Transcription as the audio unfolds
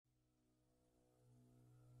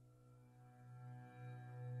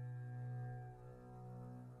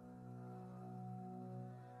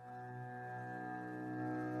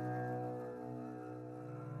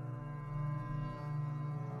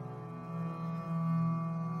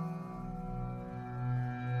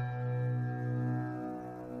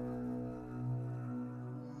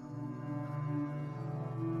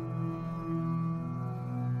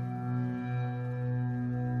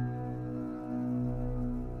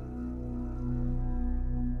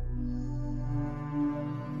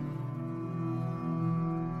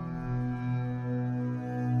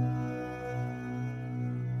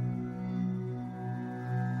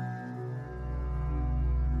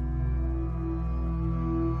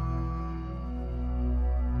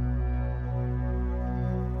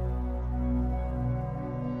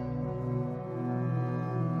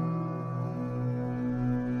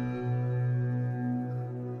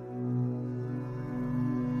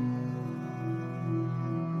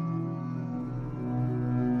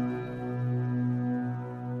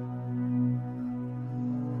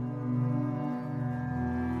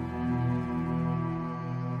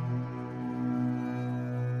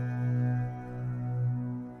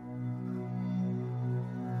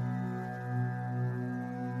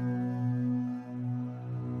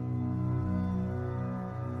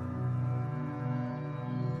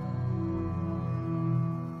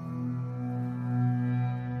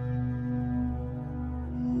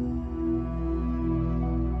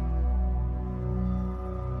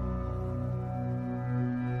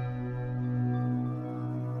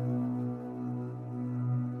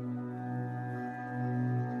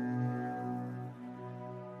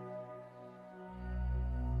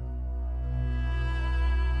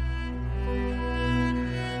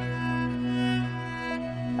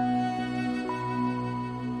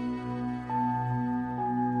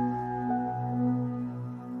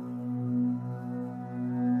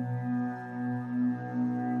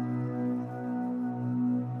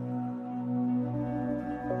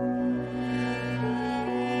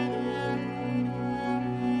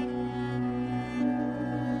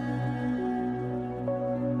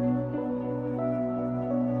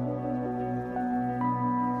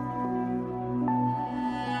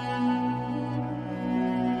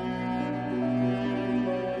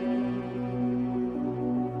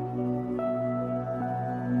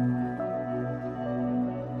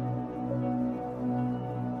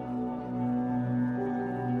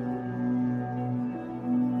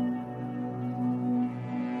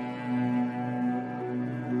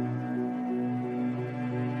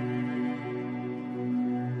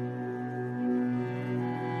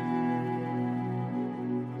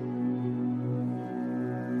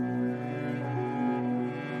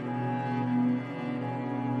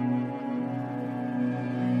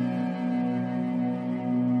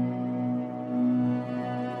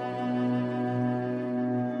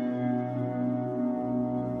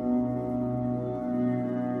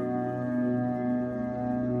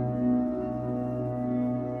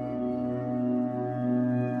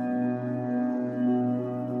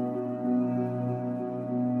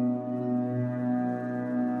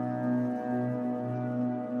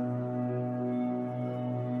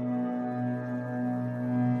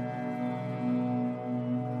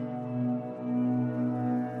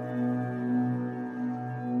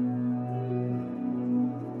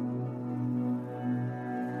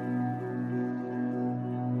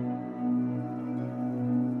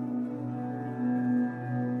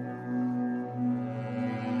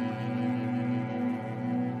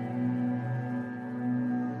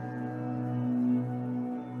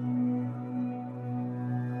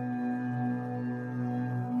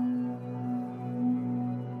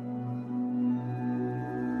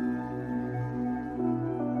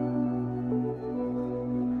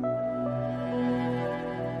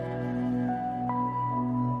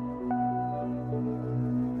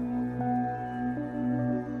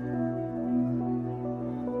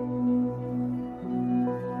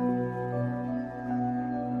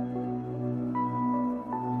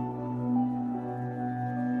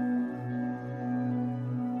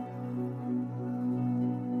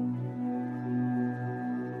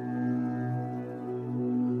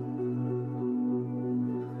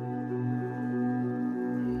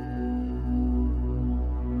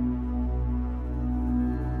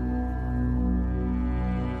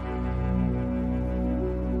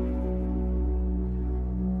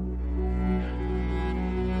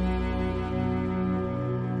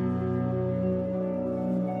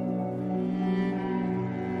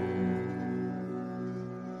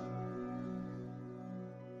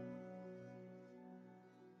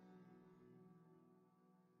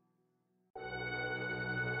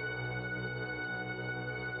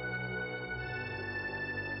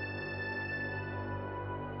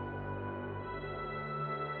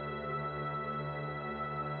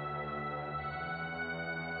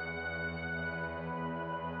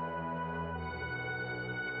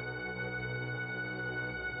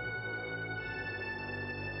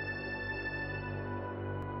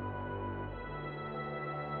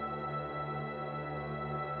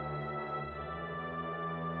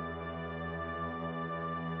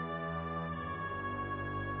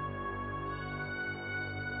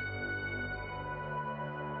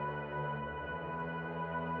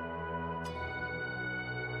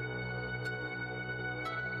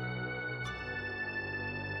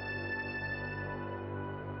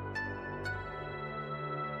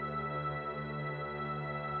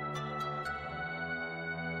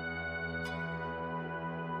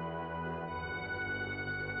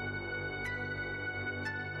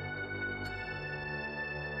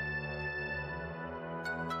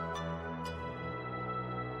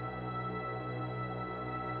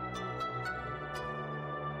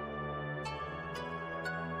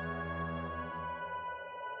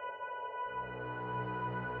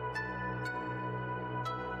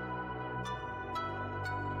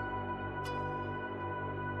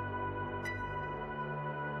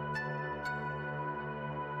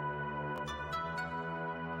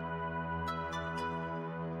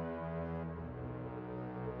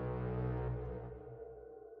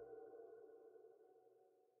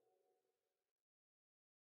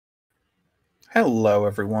Hello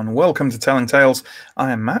everyone, welcome to Telling Tales.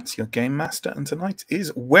 I am Matt, your game master, and tonight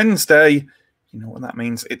is Wednesday. You know what that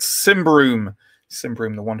means? It's Symbaroum.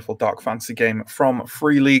 Symbaroum, the wonderful dark fantasy game from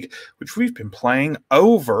Fria Ligan, which we've been playing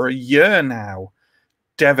over a year now.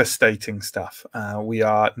 Devastating stuff. We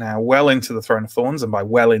are now well into the Throne of Thorns, and by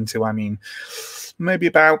well into, I mean maybe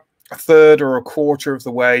about a third or a quarter of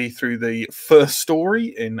the way through the first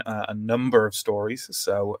story in a number of stories,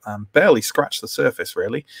 so barely scratched the surface,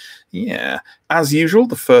 really. Yeah, as usual,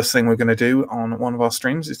 the first thing we're going to do on one of our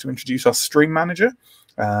streams is to introduce our stream manager,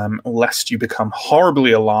 lest you become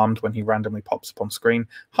horribly alarmed when he randomly pops up on screen.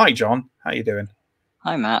 Hi, John. How you doing?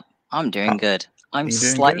 Hi, Matt. I'm doing good. I'm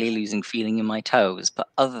slightly losing feeling in my toes, but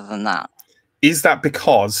other than that... Is that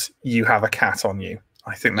because you have a cat on you?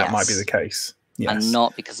 I think that might be the case. Yes. And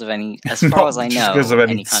not because of any, as far as I know, because of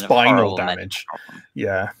any kind spinal of damage.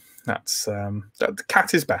 Yeah, that's the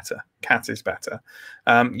cat is better. Cat is better.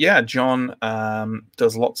 Yeah, John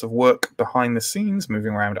does lots of work behind the scenes,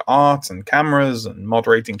 moving around art and cameras and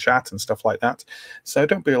moderating chat and stuff like that. So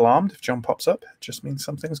don't be alarmed if John pops up. It just means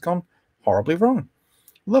something's gone horribly wrong.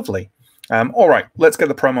 Lovely. All right, let's get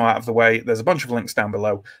the promo out of the way. There's a bunch of links down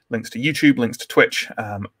below. Links to YouTube, links to Twitch.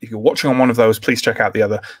 If you're watching on one of those, please check out the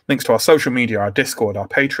other. Links to our social media, our Discord, our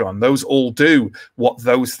Patreon. Those all do what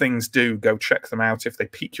those things do. Go check them out if they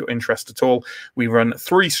pique your interest at all. We run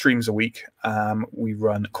 3 streams a week. We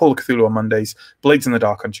run Call of Cthulhu on Mondays, Blades in the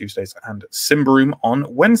Dark on Tuesdays, and Symbaroum on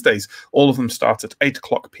Wednesdays. All of them start at 8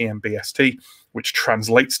 o'clock p.m. BST, which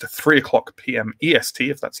translates to 3 o'clock p.m. EST,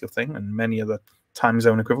 if that's your thing, and many other time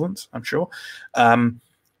zone equivalents, I'm sure.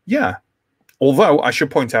 Yeah, although I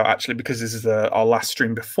should point out, actually, because this is our last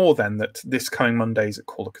stream before then, that this coming Mondays at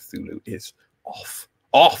Call of Cthulhu is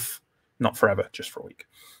off, not forever, just for a week.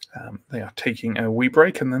 They are taking a wee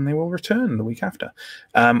break, and then they will return the week after.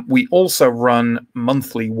 We also run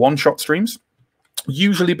monthly one-shot streams,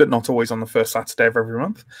 usually but not always on the first Saturday of every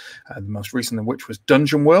month. The most recent of which was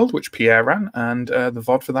Dungeon World, which Pierre ran, and the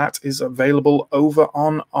VOD for that is available over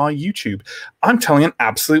on our YouTube. I'm telling an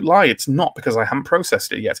absolute lie. It's not, because I haven't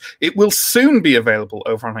processed it yet. It will soon be available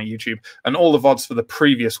over on our YouTube, and all the VODs for the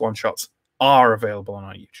previous one-shots are available on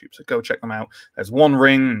our YouTube, so go check them out. There's One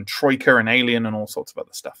Ring, and Troika, and Alien, and all sorts of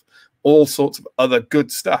other stuff. All sorts of other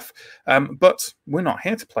good stuff. But we're not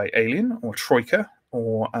here to play Alien or Troika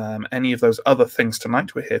or any of those other things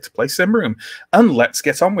tonight. We're here to play Symbaroum, and let's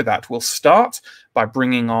get on with that. We'll start by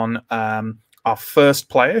bringing on our first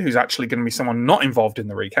player, who's actually going to be someone not involved in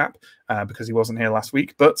the recap because he wasn't here last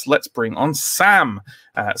week, but let's bring on Sam.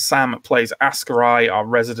 Sam plays Ascarai, our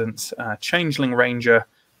resident changeling changer.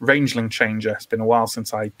 It's been a while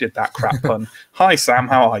since I did that crap pun. Hi, Sam.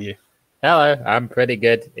 How are you? Hello, I'm pretty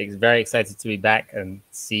good. Very excited to be back and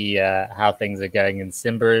see how things are going in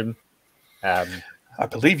Symbaroum. I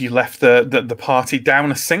believe you left the party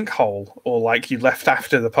down a sinkhole, or like you left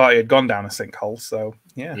after the party had gone down a sinkhole. So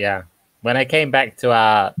yeah. Yeah. When I came back to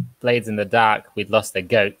our Blades in the Dark, we'd lost a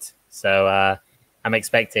goat. So I'm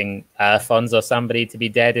expecting Fons or somebody to be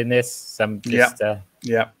dead in this.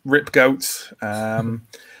 Yeah. Rip goats.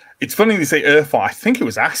 It's funny they say Earthfall. I think it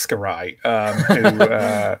was Ascarai who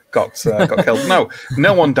got killed.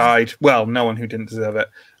 No one died. Well, no one who didn't deserve it.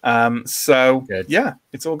 So good. Yeah,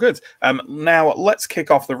 it's all good. Now let's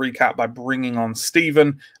kick off the recap by bringing on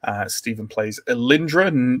Stephen. Stephen plays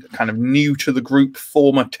Elindra, kind of new to the group,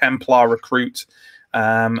 former Templar recruit,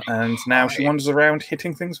 and now she wanders around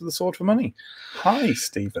hitting things with a sword for money. Hi,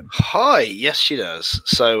 Stephen. Hi. Yes, she does.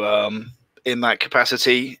 So in that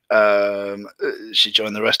capacity, she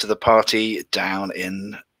joined the rest of the party down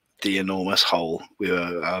in the enormous hole. We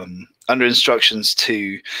were under instructions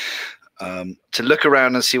to look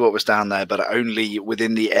around and see what was down there, but only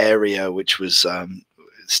within the area which was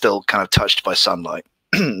still kind of touched by sunlight,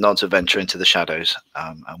 not to venture into the shadows.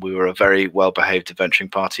 And we were a very well-behaved adventuring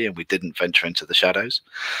party, and we didn't venture into the shadows.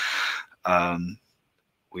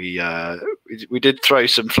 We did throw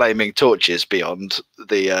some flaming torches beyond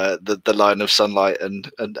the line of sunlight and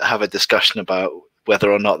have a discussion about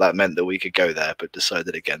whether or not that meant that we could go there, but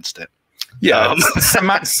decided against it. Yeah,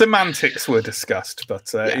 semantics were discussed,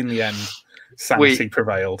 but in the end, sanity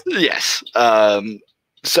prevailed. Yes.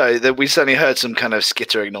 So we certainly heard some kind of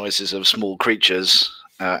skittering noises of small creatures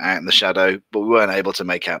out in the shadow, but we weren't able to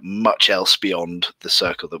make out much else beyond the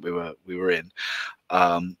circle that we were in.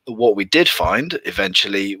 What we did find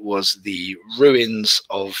eventually was the ruins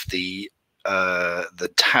of the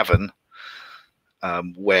tavern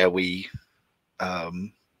where we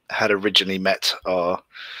had originally met our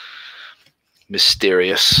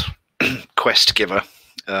mysterious quest giver,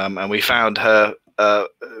 and we found her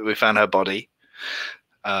body,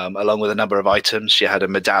 along with a number of items. She had a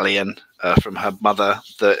medallion from her mother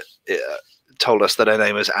that told us that her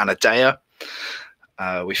name was Anadea.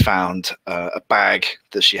 We found a bag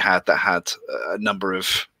that she had that had a number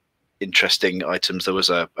of interesting items. There was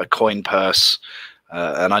a coin purse,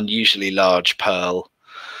 an unusually large pearl,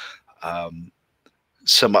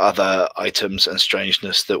 some other items and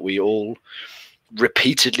strangeness that we all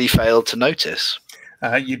repeatedly failed to notice.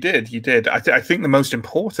 You did. I think the most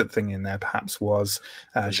important thing in there perhaps was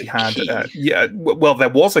she had, well, there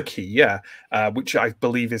was a key, which I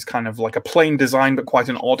believe is kind of like a plain design, but quite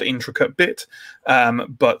an odd, intricate bit.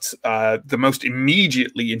 But the most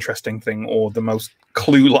immediately interesting thing, or the most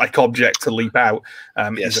clue-like object to leap out,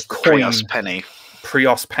 is a coin. Prios penny.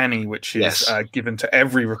 Prios penny, which is given to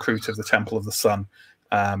every recruit of the Temple of the Sun,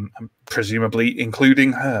 presumably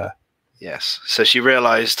including her. Yes. So she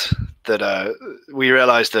realized that we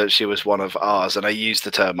realized that she was one of ours, and I use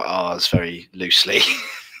the term ours very loosely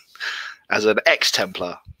as an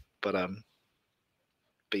ex-Templar, but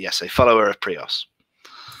yes, a follower of Prios.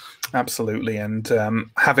 Absolutely, and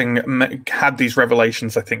having had these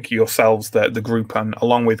revelations, I think yourselves, the group, and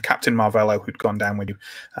along with Captain Marvello, who'd gone down with you,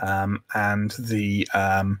 and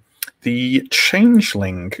the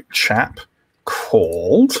changeling chap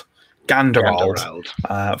called Ganderald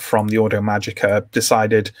from the Ordo Magica,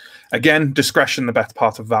 decided, again, discretion the better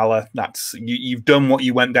part of valor. That's you've done what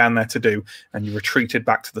you went down there to do, and you retreated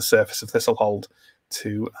back to the surface of Thistlehold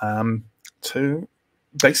to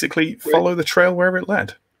basically follow the trail where it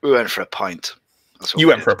led. We went for a pint. You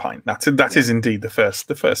went for a pint. That is indeed the first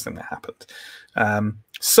thing that happened.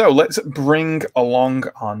 So let's bring along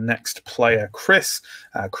our next player, Chris.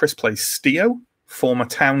 Chris plays Steo, former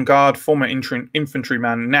town guard, former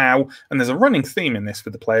infantryman now, and there's a running theme in this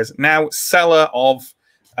with the players, now seller of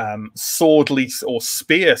swordly or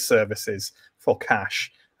spear services for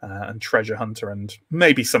cash, and treasure hunter, and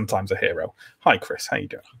maybe sometimes a hero. Hi, Chris. How you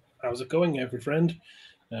doing? How's it going, every friend?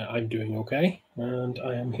 I'm doing okay, and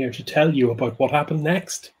I am here to tell you about what happened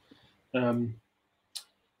next.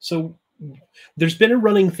 So there's been a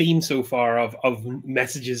running theme so far of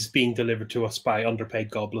messages being delivered to us by underpaid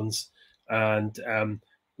goblins. And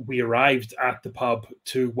we arrived at the pub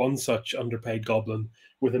to one such underpaid goblin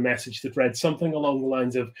with a message that read something along the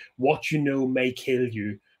lines of, "What you know may kill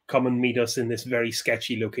you. Come and meet us in this very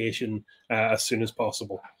sketchy location as soon as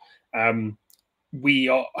possible."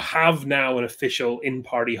 We have now an official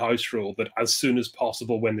in-party house rule that as soon as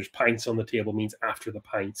possible when there's pints on the table means after the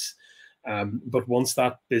pints. But once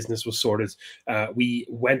that business was sorted, we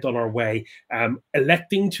went on our way,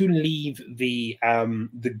 electing to leave the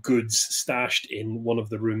goods stashed in one of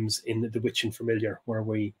the rooms in the Witch and Familiar, where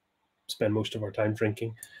we spend most of our time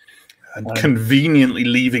drinking. And conveniently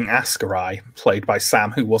leaving Ascarai, played by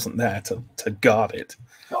Sam, who wasn't there to guard it.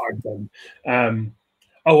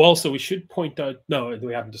 Also, we should point out, no,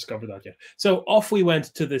 we haven't discovered that yet. So off we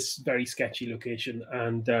went to this very sketchy location,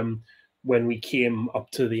 and when we came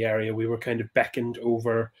up to the area, we were kind of beckoned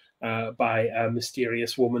over by a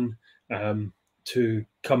mysterious woman to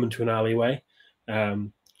come into an alleyway.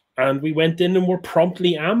 And we went in and were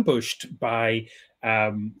promptly ambushed by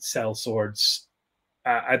sellswords,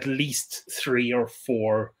 at least 3 or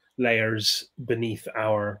 4 layers beneath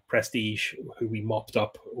our prestige, who we mopped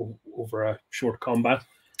up over a short combat.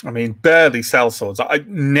 I mean, barely sellswords.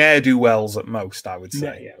 Ne'er-do-wells at most, I would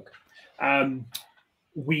say. Yeah, okay.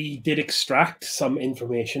 We did extract some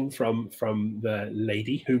information from the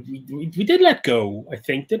lady who we did let go, I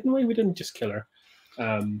think, didn't we? We didn't just kill her.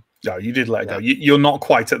 No, you did let go. You're not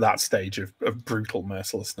quite at that stage of brutal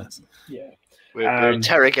mercilessness. Yeah. We're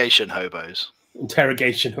interrogation hobos.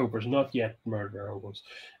 Interrogation hobos, not yet murder hobos.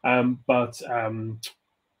 But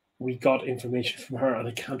we got information from her, and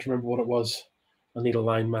I can't remember what it was. I need a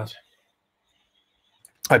line, Matt.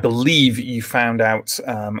 I believe you found out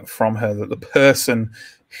from her that the person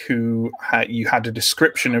who you had a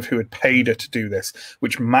description of who had paid her to do this,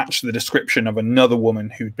 which matched the description of another woman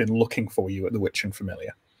who'd been looking for you at the Witch and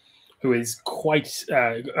Familiar. Who is quite,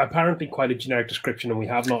 apparently quite a generic description, and we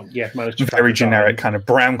have not yet managed to... Very generic, kind of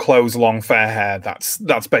brown clothes, long fair hair.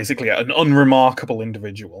 That's basically an unremarkable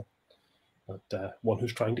individual. But one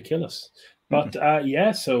who's trying to kill us. But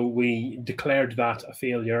yeah, so we declared that a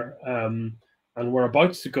failure, and we're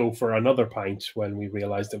about to go for another pint when we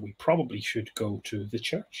realized that we probably should go to the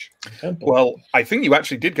church. Well, I think you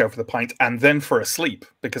actually did go for the pint and then for a sleep,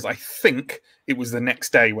 because I think it was the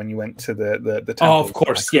next day when you went to the temple. Oh, of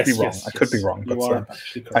course, I could be wrong, but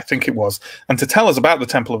I think it was. And to tell us about the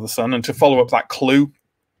Temple of the Sun and to follow up that clue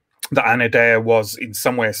that Anadea was in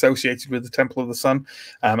some way associated with the Temple of the Sun,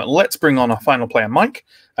 let's bring on our final player, Mike.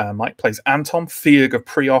 Mike plays Anton, Theurg of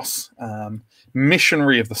Prios.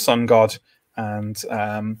 missionary of the sun god, and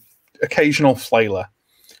occasional flailer.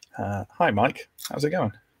 Hi, Mike. How's it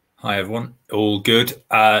going? Hi, everyone. All good.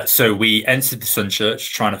 So we entered the Sun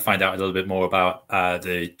Church trying to find out a little bit more about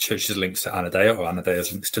the church's links to Anadea, or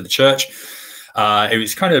Anadea's links to the church. It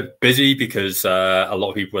was kind of busy because a lot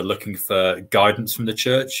of people were looking for guidance from the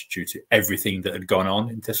church due to everything that had gone on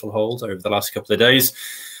in Thistlehold over the last couple of days.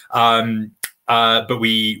 But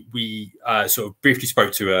we sort of briefly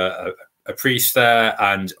spoke to a priest there,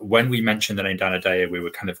 and when we mentioned the name Anadea, we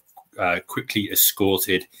were kind of quickly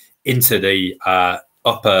escorted into the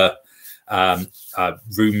upper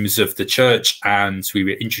rooms of the church, and we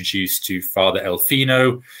were introduced to Father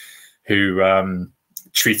Elfino, who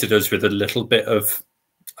treated us with a little bit of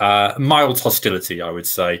mild hostility, I would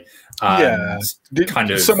say.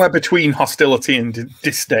 Kind of somewhere between hostility and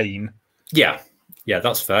disdain. Yeah,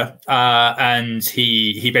 that's fair. And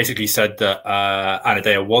he basically said that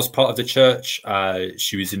Anadea was part of the church.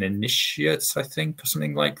 She was an initiate, I think, or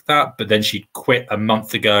something like that. But then she quit a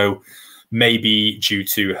month ago, maybe due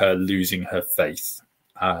to her losing her faith,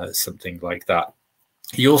 something like that.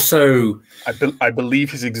 He also... I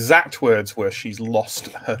believe his exact words were, she's lost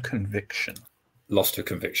her conviction. Lost her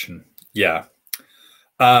conviction, yeah.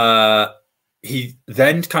 He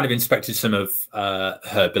then kind of inspected some of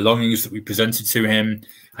her belongings that we presented to him,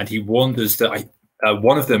 and he warned us that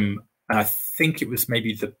one of them, and I think it was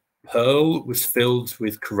maybe the pearl, was filled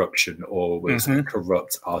with corruption, or was a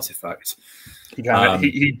corrupt artifact.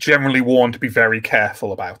 He generally warned to be very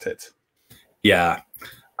careful about it. Yeah.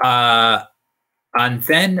 And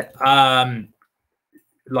then,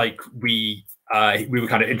 like, we were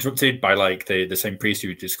kind of interrupted by, like, the same priest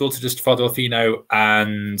who escorted us to Father Elfino,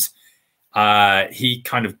 and he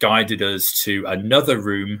kind of guided us to another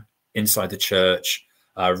room inside the church,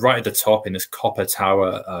 right at the top in this copper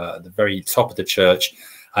tower, at the very top of the church.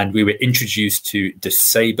 And we were introduced to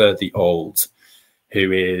Desaber the Old,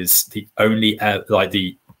 who is the only,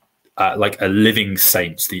 like a living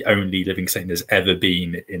saint, the only living saint there's ever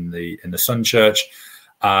been in the Sun Church.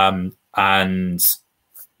 And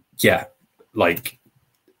yeah, like,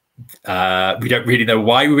 we don't really know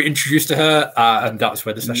why we were introduced to her, and that's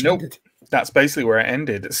where the session ended. That's basically where it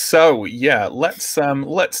ended. So yeah, let's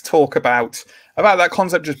talk about that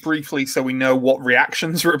concept just briefly, so we know what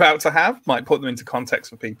reactions we're about to have. Might put them into context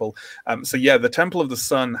for people. So yeah, the Temple of the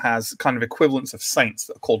Sun has kind of equivalents of saints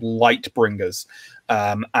that are called light bringers,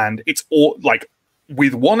 and it's all, like,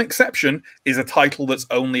 with one exception, is a title that's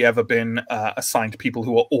only ever been assigned to people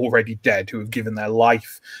who are already dead, who have given their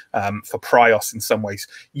life for Prios in some ways,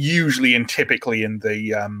 usually and typically in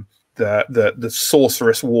the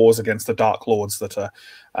sorceress wars against the Dark Lords that are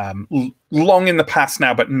long in the past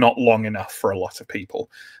now, but not long enough for a lot of people.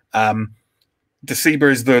 Deceiber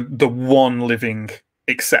is the one living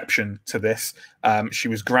exception to this. She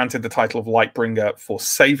was granted the title of Lightbringer for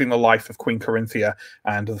saving the life of Queen Corinthia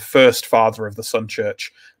and the first father of the Sun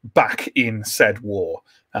Church back in said war.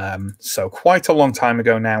 So quite a long time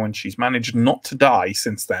ago now, and she's managed not to die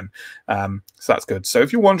since then. So that's good. So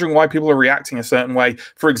if you're wondering why people are reacting a certain way,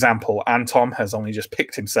 for example, Anton has only just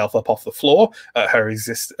picked himself up off the floor at her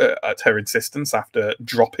insistence after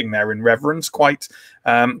dropping there in reverence quite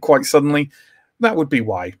suddenly. That would be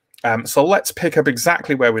why. So let's pick up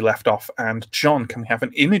exactly where we left off. And John, can we have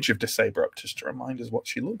an image of Desaber up just to remind us what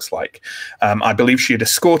she looks like? I believe she had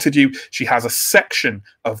escorted you. She has a section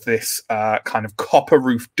of this kind of copper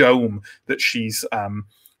roof dome that she's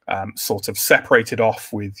sort of separated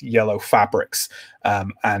off with yellow fabrics.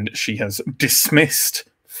 And she has dismissed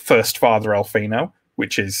First Father Elfino,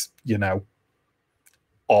 which is, you know,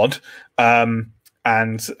 odd.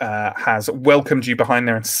 And has welcomed you behind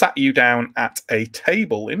there and sat you down at a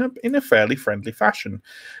table in a fairly friendly fashion.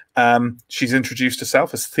 She's introduced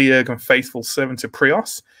herself as Theurg and faithful servant of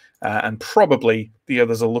Prios, and probably the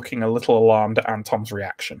others are looking a little alarmed at Antom's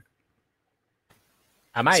reaction.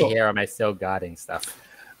 Am I here or am I still guarding stuff?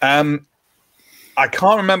 I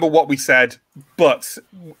can't remember what we said, but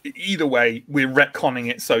either way, we're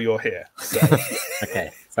retconning it so you're here. So.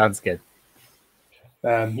 Okay, sounds good.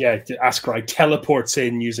 Yeah, Askrai teleports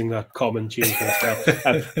in using that common tune.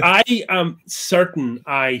 I am certain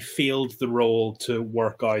I failed the role to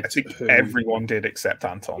work out. I think everyone did except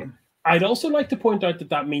Anton. I'd also like to point out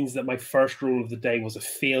that means that my first roll of the day was a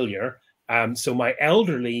failure. So my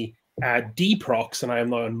elderly deprocs, and I am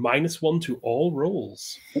now on -1 to all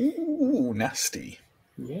rolls. Ooh, nasty.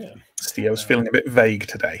 Yeah. Steo's feeling a bit vague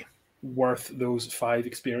today. Worth those 5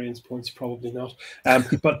 experience points, probably not.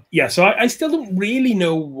 But yeah, so I still don't really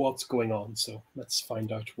know what's going on. So let's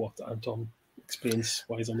find out what Anton explains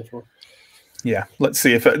why he's on the floor. Yeah, let's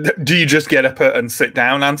see if do you just get up and sit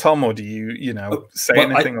down, Anton, or do you say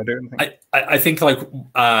anything or do anything? I think like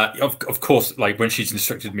of course, like when she's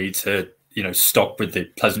instructed me to stop with the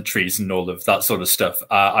pleasantries and all of that sort of stuff,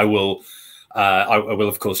 I will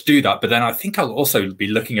of course do that. But then I think I'll also be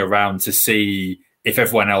looking around to see if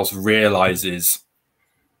everyone else realizes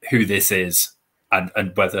who this is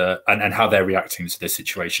and whether and how they're reacting to this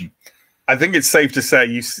situation. I think it's safe to say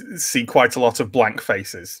you see quite a lot of blank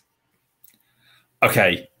faces.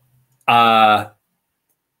 Okay. I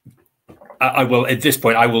will, at this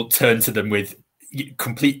point, I will turn to them with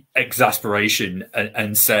complete exasperation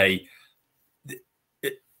and say,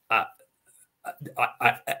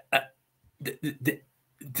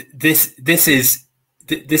 this is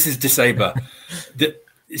Desaber, the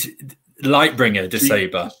Lightbringer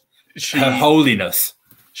Desaber, Her Holiness.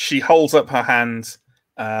 She holds up her hand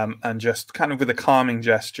and just kind of with a calming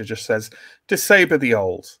gesture just says, Desaber the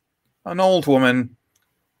Old. An old woman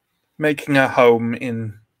making her home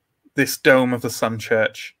in this dome of the Sun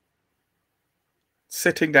Church,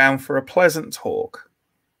 sitting down for a pleasant talk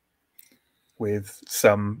with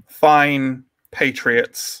some fine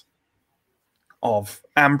patriots of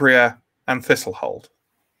Ambria and Thistlehold.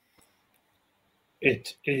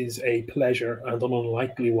 It is a pleasure and an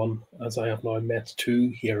unlikely one, as I have now met 2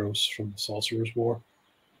 heroes from the Sorcerer's War.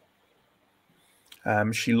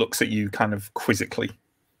 She looks at you kind of quizzically.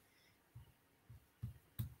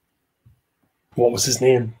 What was his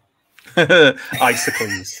name?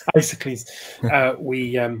 Isocles. Isocles.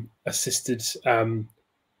 We assisted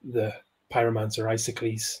the pyromancer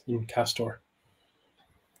Isocles in Castor.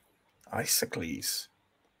 Isocles.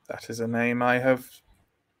 That is a name I have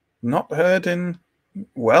not heard in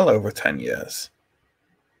well over 10 years.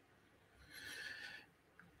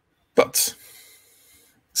 But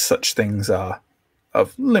such things are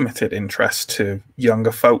of limited interest to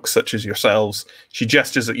younger folks such as yourselves. She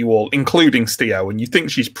gestures at you all, including Steo, and you think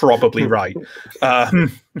she's probably right.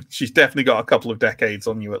 She's definitely got a couple of decades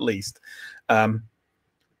on you at least. Tell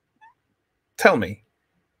me,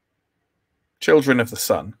 children of the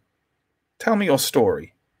sun, tell me your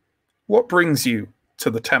story. What brings you to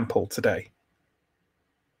the temple today?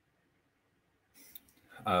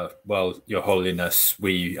 Well, Your Holiness,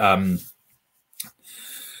 we are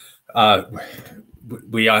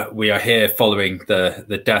here following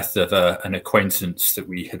the death of an acquaintance that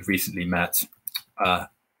we had recently met, a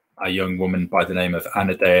young woman by the name of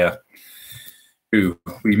Anadea, who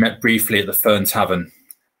we met briefly at the Fern Tavern,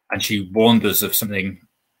 and she warned us of something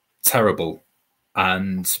terrible.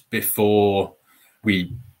 And before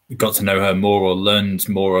we got to know her more or learned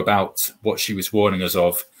more about what she was warning us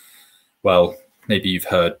of, well, maybe you've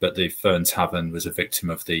heard, but the Fern Tavern was a victim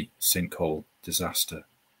of the sinkhole disaster.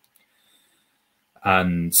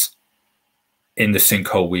 And in the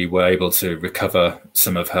sinkhole, we were able to recover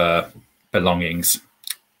some of her belongings.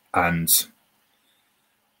 And,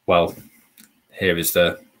 well, here is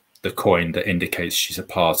the coin that indicates she's a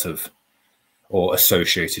part of or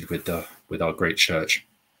associated with our great church.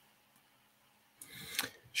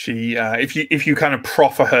 She, if you kind of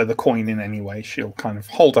proffer her the coin in any way, she'll kind of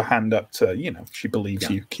hold her hand up to, she believes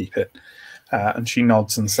you keep it. And she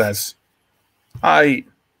nods and says, I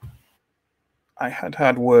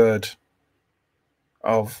had word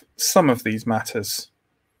of some of these matters.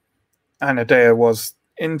 Anadea was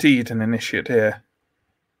indeed an initiate here.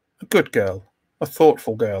 A good girl, a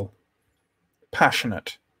thoughtful girl,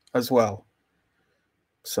 passionate as well.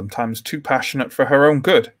 Sometimes too passionate for her own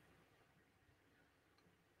good.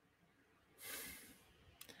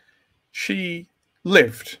 She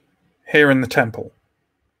lived here in the temple,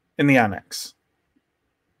 in the annex.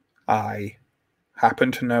 I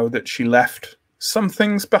happen to know that she left some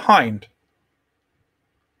things behind.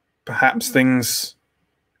 Perhaps things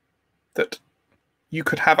that you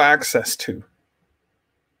could have access to.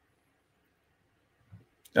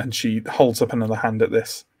 And she holds up another hand at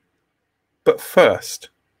this. But first,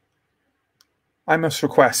 I must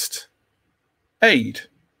request aid.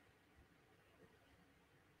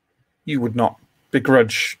 You would not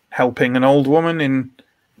begrudge helping an old woman in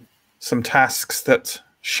some tasks that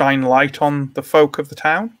shine light on the folk of the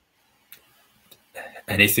town?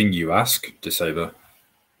 Anything you ask, Desaber.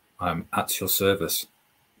 I'm at your service.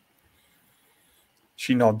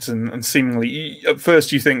 She nods and seemingly, at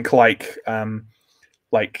first you think like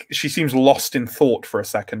she seems lost in thought for a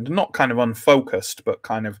second, not kind of unfocused, but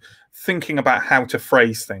kind of thinking about how to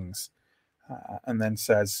phrase things, and then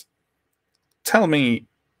says, "Tell me,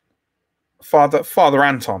 Father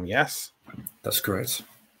Anton, yes? That's correct.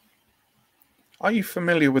 Are you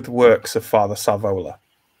familiar with the works of Father Salvola?"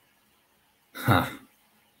 Huh.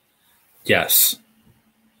 Yes.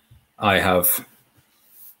 I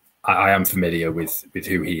am familiar with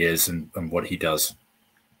who he is and what he does.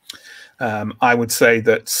 I would say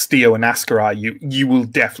that Steo and Askarai, you will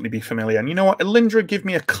definitely be familiar. And you know what? Elindra, give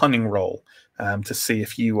me a cunning roll to see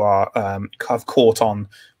if you are have caught on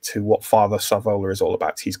to what Father Sarvola is all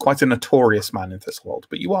about. He's quite a notorious man in Thistlehold,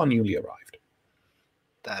 but you are newly arrived.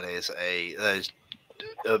 That is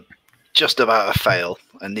just about a fail.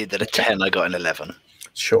 I needed a 10. I got an 11.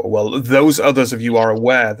 Sure. Well, those others of you are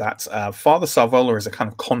aware that Father Sarvola is a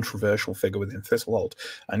kind of controversial figure within Thistlehold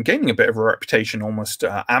and gaining a bit of a reputation almost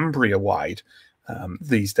Ambria-wide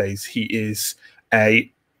these days. He is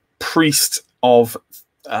a priest of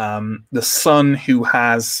the Sun who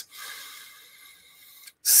has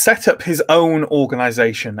set up his own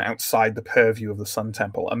organization outside the purview of the Sun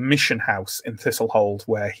Temple, a mission house in Thistlehold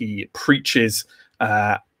where he preaches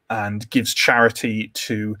and gives charity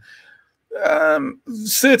to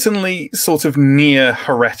certainly sort of near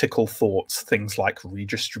heretical thoughts, things like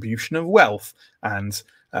redistribution of wealth, and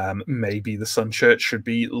maybe the Sun Church should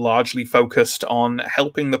be largely focused on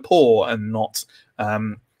helping the poor and not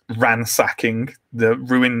ransacking the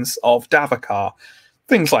ruins of Davakar,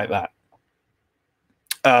 things like that.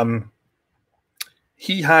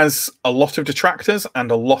 He has a lot of detractors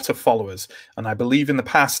and a lot of followers, and I believe in the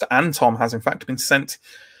past Antom has in fact been sent.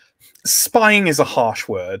 Spying is a harsh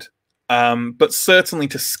word, but certainly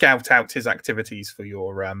to scout out his activities for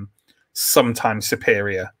your sometimes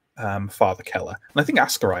superior Father Keller. And I think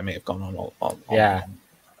Askarai may have gone on yeah,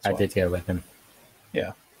 I did go with him.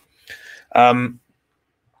 Yeah.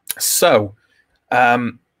 So,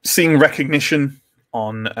 seeing recognition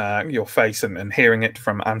on your face and hearing it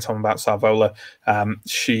from Anton about Sarvola,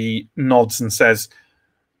 she nods and says,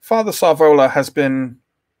 Father Sarvola has been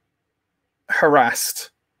harassed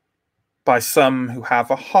by some who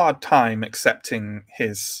have a hard time accepting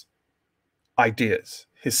his ideas,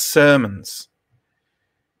 his sermons.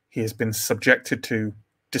 He has been subjected to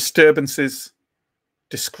disturbances,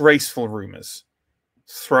 disgraceful rumors,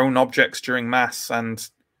 thrown objects during Mass, and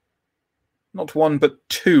not one but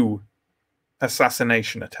 2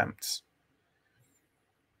 assassination attempts.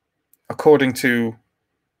 According to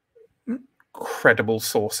credible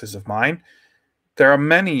sources of mine, there are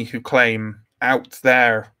many who claim out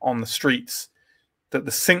there on the streets that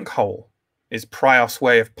the sinkhole is Prios'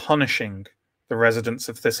 way of punishing the residents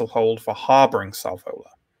of Thistlehold for harbouring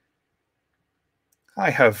Sarvola.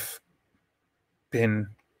 I have been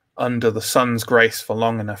under the sun's grace for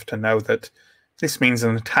long enough to know that this means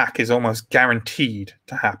an attack is almost guaranteed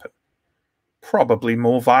to happen. Probably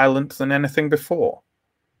more violent than anything before.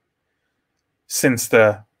 Since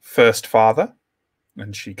the First Father,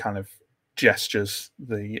 and she kind of gestures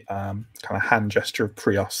the kind of hand gesture of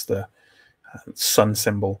Prios, the sun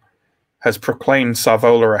symbol, has proclaimed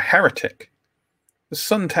Sarvola a heretic, the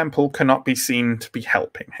Sun Temple cannot be seen to be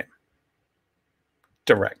helping him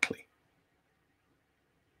directly.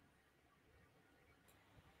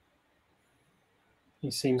 He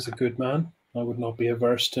seems a good man. I would not be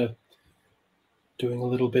averse to doing a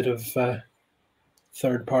little bit of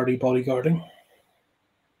third-party bodyguarding.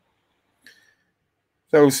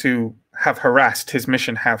 Those who have harassed his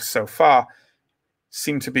mission house so far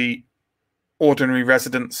seem to be ordinary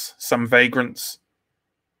residents, some vagrants,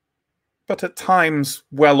 but at times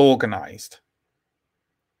well organized.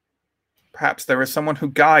 Perhaps there is someone who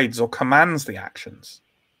guides or commands the actions.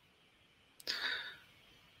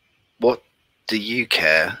 What do you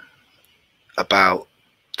care about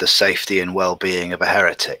the safety and well-being of a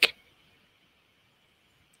heretic?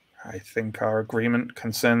 I think our agreement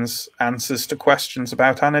concerns answers to questions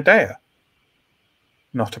about Anadea,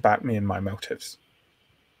 not about me and my motives.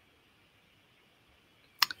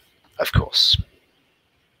 Of course.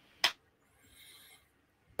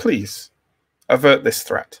 Please, avert this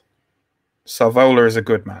threat. Sarvola is a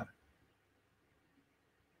good man.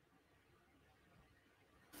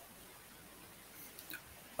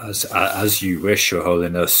 As you wish, Your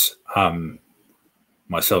Holiness.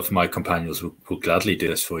 Myself and my companions will gladly do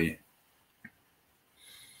this for you.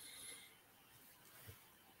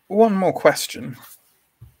 One more question.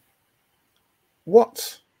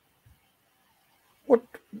 What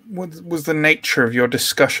was the nature of your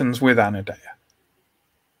discussions with Anadea?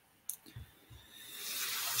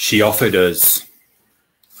 She offered us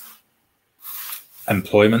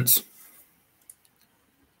employment,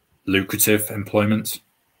 lucrative employment,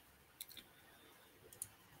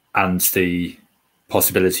 and the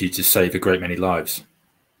possibility to save a great many lives.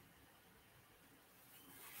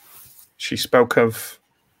 She spoke of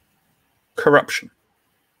corruption.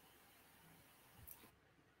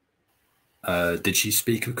 Did she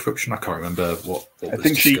speak of corruption? I can't remember what I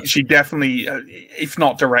think she definitely, if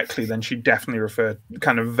not directly, then she definitely referred,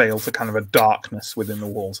 kind of veiled to kind of a darkness within the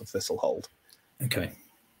walls of Thistlehold. Okay.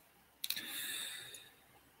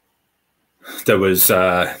 There was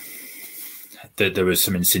there was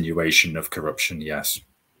some insinuation of corruption, yes.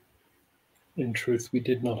 In truth, we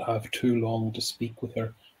did not have too long to speak with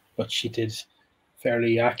her, but she did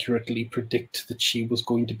fairly accurately predict that she was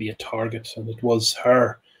going to be a target, and it was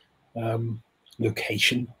her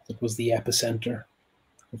location that was the epicenter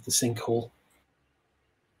of the sinkhole.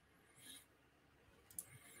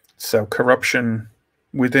 So corruption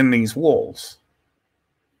within these walls?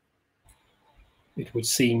 It would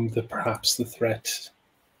seem that perhaps the threat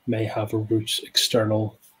may have a route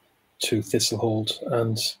external to Thistlehold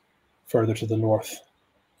and further to the north.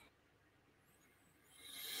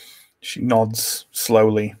 She nods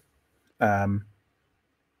slowly. In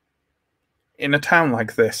a town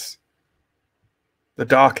like this, the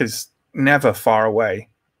dark is never far away.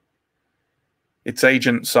 Its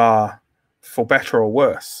agents are, for better or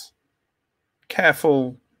worse,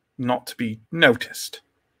 careful not to be noticed,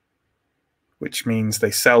 which means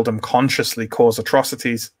they seldom consciously cause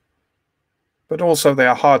atrocities, but also they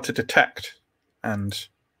are hard to detect and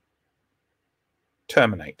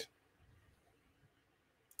terminate.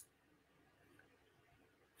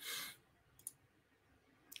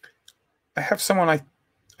 I have someone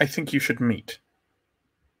I think you should meet.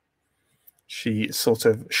 She sort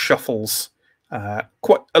of shuffles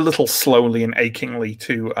quite a little slowly and achingly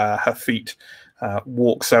to her feet,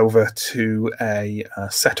 walks over to a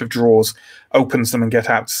set of drawers, opens them, and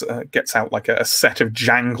gets out like a set of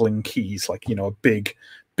jangling keys, like, you know, a big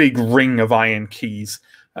ring of iron keys,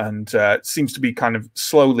 and seems to be kind of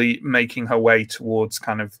slowly making her way towards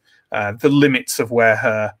kind of the limits of where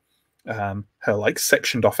her like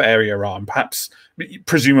sectioned off area are, and perhaps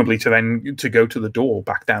presumably to go to the door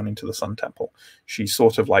back down into the Sun Temple. She's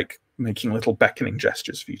sort of like making little beckoning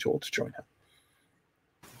gestures for you all to join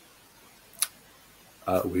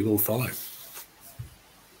her. We will follow.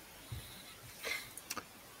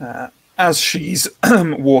 As she's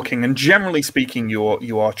walking, and generally speaking,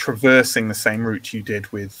 you are traversing the same route you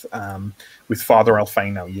did with Father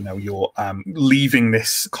Elfano. You know, you're leaving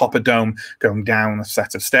this copper dome, going down a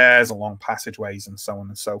set of stairs, along passageways, and so on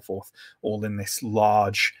and so forth, all in this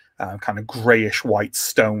large kind of greyish white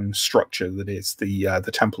stone structure that is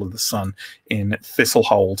the Temple of the Sun in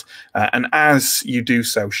Thistlehold. And as you do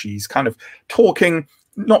so, she's kind of talking,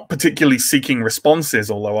 not particularly seeking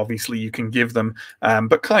responses, although obviously you can give them,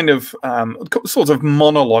 but kind of sort of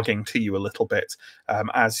monologuing to you a little bit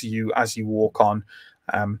as you walk on.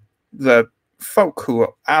 The folk who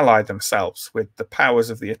ally themselves with the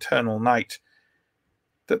powers of the eternal night,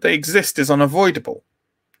 that they exist is unavoidable,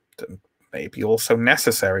 and maybe also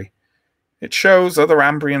necessary. It shows other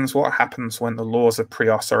Ambrians what happens when the laws of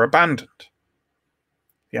Prios are abandoned.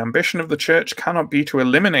 The ambition of the church cannot be to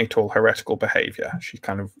eliminate all heretical behavior, she's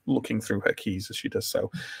kind of looking through her keys as she does so,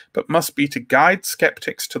 but must be to guide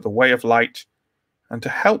skeptics to the way of light and to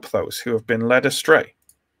help those who have been led astray.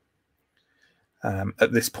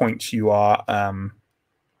 At this point, you are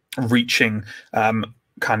reaching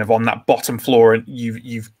kind of on that bottom floor, and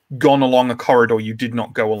you've gone along a corridor you did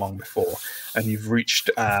not go along before, and you've reached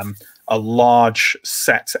a large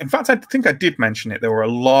set. In fact, I think I did mention it. There were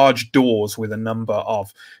large doors with a number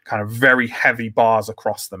of kind of very heavy bars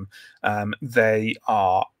across them. They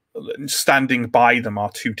are standing by them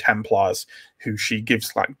are two Templars who she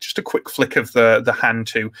gives like just a quick flick of the hand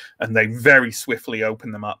to, and they very swiftly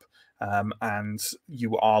open them up. And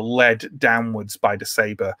you are led downwards by the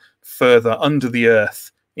saber further under the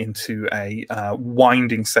earth into a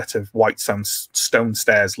winding set of white stone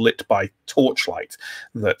stairs lit by torchlight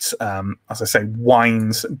that, as I say,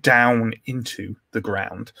 winds down into the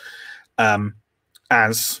ground.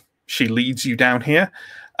 As she leads you down here,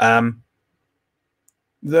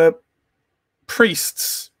 the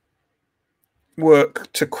priests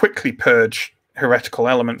work to quickly purge heretical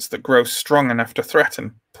elements that grow strong enough to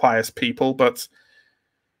threaten pious people, but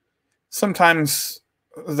sometimes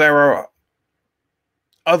there are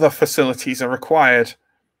other facilities are required.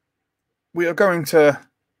 We are going to,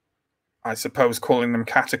 I suppose calling them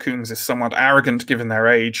catacombs is somewhat arrogant given their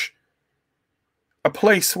age, a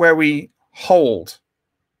place where we hold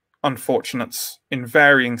unfortunates in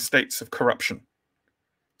varying states of corruption.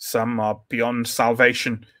 Some are beyond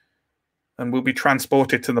salvation and will be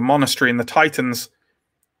transported to the monastery in the Titans,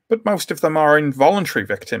 but most of them are involuntary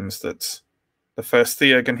victims that the First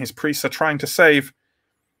Theurg and his priests are trying to save.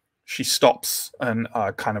 She stops and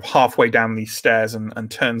kind of halfway down these stairs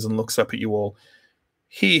and turns and looks up at you all.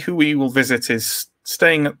 He who we will visit is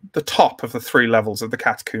staying at the top of the 3 levels of the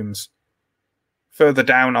catacombs. Further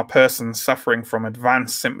down are persons suffering from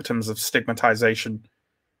advanced symptoms of stigmatization.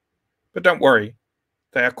 But don't worry,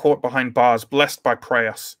 they are caught behind bars blessed by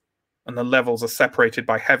Praios, and the levels are separated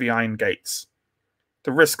by heavy iron gates.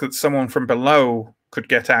 The risk that someone from below could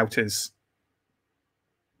get out is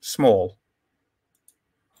small.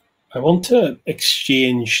 I want to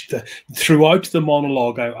exchange throughout the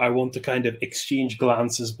monologue. I want to kind of exchange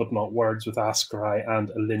glances, but not words, with Askarai and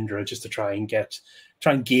Alindra, just to try and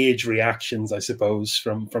gauge reactions, I suppose,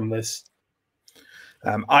 from this.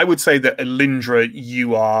 I would say that Alindra,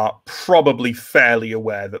 you are probably fairly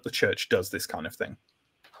aware that the church does this kind of thing.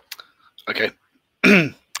 Okay.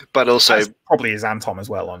 But also as probably is Anton as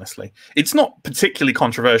well, honestly. It's not particularly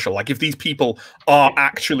controversial. Like, if these people are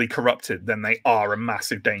actually corrupted, then they are a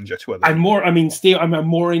massive danger to others. I'm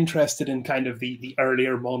more interested in kind of the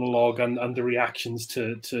earlier monologue and the reactions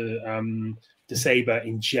to Saba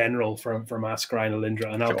in general from Askarai and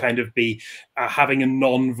Alindra, and I'll kind of be having a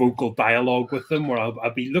non-vocal dialogue with them, where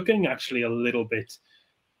I'll be looking actually a little bit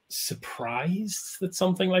surprised that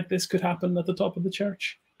something like this could happen at the top of the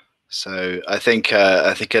church. So I think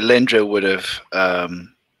Alindra would have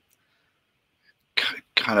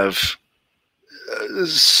kind of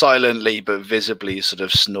silently but visibly sort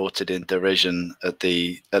of snorted in derision at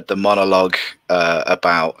the monologue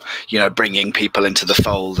about, you know, bringing people into the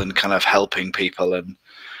fold and kind of helping people, and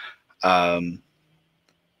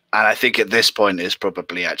I think at this point is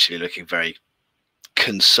probably actually looking very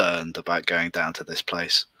concerned about going down to this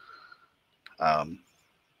place.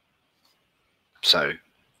 So.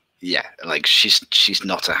 Yeah, like she's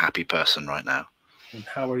not a happy person right now. And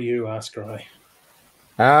how are you, Askarai?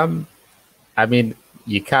 I mean,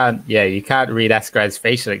 you can't read Askarai's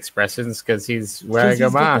facial expressions because he's wearing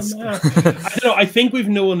a mask. I don't know. I think we've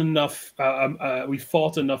known enough. We've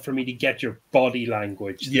fought enough for me to get your body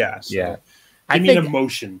language. Yes. So Yeah. Give me an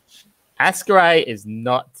emotion. Askarai is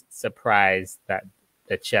not surprised that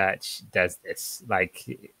the church does this. Like,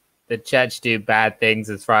 the church do bad things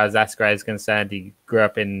as far as Askarai is concerned. He grew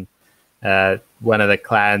up in one of the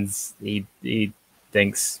clans. He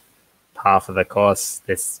thinks half of the course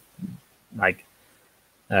this, like,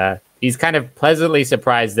 he's kind of pleasantly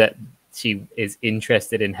surprised that she is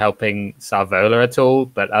interested in helping Sarvola at all.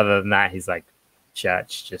 But other than that, he's like,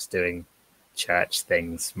 church, just doing church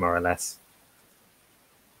things, more or less.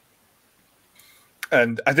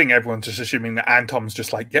 And I think everyone's just assuming that Antom's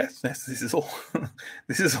just like, yes, this is all,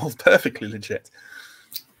 this is all perfectly legit.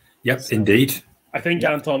 Yep, so, indeed. I think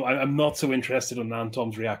Anton. I'm not so interested in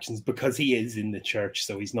Anton's reactions because he is in the church,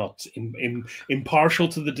 so he's not impartial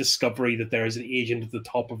to the discovery that there is an agent at the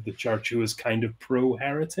top of the church who is kind of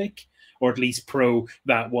pro-heretic, or at least pro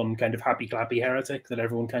that one kind of happy-clappy heretic that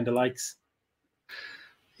everyone kind of likes.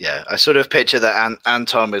 Yeah, I sort of picture that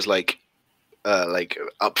Anton is like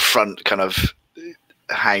up front, kind of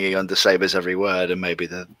hanging under Saber's every word, and maybe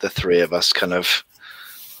the three of us kind of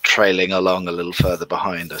trailing along a little further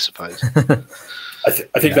behind, I suppose. I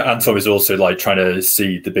think that Anton is also like trying to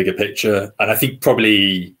see the bigger picture, and I think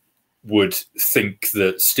probably would think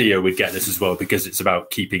that Stia would get this as well, because it's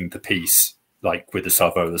about keeping the peace, like with the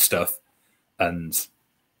Sarvola stuff. And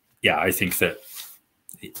yeah, I think that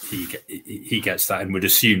he gets that, and would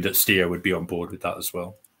assume that Stia would be on board with that as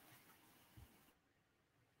well.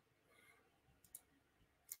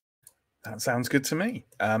 That sounds good to me.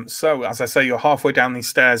 So, as I say, you're halfway down these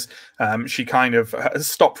stairs. She kind of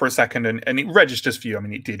stopped for a second, and it registers for you. I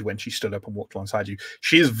mean, it did when she stood up and walked alongside you.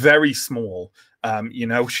 She is very small. You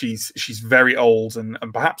know, she's very old, and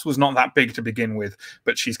perhaps was not that big to begin with,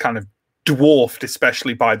 but she's kind of dwarfed,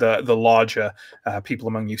 especially by the larger people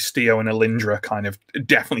among you. Stio and Alindra kind of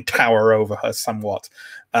definitely tower over her somewhat.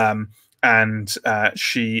 And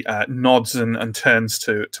she nods and turns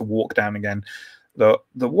to walk down again. The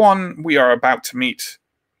one we are about to meet,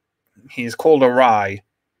 he is called Arai.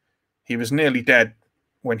 He was nearly dead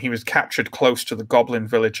when he was captured close to the goblin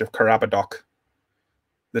village of Karabadok.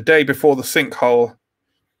 The day before the sinkhole,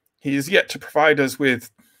 he is yet to provide us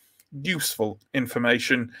with useful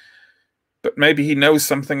information, but maybe he knows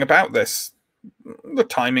something about this. The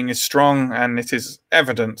timing is strong, and it is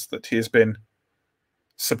evident that he has been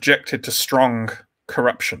subjected to strong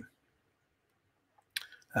corruption.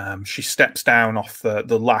 She steps down off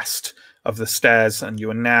the last of the stairs, and you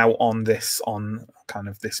are now on kind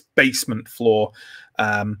of this basement floor.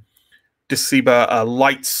 Desiba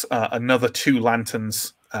lights another 2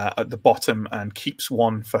 lanterns at the bottom and keeps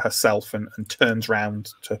one for herself, and turns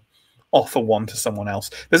round to offer one to someone else.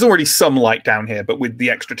 There's already some light down here, but with the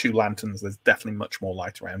extra 2 lanterns, there's definitely much more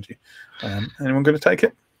light around you. Anyone going to take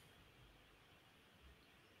it?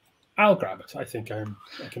 I'll grab it. I think I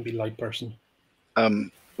can be light person.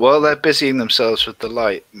 While they're busying themselves with the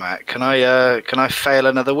light, Matt, can I fail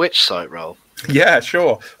another witch sight roll? Yeah,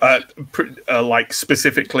 sure. Like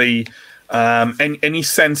specifically, any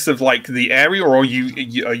sense of like the area, or are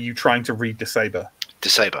you trying to read Disaber?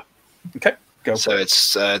 Disaber. Okay, go. So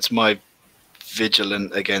it's my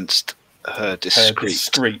vigilant against her discreet. Her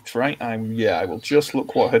discreet, right? I will just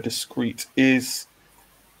look what her discreet is.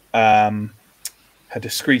 Her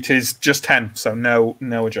discreet is just 10, so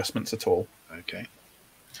no adjustments at all. Okay.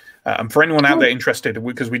 And for anyone out there interested,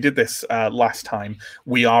 because we did this last time,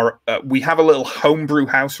 we have a little homebrew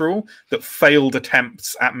house rule that failed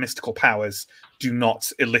attempts at mystical powers do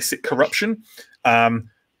not elicit corruption.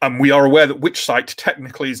 And we are aware that Witch Sight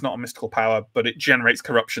technically is not a mystical power, but it generates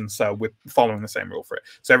corruption, so we're following the same rule for it.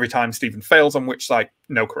 So every time Stephen fails on Witch Sight,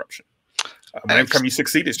 no corruption. Every time you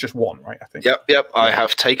succeed, it's just 1, right? I think. Yep. I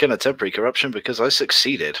have taken a temporary corruption because I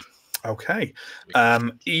succeeded. Okay.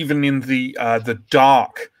 Even in the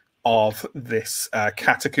dark of this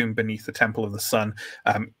catacomb beneath the Temple of the Sun,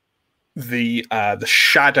 the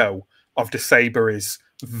shadow of Disaber is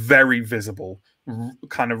very visible,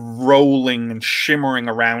 kind of rolling and shimmering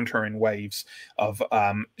around her in waves of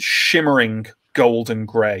shimmering gold and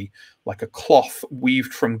grey, like a cloth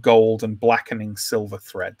weaved from gold and blackening silver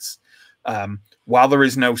threads. While there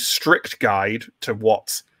is no strict guide to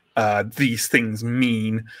what these things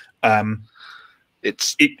mean,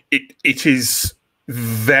 it is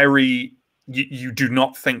very. You do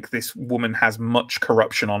not think this woman has much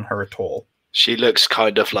corruption on her at all. She looks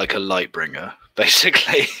kind of like a Lightbringer,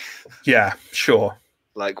 basically. Yeah, sure.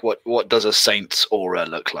 Like what does a saint's aura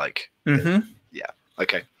look like? Mm-hmm. Yeah.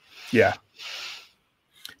 Okay. Yeah.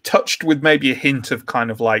 Touched with maybe a hint of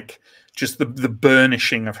kind of like just the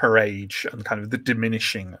burnishing of her age and kind of the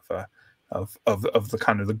diminishing of the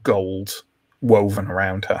kind of the gold woven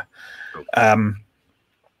around her.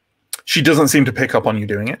 She doesn't seem to pick up on you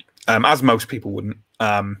doing it, as most people wouldn't,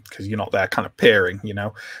 because you're not there kind of peering, you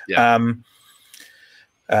know. Yeah.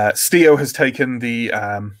 Steo has taken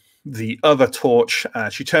the other torch.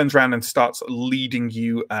 She turns around and starts leading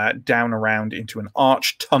you down around into an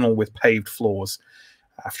arched tunnel with paved floors.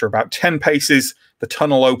 After about 10 paces, the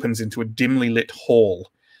tunnel opens into a dimly lit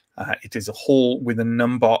hall. It is a hall with a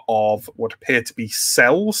number of what appear to be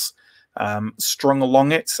cells strung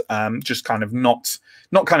along it, just kind of not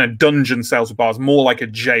kind of dungeon cells with bars, more like a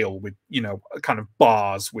jail with, you know, kind of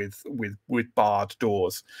bars with barred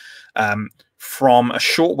doors. From a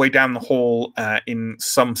short way down the hall, in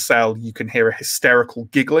some cell, you can hear a hysterical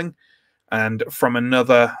giggling, and from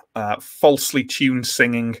another, falsely tuned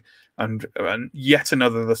singing, and yet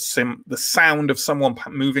another, the sound of someone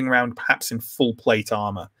moving around, perhaps in full plate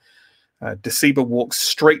armor. Disaber walks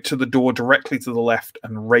straight to the door directly to the left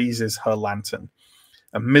and raises her lantern.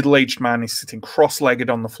 A middle-aged man is sitting cross-legged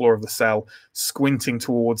on the floor of the cell, squinting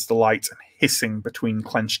towards the light and hissing between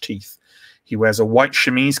clenched teeth. He wears a white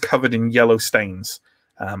chemise covered in yellow stains,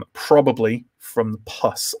 probably from the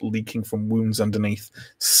pus leaking from wounds underneath,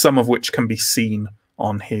 some of which can be seen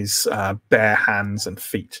on his bare hands and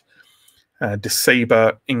feet.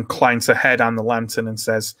 Disaber inclines her head and the lantern and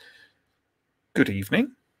says, "Good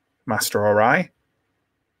evening, Master Orai.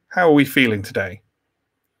 How are we feeling today?"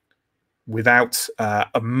 Without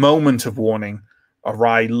a moment of warning,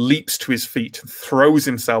 Orai leaps to his feet and throws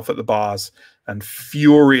himself at the bars and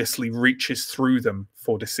furiously reaches through them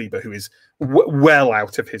for Disaber, who is well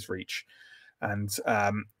out of his reach, and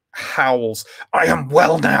howls, "I am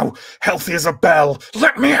well now, healthy as a bell.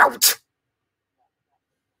 Let me out!"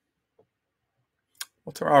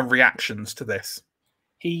 What are our reactions to this?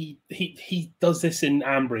 He does this in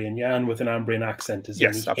Ambrian, yeah, and with an Ambrian accent, as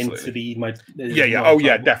yes, absolutely.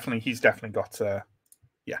 Yeah, definitely. He's definitely got.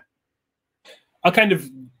 Yeah, I'll kind of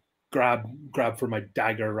grab for my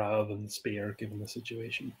dagger rather than the spear, given the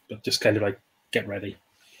situation, but just kind of like get ready.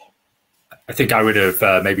 I think I would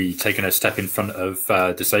have maybe taken a step in front of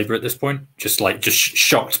Disaber at this point, just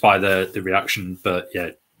shocked by the reaction. But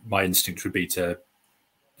yeah, my instinct would be to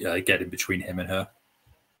get in between him and her.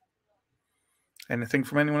 Anything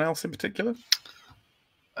from anyone else in particular?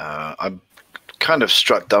 I'm kind of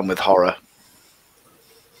struck dumb with horror.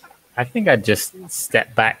 I think I'd just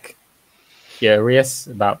step back, curious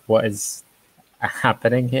about what is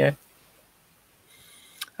happening here.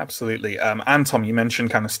 Absolutely. And Tom, you mentioned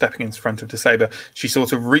kind of stepping in front of Disaber. She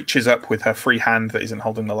sort of reaches up with her free hand that isn't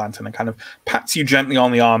holding the lantern and kind of pats you gently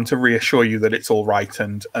on the arm to reassure you that it's all right,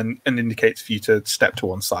 and indicates for you to step to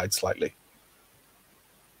one side slightly.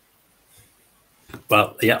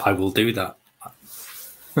 Well, yeah, I will do that.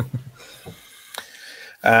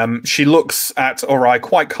 She looks at Ori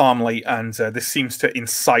quite calmly, and this seems to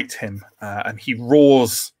incite him. And he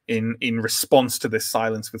roars in response to this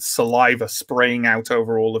silence, with saliva spraying out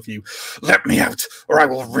over all of you. "Let me out, or I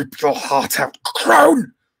will rip your heart out,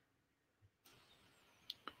 crone!"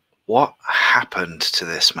 What happened to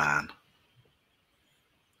this man?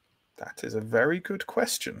 That is a very good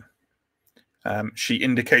question. She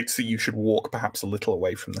indicates that you should walk perhaps a little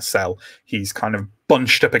away from the cell. He's kind of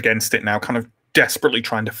bunched up against it now, kind of desperately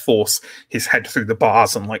trying to force his head through the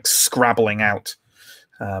bars and like scrabbling out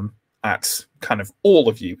at kind of all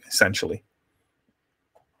of you, essentially.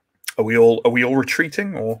 Are we all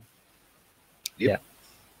retreating, or? Yeah.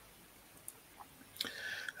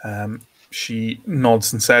 She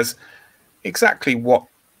nods and says, "Exactly what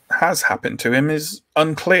has happened to him is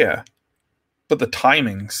unclear, but the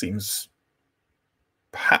timing seems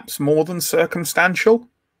perhaps more than circumstantial.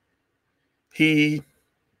 He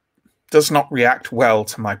does not react well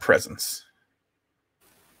to my presence.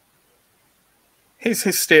 His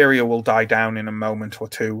hysteria will die down in a moment or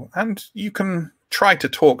two, and you can try to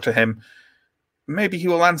talk to him. Maybe he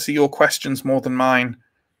will answer your questions more than mine.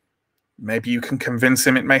 Maybe you can convince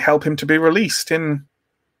him it may help him to be released in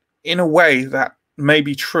a way that may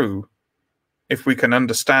be true. If we can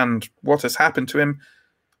understand what has happened to him,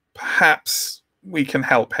 perhaps we can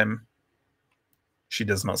help him." She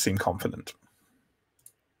does not seem confident.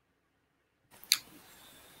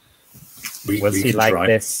 Was he like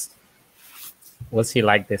this? Was he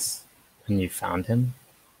like this when you found him?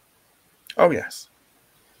 Oh, yes.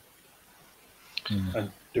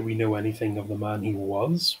 And do we know anything of the man he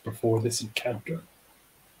was before this encounter?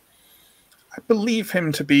 I believe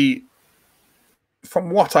him to be, from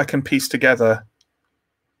what I can piece together,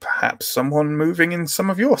 perhaps someone moving in some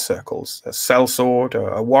of your circles. A sellsword,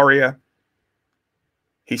 a warrior.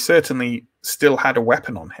 He certainly still had a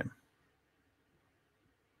weapon on him.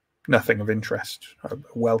 Nothing of interest. A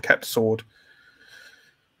well-kept sword.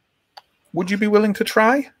 Would you be willing to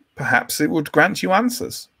try? Perhaps it would grant you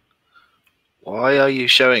answers. Why are you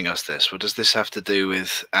showing us this? What does this have to do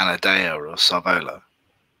with Anadea or Sarvola?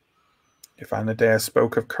 If Anadea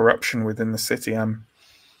spoke of corruption within the city, I'm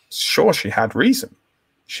sure she had reason.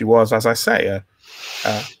 She was, as I say,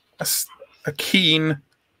 a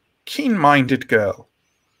keen-minded girl.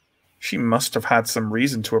 She must have had some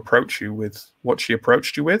reason to approach you with what she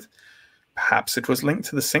approached you with. Perhaps it was linked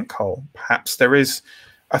to the sinkhole. Perhaps there is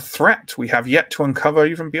a threat we have yet to uncover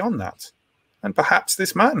even beyond that. And perhaps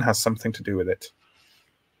this man has something to do with it.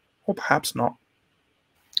 Or perhaps not.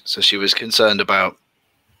 So she was concerned about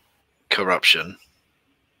corruption.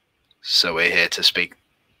 So we're here to speak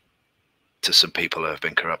to some people who have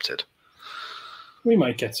been corrupted. We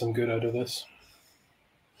might get some good out of this.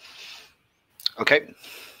 Okay.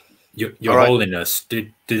 Your right. Holiness,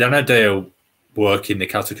 did Anadea work in the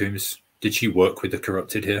catacombs? Did she work with the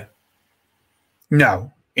corrupted here?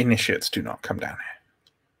 No, initiates do not come down here.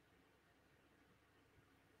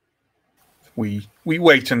 We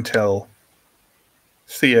wait until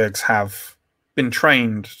Theurgs have been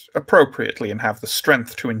trained appropriately and have the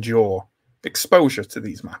strength to endure exposure to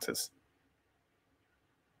these matters.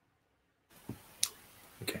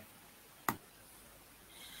 Okay.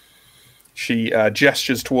 She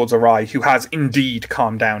gestures towards Arai, who has indeed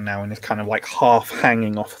calmed down now and is kind of like half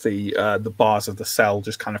hanging off the bars of the cell,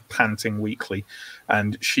 just kind of panting weakly.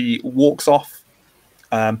 And she walks off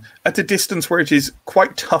at a distance where it is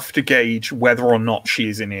quite tough to gauge whether or not she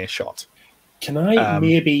is in earshot. Can I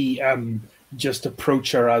maybe just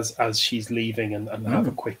approach her as she's leaving and have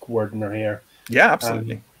a quick word in her ear? Yeah,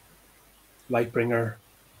 absolutely. Lightbringer,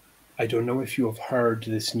 I don't know if you have heard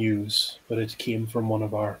this news, but it came from one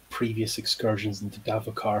of our previous excursions into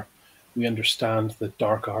Davokar. We understand that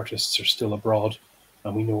dark artists are still abroad,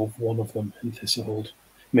 and we know of one of them in Thistlehold.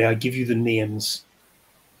 May I give you the names,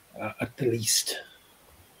 at the least?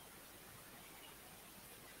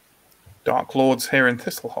 Dark Lords here in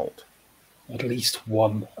Thistlehold. At least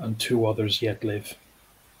one, and two others yet live.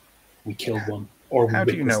 We killed one. Or we How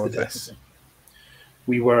do you know witnessed of the death this?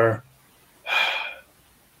 We were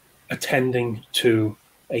attending to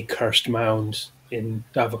a cursed mound in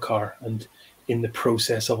Davokar, and in the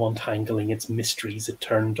process of untangling its mysteries, it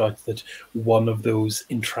turned out that one of those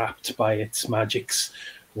entrapped by its magics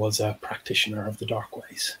was a practitioner of the dark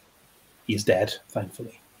ways. He is dead,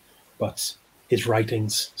 thankfully, but his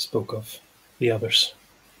writings spoke of the others.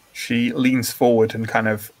 She leans forward and kind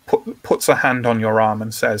of puts a hand on your arm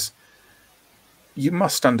and says, "You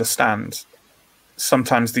must understand,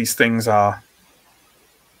 sometimes these things are...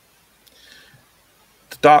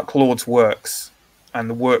 The Dark Lord's works and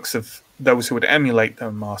the works of those who would emulate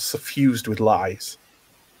them are suffused with lies.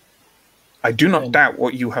 I do not doubt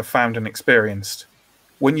what you have found and experienced.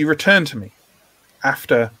 When you return to me,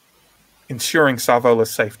 after ensuring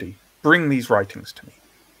Sarvola's safety, bring these writings to me,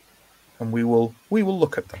 and we will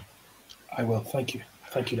look at them. I will. Thank you.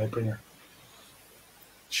 Thank you, Lightbringer.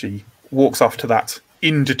 She walks off to that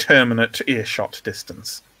indeterminate earshot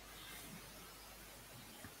distance.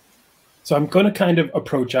 So I'm going to kind of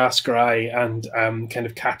approach Ascarai and kind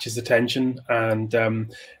of catch his attention and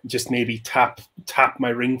just maybe tap my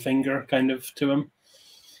ring finger kind of to him.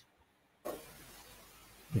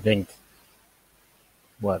 You think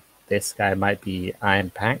what this guy might be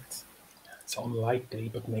iron-packed? It's unlikely,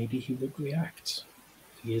 but maybe he would react.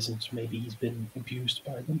 If he isn't, maybe he's been abused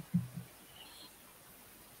by them.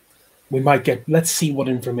 We might get. Let's see what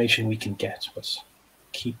information we can get, but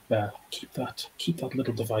keep that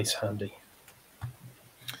little device handy.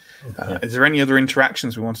 Is there any other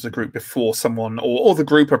interactions we want as a group before someone or the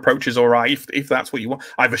group approaches Ori, if that's what you want?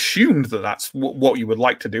 I've assumed that that's what you would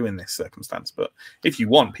like to do in this circumstance, but if you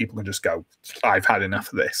want, people can just go, I've had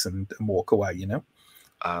enough of this, and walk away, you know?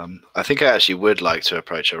 I think I actually would like to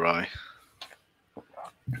approach Ori.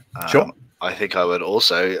 Sure. I think I would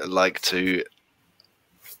also like to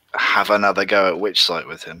have another go at Witch Sight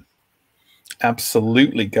with him.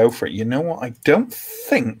 Absolutely, go for it. You know what? I don't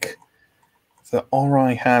think that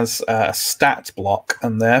Ori has a stat block,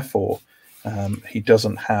 and therefore he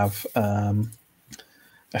doesn't have a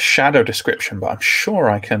shadow description, but I'm sure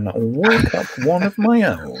I can work up one of my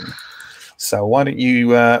own. So why don't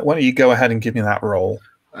you go ahead and give me that roll?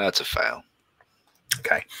 That's a fail.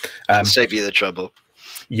 Okay. I'll save you the trouble.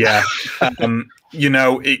 Yeah. You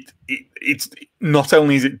know, it's not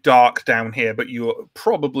only is it dark down here, but you're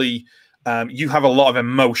probably you have a lot of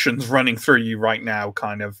emotions running through you right now,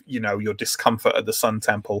 kind of, you know, your discomfort at the Sun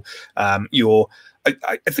Temple, I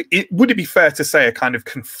think would it be fair to say a kind of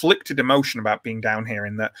conflicted emotion about being down here,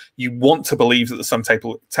 in that you want to believe that the Sun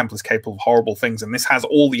Temple is capable of horrible things, and this has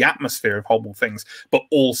all the atmosphere of horrible things, but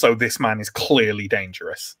also this man is clearly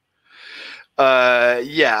dangerous.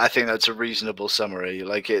 Yeah, I think that's a reasonable summary.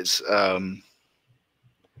 Like, it's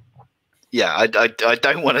yeah, I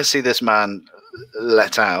don't want to see this man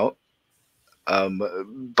let out.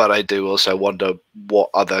 But I do also wonder what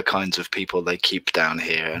other kinds of people they keep down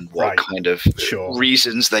here, and what kind of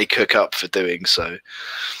reasons they cook up for doing so.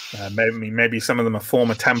 Maybe some of them are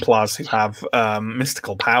former Templars who have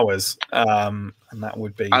mystical powers, and that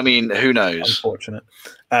would be, I mean, who knows? Unfortunate.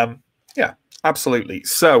 Yeah, absolutely.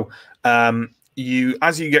 So,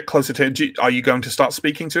 as you get closer to him, are you going to start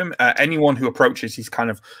speaking to him? Anyone who approaches, he's kind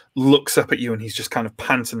of looks up at you, and he's just kind of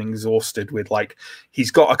panting, exhausted, with like, he's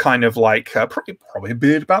got a kind of like probably a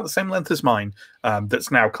beard about the same length as mine, that's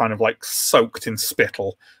now kind of like soaked in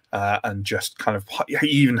spittle, and just kind of, he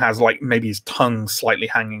even has like maybe his tongue slightly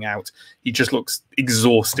hanging out. He just looks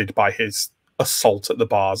exhausted by his assault at the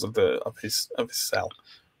bars of his cell.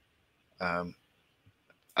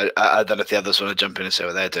 I don't know if the others want to jump in and say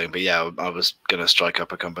what they're doing, but yeah, I was going to strike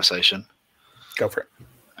up a conversation. Go for it.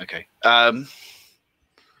 Okay. I'm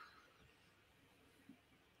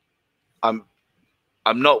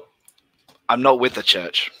not with the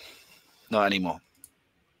church, not anymore.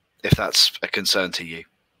 If that's a concern to you,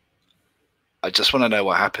 I just want to know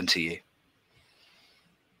what happened to you.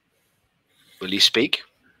 Will you speak?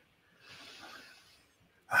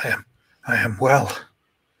 I am well.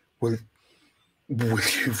 Will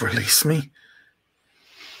you release me?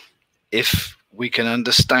 If we can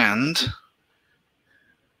understand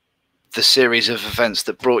the series of events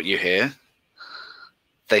that brought you here,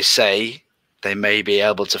 they say they may be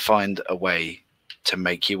able to find a way to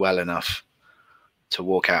make you well enough to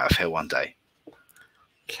walk out of here one day.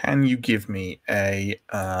 Can you give me a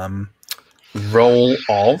roll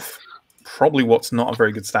of probably what's not a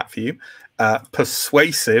very good stat for you?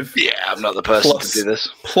 Persuasive. Yeah, I'm not the person to do this.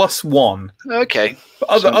 +1. Okay.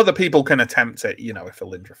 But other people can attempt it, you know, if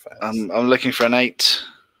Alindra fails. I'm looking for an 8.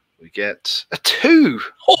 We get a 2.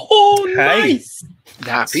 Oh, hey, nice!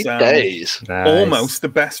 Happy days. Nice. Almost the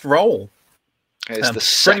best roll. It's the For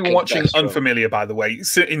second anyone watching best roll. unfamiliar, by the way, in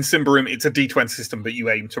Symbaroum, it's a D20 system, but you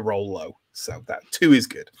aim to roll low. So that 2 is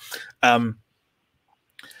good.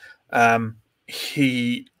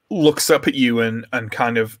 He looks up at you and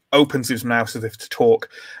kind of opens his mouth as if to talk,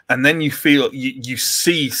 and then you feel you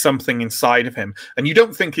see something inside of him, and you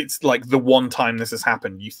don't think it's like the one time this has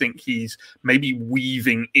happened. You think he's maybe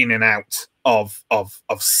weaving in and out of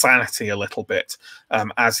sanity a little bit,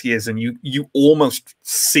 as he is, and you almost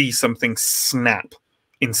see something snap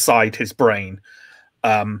inside his brain,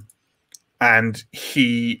 and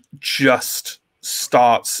he just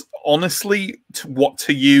starts, honestly, what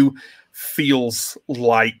to you feels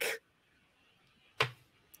like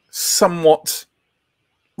somewhat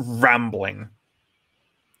rambling.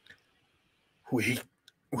 We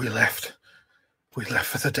left for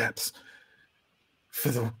the depths, for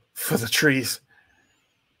the trees.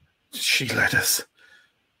 She led us.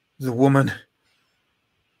 The woman,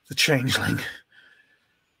 the changeling,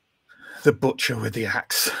 the butcher with the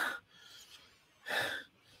axe.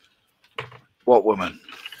 What woman?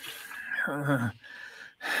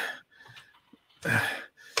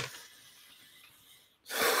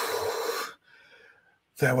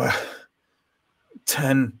 There were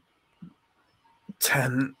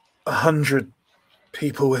 100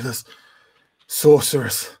 people with us.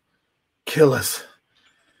 Sorcerers, killers,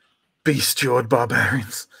 beast-jawed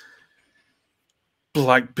barbarians,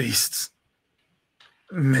 black beasts,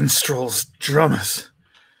 minstrels, drummers,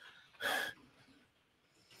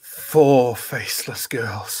 4 faceless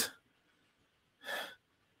girls.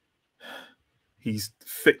 He's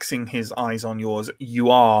fixing his eyes on yours. You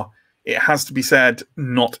are, it has to be said,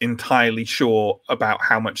 not entirely sure about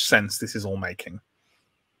how much sense this is all making.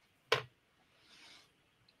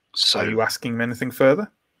 So, are you asking him anything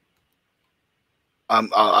further?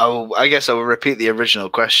 I guess I will repeat the original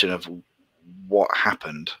question of what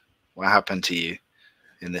happened. What happened to you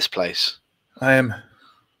in this place? I am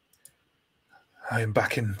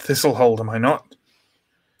back in Thistlehold, am I not?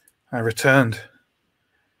 I returned.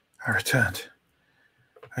 I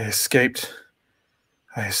escaped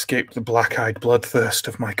the black-eyed bloodthirst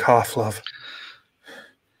of my calf love.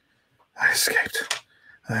 I escaped.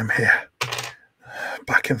 I am here.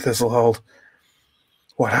 Back in Thistlehold.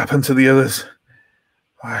 What happened to the others?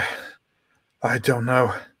 I don't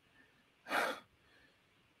know.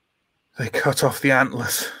 They cut off the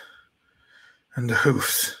antlers and the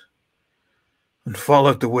hoofs and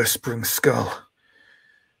followed the whispering skull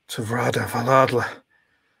to Rada Valadla,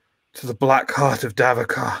 to the black heart of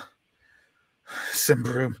Davakar.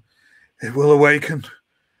 Symbaroum, it will awaken.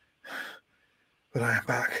 But I am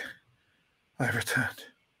back. I returned.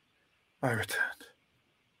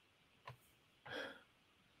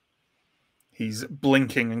 He's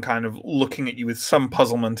blinking and kind of looking at you with some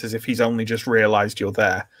puzzlement as if he's only just realized you're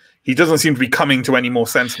there. He doesn't seem to be coming to any more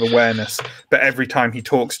sense of awareness, but every time he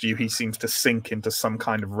talks to you, he seems to sink into some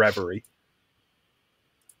kind of reverie.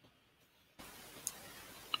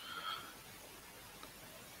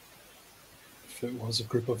 If it was a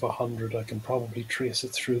group of 100, I can probably trace it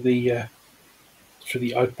through the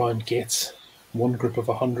outbound gates. One group of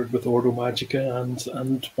 100 with Ordo Magica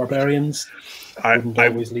and barbarians. I wouldn't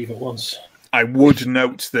always leave at once. I would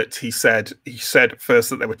note that he said first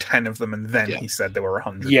that there were 10 of them, and then he said there were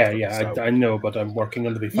 100. Yeah, so. I know, but I'm working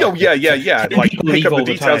on the big. Oh, yeah. Like pick up the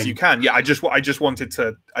details you can. Yeah, I just wanted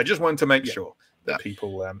to make sure that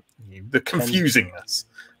people knew the confusingness.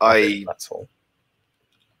 That's all.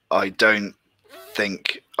 I don't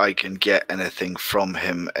think I can get anything from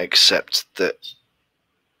him except that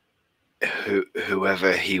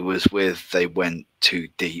whoever he was with, they went too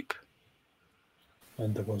deep.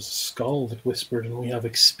 And there was a skull that whispered, and we have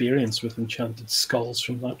experience with enchanted skulls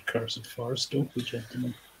from that cursed forest, don't we,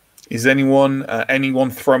 gentlemen? Is anyone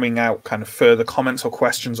throwing out kind of further comments or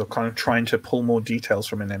questions, or kind of trying to pull more details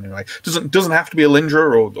from him in any way? Doesn't have to be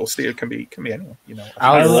Alindra or Steve. It can be anyone. You know.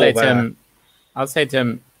 I'll say to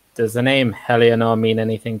him. Does the name Helianor mean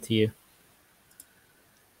anything to you?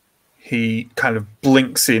 He kind of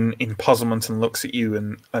blinks in puzzlement and looks at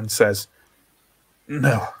you and says,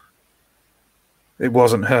 "No. It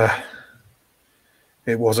wasn't her.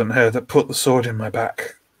 It wasn't her that put the sword in my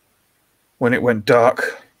back. When it went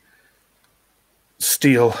dark,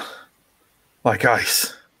 steel like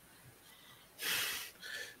ice.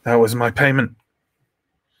 That was my payment.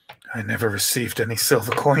 I never received any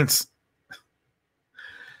silver coins.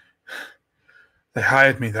 They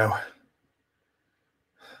hired me, though.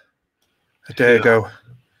 A day ago,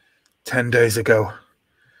 10 days ago,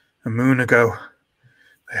 a moon ago,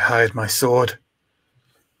 they hired my sword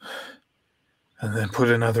and then put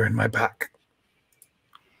another in my back."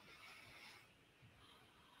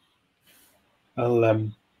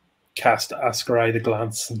 I'll cast Ascarai the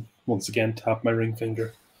Glance and once again tap my ring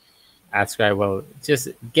finger. Ascarai will just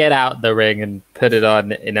get out the ring and put it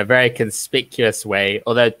on in a very conspicuous way,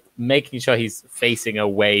 although making sure he's facing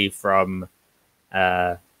away from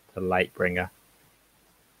the Lightbringer.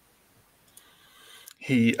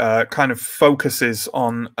 He kind of focuses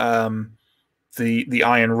on the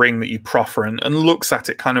iron ring that you proffer and looks at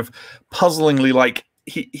it kind of puzzlingly, like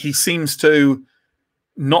he seems to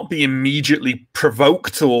not be immediately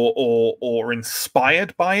provoked or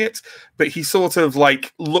inspired by it, but he sort of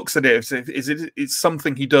like looks at it as if it's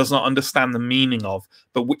something he does not understand the meaning of,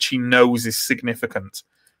 but which he knows is significant,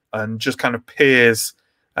 and just kind of peers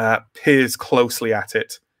peers closely at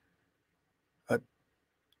it.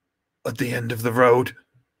 At the end of the road,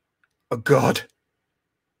 a god,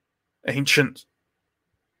 ancient,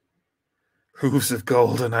 hooves of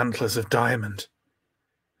gold and antlers of diamond.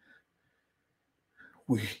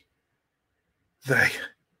 They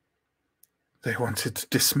wanted to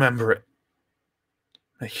dismember it,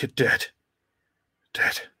 make it dead.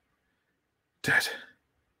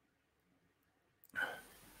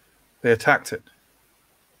 They attacked it.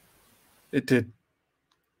 It did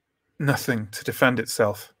nothing to defend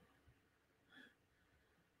itself.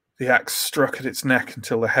 The axe struck at its neck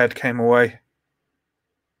until the head came away.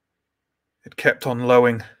 It kept on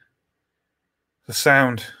lowing. The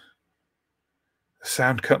sound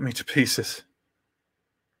cut me to pieces.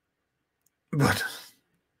 But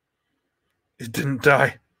it didn't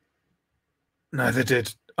die. Neither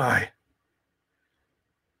did I.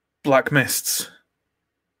 Black mists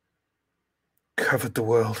covered the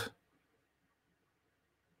world.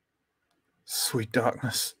 Sweet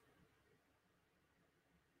darkness.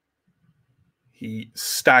 He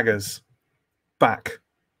staggers back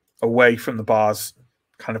away from the bars,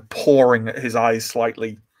 kind of pouring at his eyes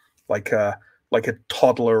slightly, like a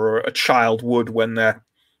toddler or a child would when they're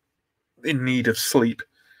in need of sleep.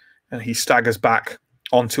 And he staggers back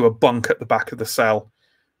onto a bunk at the back of the cell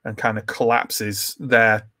and kind of collapses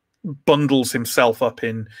there, bundles himself up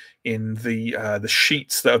in the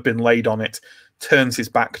sheets that have been laid on it, turns his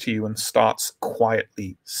back to you and starts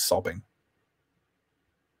quietly sobbing.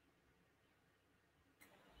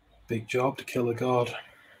 Big job to kill a god.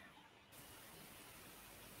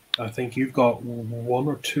 I think you've got 1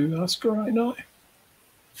 or 2, Oscar, right now.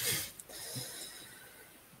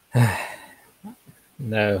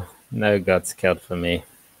 No gods killed for me.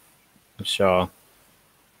 I'm sure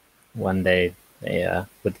one day they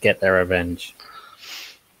would get their revenge.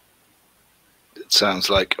 It sounds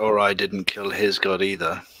like Ori didn't kill his god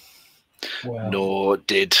either. Well, Nor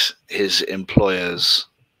did his employers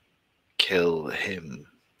kill him.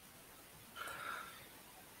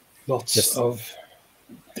 I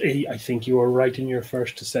think you were right in your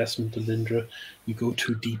first assessment, Alindra. You go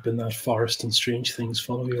too deep in that forest and strange things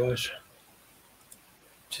follow you out.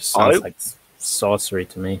 Just sounds like sorcery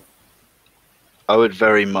to me. I would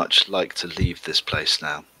very much like to leave this place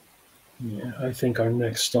now. Yeah, I think our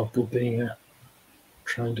next stop will be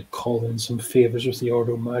trying to call in some favors with the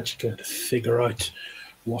Ordo Magica to figure out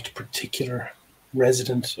what particular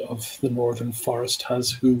resident of the northern forest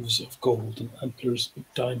has hooves of gold and antlers of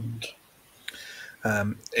diamond.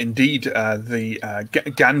 Indeed, the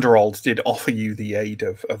Ganderald did offer you the aid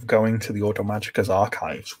of going to the Ordo Magica's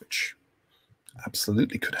archives, which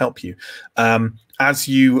absolutely could help you. As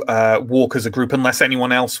you walk as a group, unless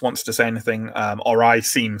anyone else wants to say anything, Ori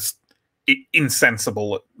seems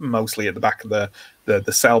insensible mostly at the back of the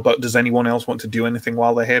cell, but does anyone else want to do anything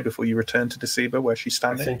while they're here before you return to Deceiver where she's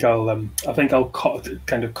standing? I think I'll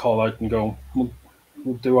kind of call out and go, we'll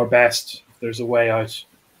do our best. If there's a way out,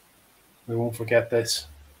 we won't forget this.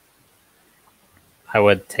 I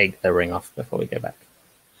would take the ring off before we go back.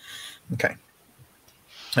 Okay.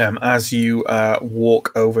 As you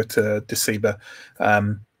walk over to Deceiver,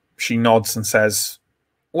 she nods and says,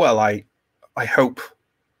 well, I hope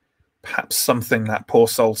perhaps something that poor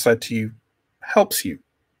soul said to you helps you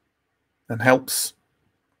and helps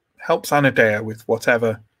Anadea with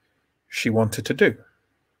whatever she wanted to do.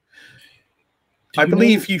 I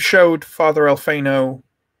believe you showed Father Elfano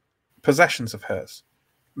possessions of hers.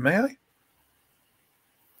 May I?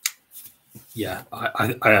 Yeah,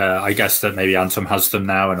 I guess that maybe Anton has them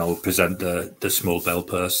now, and I'll present the small bell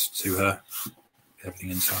purse to her. Everything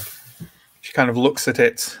inside. She kind of looks at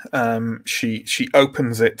it. She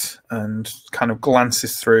opens it and kind of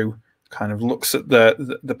glances through. Kind of looks at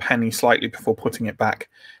the penny slightly before putting it back.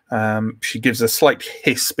 She gives a slight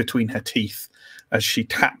hiss between her teeth as she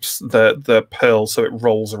taps the pearl so it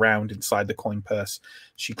rolls around inside the coin purse.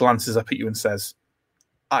 She glances up at you and says,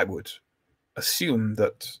 "I would assume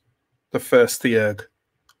that the first Theurg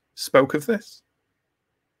spoke of this,"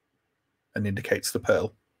 and indicates the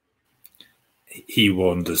pearl. He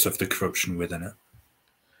warned us of the corruption within it.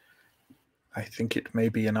 I think it may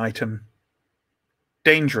be an item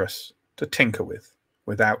dangerous to tinker with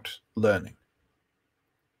without learning.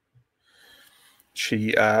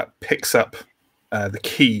 She picks up the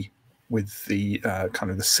key with the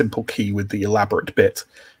kind of the simple key with the elaborate bit,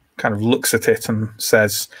 kind of looks at it and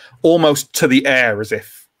says, almost to the air as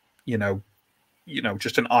if,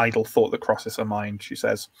 just an idle thought that crosses her mind. She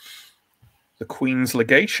says, "The Queen's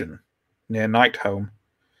legation near Nightholme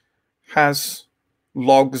has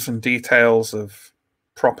logs and details of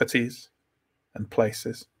properties and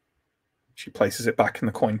places. She places it back in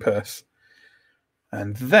the coin purse.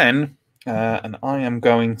 And then, and I am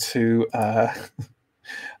going to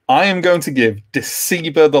give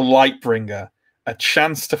Deceiver the Lightbringer a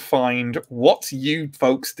chance to find what you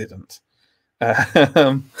folks didn't.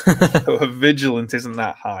 So her vigilance isn't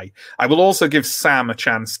that high. I will also give Sam a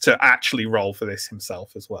chance to actually roll for this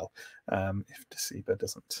himself as well. If Deceiver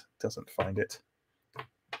doesn't find it.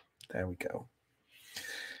 There we go.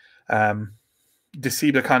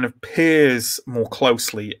 Deceiver kind of peers more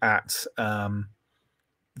closely at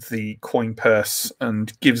the coin purse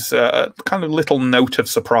and gives a kind of little note of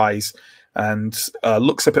surprise and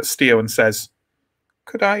looks up at Steo and says,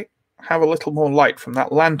 "Could I have a little more light from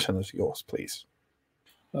that lantern of yours, please?"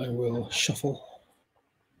 I will shuffle.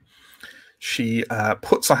 She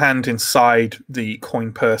puts a hand inside the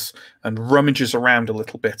coin purse and rummages around a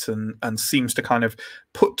little bit and seems to kind of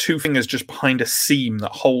put two fingers just behind a seam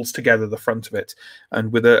that holds together the front of it,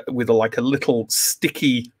 and with a like a little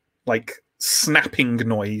sticky like snapping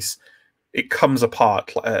noise, it comes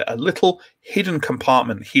apart. A little hidden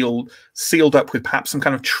compartment sealed up with perhaps some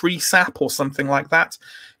kind of tree sap or something like that.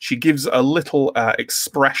 She gives a little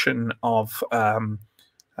expression of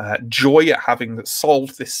joy at having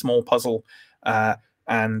solved this small puzzle,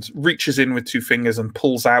 and reaches in with two fingers and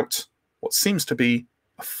pulls out what seems to be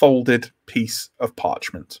a folded piece of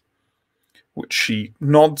parchment, which she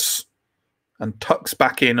nods and tucks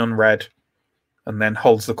back in unread, and then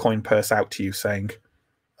holds the coin purse out to you, saying,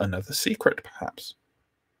 "Another secret, perhaps."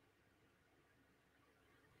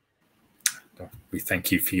 We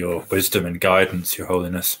thank you for your wisdom and guidance, Your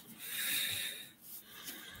Holiness.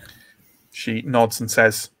 She nods and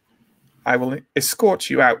says, "I will escort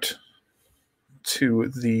you out to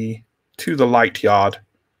the light yard.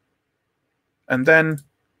 And then,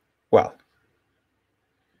 well,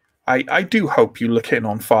 I do hope you look in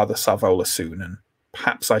on Father Savola soon and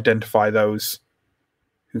perhaps identify those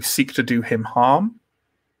who seek to do him harm.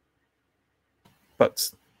 But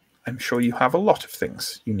I'm sure you have a lot of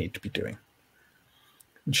things you need to be doing."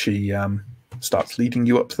 And she starts leading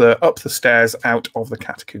you up the stairs out of the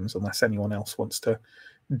catacombs, unless anyone else wants to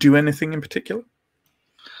do anything in particular.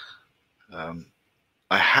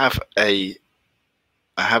 I have a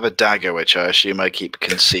dagger which I assume I keep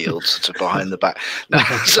concealed to behind the back. No,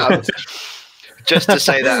 so just to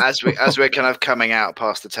say that as we're kind of coming out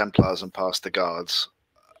past the Templars and past the guards,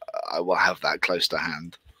 I will have that close to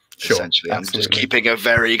hand. Sure, essentially, absolutely. I'm just keeping a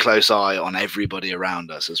very close eye on everybody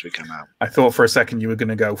around us as we come out. I thought for a second you were going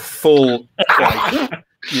to go full, like,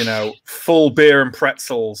 full beer and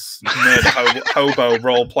pretzels, nerd hobo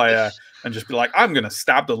role player, and just be like, "I'm going to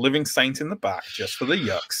stab the living saint in the back just for the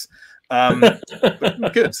yucks."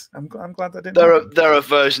 But good. I'm glad that didn't. There are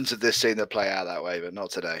versions of this scene that play out that way, but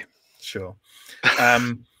not today. Sure.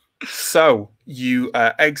 So you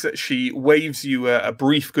exit. She waves you a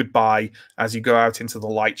brief goodbye as you go out into the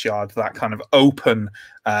light yard, that kind of open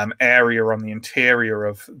area on the interior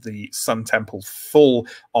of the Sun Temple, full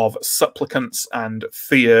of supplicants and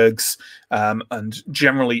theurgs, and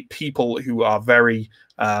generally people who are very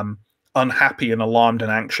unhappy and alarmed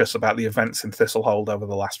and anxious about the events in Thistlehold over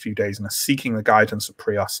the last few days and are seeking the guidance of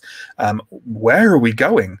Prios. Where are we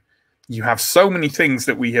going? You have so many things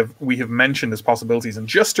that we have mentioned as possibilities, and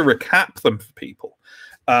just to recap them for people,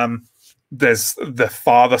 there's the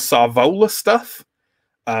Father Savola stuff.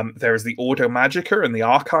 There is the Ordo Magica and the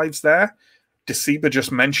archives there. Deceiver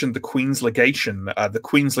just mentioned the Queen's Legation. The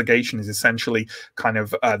Queen's Legation is essentially kind of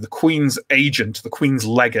the Queen's agent, the Queen's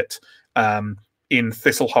legate in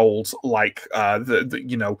Thistlehold, like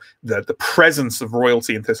the presence of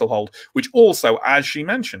royalty in Thistlehold, which also, as she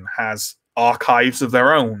mentioned, has archives of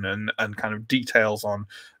their own and kind of details on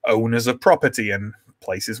owners of property and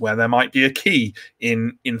places where there might be a key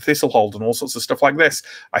in Thistlehold and all sorts of stuff like this.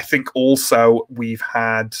 I think also we've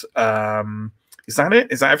had is that it?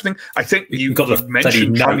 Is that everything? I think you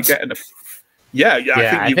mentioned trying to get an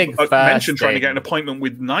I think you mentioned trying to get an appointment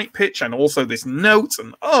with Night Pitch and also this note,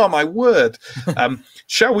 and oh my word.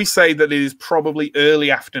 Shall we say that it is probably early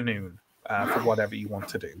afternoon for whatever you want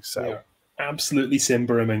to do. So yeah, absolutely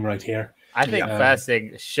Symbarouming right here. I think first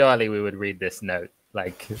thing, surely we would read this note.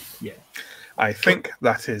 Like, yeah. I think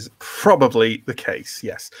that is probably the case,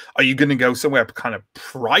 yes. Are you going to go somewhere kind of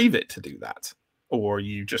private to do that? Or are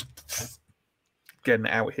you just getting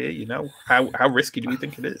out here, How risky do we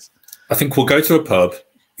think it is? I think we'll go to a pub,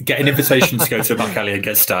 get an invitation to go to a back alley and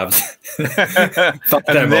get stabbed.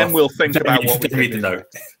 And then we'll think about what we can read do. the note.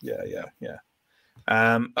 Yeah.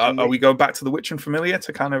 Are we going back to the Witch and Familiar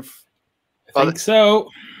to kind of... I think so.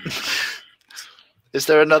 Is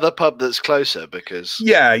there another pub that's closer? Because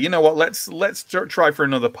yeah, you know what? Let's try for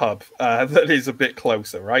another pub that is a bit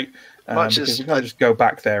closer, right? because we can't just go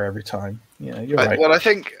back there every time. Yeah, you're right. Well, I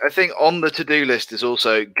think on the to-do list is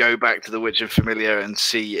also go back to the Witch and Familiar and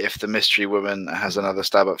see if the mystery woman has another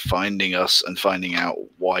stab at finding us and finding out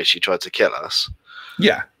why she tried to kill us.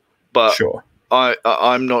 Yeah, but sure.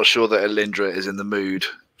 I'm not sure that Elindra is in the mood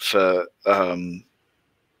for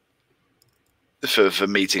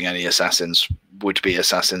meeting any would-be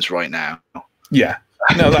assassins right now. Yeah,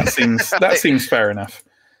 no, that seems fair enough.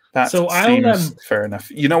 Fair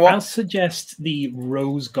enough. You know what? I'll suggest the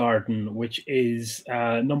Rose Garden, which is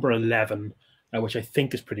number 11, which I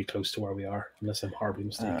think is pretty close to where we are, unless I'm horribly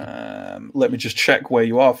mistaken. Let me just check where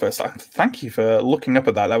you are first. Thank you for looking up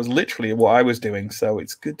at that. That was literally what I was doing, so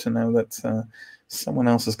it's good to know that someone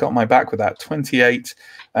else has got my back with that. 28.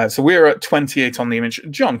 So we're at 28 on the image.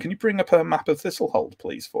 John, can you bring up a map of Thistlehold,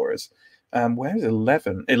 please, for us? Where is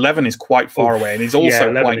 11? 11 is quite far away, and is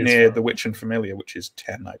also quite near the Witch and Familiar, which is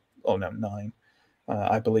 10. 9,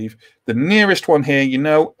 I believe. The nearest one here,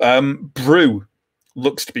 Brew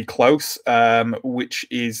looks to be close, which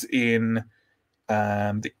is in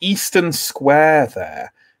the eastern square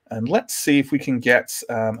there. And let's see if we can get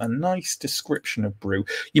a nice description of Brew.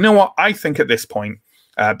 You know what? I think at this point,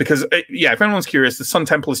 because, if anyone's curious, the Sun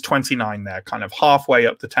Temple is 29 there, kind of halfway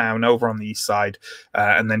up the town over on the east side.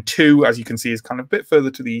 And then 2, as you can see, is kind of a bit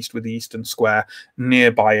further to the east with the eastern square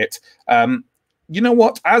nearby it. You know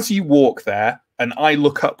what? As you walk there and I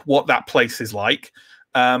look up what that place is like,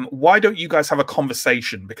 why don't you guys have a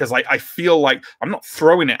conversation? Because I feel like I'm not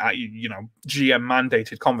throwing it at you, GM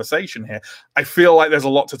mandated conversation here. I feel like there's a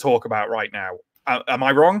lot to talk about right now. Am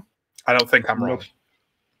I wrong? I don't think I'm wrong.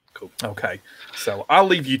 Cool. Okay. So I'll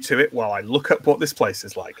leave you to it while I look up what this place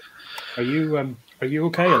is like. Are you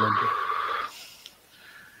okay,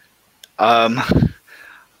 Elindra?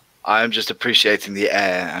 I'm just appreciating the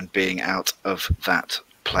air and being out of that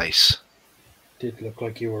place. Did look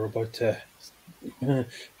like you were about to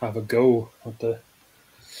have a go at the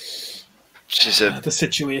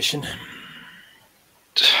situation.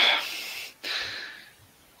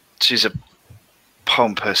 She's a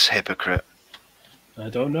pompous hypocrite. I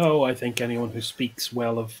don't know. I think anyone who speaks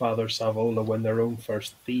well of Father Savola when their own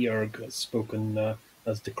first theurg has spoken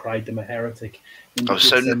has decried them a heretic.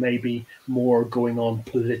 There may be more going on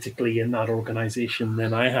politically in that organization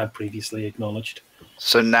than I had previously acknowledged.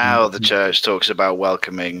 So now the church talks about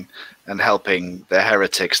welcoming and helping the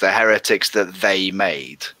heretics that they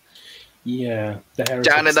made. Yeah. The heretics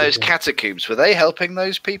down in those catacombs, were they helping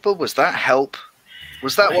those people? Was that help?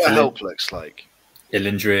 Was that what help looks like?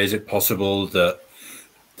 Elindra, is it possible that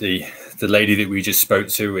the lady that we just spoke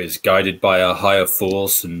to is guided by a higher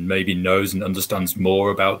force and maybe knows and understands more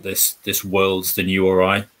about this world than you or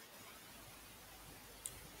I?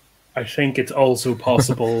 I think it's also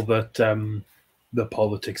possible that the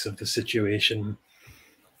politics of the situation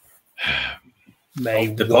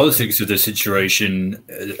politics of the situation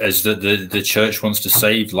is that the church wants to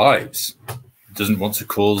save lives, doesn't want to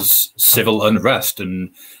cause civil unrest, and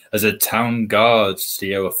as a town guard,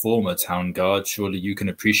 Theo, a former town guard, surely you can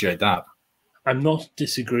appreciate that. I'm not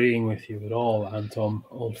disagreeing with you at all, Anton,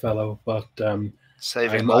 old fellow, but I'm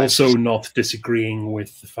lives. also not disagreeing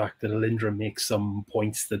with the fact that Elindra makes some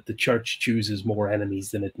points that the church chooses more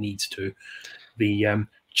enemies than it needs to. The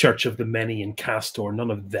Church of the Many in Castor,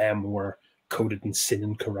 none of them were coated in sin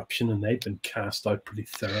and corruption, and they've been cast out pretty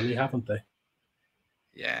thoroughly, haven't they?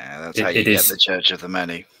 Yeah, that's how you get the Church of the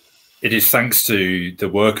Many. It is thanks to the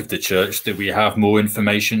work of the church that we have more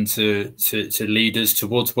information to lead us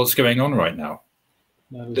towards what's going on right now.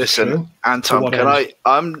 Listen, true. Anton,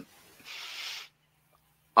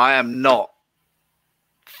 I am not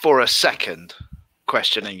for a second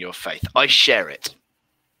questioning your faith. I share it.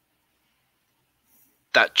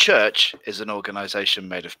 That church is an organization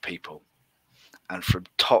made of people. And from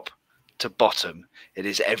top to bottom, it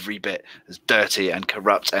is every bit as dirty and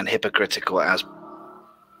corrupt and hypocritical as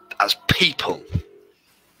people.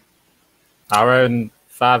 Our own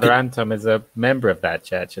Father Anton is a member of that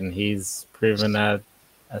church, and he's proven a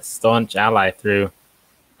staunch ally through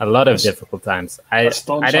a lot of difficult times. I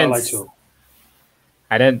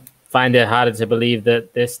don't find it harder to believe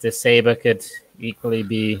that this Saber could equally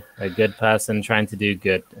be a good person trying to do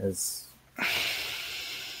good. As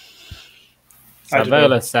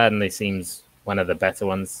Savola certainly seems one of the better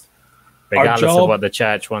ones. Regardless of what the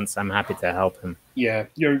church wants, I'm happy to help him. Yeah,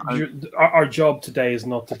 our job today is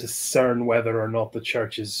not to discern whether or not the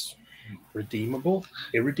church is irredeemable.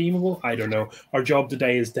 I don't know. Our job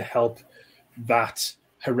today is to help that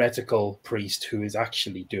heretical priest who is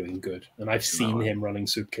actually doing good. And I've seen him running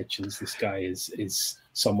soup kitchens. This guy is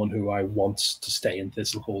someone who I want to stay in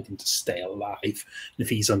Thistlehold and to stay alive. If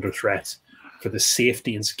he's under threat, for the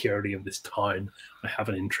safety and security of this town, I have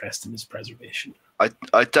an interest in its preservation.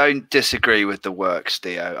 I don't disagree with the works,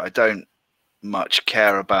 Theo. I don't much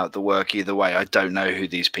care about the work either way. I don't know who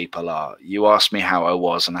these people are. You asked me how I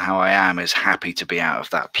was, and how I am is happy to be out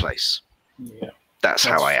of that place. Yeah, that's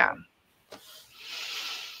how I am.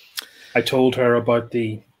 I told her about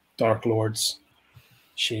the Dark Lords.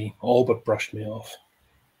 She all but brushed me off.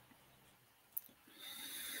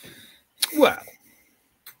 Well,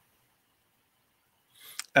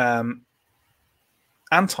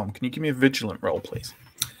 Anton, can you give me a vigilant roll, please?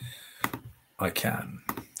 I can.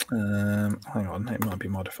 Hang on, it might be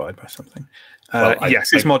modified by something. Well,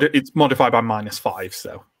 yes, it's modified by -5.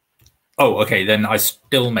 So. Oh, okay. Then I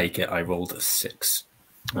still make it. I rolled a 6.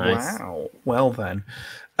 Nice. Wow. Well then,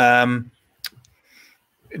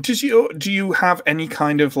 do you have any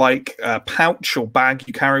kind of like pouch or bag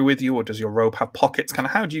you carry with you, or does your robe have pockets? Kind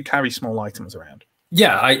of how do you carry small items around?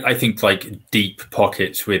 Yeah, I think like deep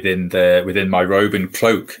pockets within my robe and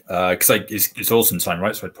cloak, because it's autumn time,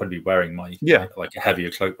 right? So I'd probably be wearing my like a heavier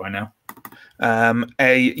cloak by now.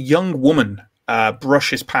 A young woman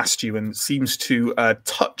brushes past you and seems to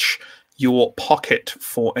touch your pocket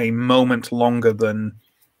for a moment longer than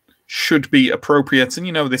should be appropriate. And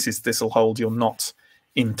you know this'll hold. You're not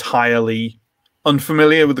entirely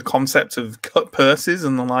unfamiliar with the concept of cut purses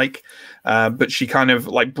and the like, but she kind of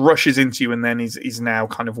like brushes into you and then is now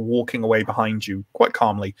kind of walking away behind you quite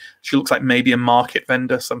calmly. She looks like maybe a market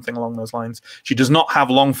vendor, something along those lines. She does not have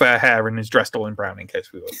long fair hair and is dressed all in brown, in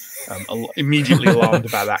case we were immediately alarmed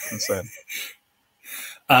about that concern.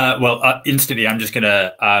 Well, instantly I'm just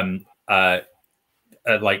gonna kind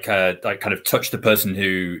of touch the person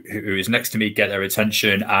who is next to me, get their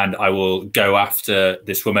attention, and I will go after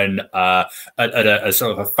this woman at a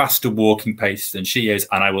sort of a faster walking pace than she is,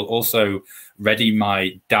 and I will also ready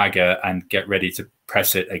my dagger and get ready to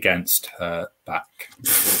press it against her back.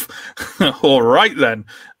 All right then.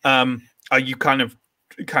 Are you kind of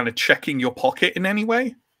checking your pocket in any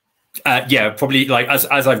way? Yeah, probably. Like as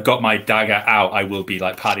I've got my dagger out, I will be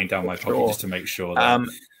like patting down my pocket just to make sure that.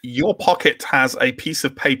 Your pocket has a piece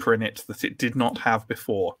of paper in it that it did not have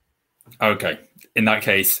before. Okay. In that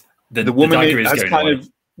case, the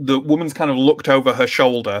woman's kind of looked over her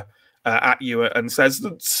shoulder at you and says,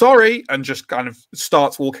 "Sorry," and just kind of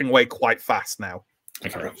starts walking away quite fast now.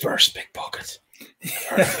 Okay. A reverse pickpocket.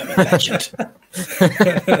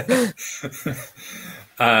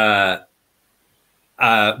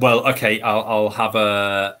 Well, okay. I'll have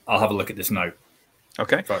a look at this note.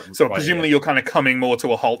 Okay, so presumably you're kind of coming more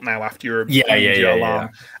to a halt now after your alarm.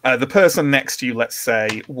 Yeah. The person next to you, let's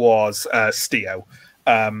say, was Steo.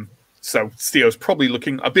 So Steo's probably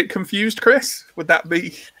looking a bit confused. Chris, would that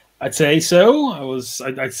be? I'd say so.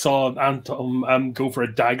 I saw Anton go for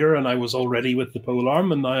a dagger, and I was already with the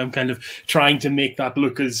polearm, and now I'm kind of trying to make that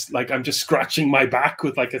look as like I'm just scratching my back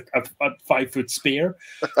with like a 5-foot spear.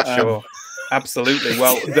 Sure. Absolutely.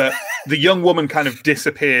 Well, the young woman kind of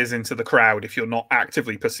disappears into the crowd if you're not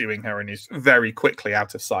actively pursuing her, and is very quickly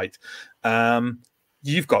out of sight.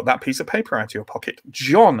 You've got that piece of paper out of your pocket.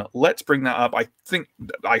 John, let's bring that up. I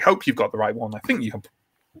hope you've got the right one. I think you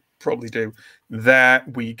probably do. There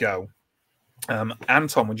we go.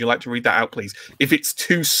 Anton, would you like to read that out, please? If it's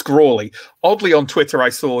too scrawly. Oddly, on Twitter, I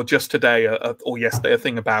saw just today or yesterday a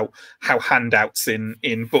thing about how handouts in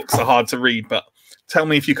books are hard to read, but tell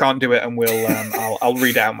me if you can't do it, and I'll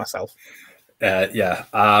read it out myself.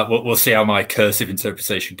 We'll see how my cursive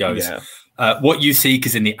interpretation goes. Yeah. What you seek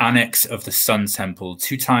is in the annex of the Sun Temple.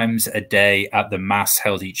 2 times a day at the mass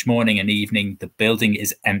held each morning and evening. The building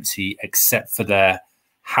is empty except for their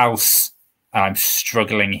house. I'm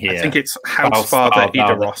struggling here. I think it's House Father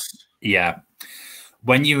Idaros. Yeah.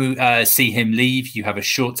 When you see him leave, you have a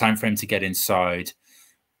short time frame to get inside.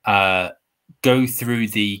 Go through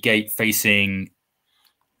the gate facing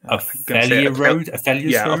Ophelia's Road?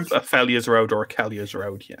 Ophelia's Road or Achelia's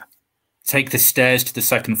Road, yeah. Take the stairs to the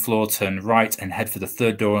 2nd floor, turn right, and head for the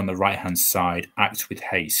 3rd door on the right-hand side. Act with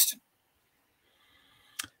haste.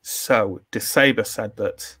 So, Desaber said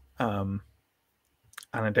that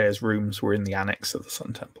Anadea's rooms were in the annex of the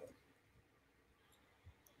Sun Temple.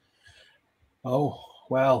 Oh,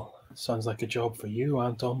 well, sounds like a job for you,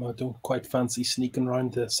 Anton. I don't quite fancy sneaking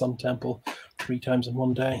around the Sun Temple 3 times in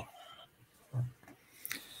one day.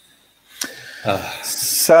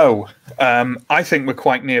 So, I think we're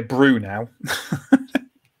quite near Brew now.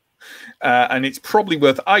 And it's probably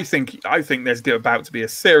worth. I think there's about to be a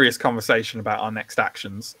serious conversation about our next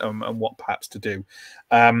actions and what perhaps to do.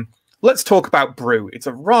 Let's talk about Brew. It's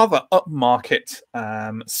a rather upmarket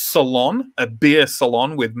salon, a beer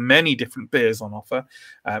salon with many different beers on offer.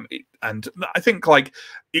 And I think like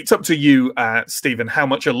it's up to you, Stephen, how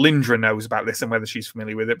much Alindra knows about this and whether she's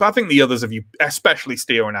familiar with it. But I think the others of you, especially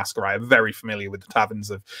Steer and Askarai, are very familiar with the taverns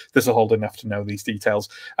of Thistlehold enough to know these details.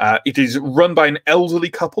 It is run by an elderly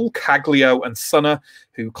couple, Caglio and Sunna,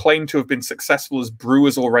 who claim to have been successful as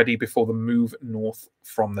brewers already before the move north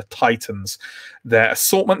from the Titans. Their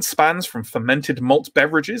assortment spans from fermented malt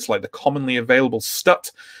beverages like the commonly available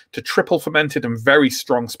Stut to triple fermented and very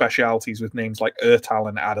strong specialities with names like Ertal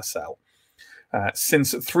and Adacel.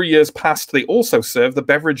 Since 3 years past, they also serve the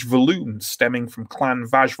beverage Valoon, stemming from Clan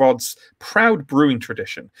Vajvod's proud brewing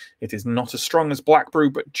tradition. It is not as strong as black brew,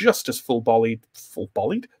 but just as full-bodied,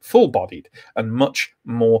 and much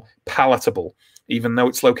more palatable. Even though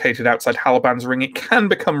it's located outside Halaban's Ring, it can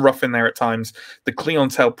become rough in there at times. The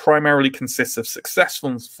clientele primarily consists of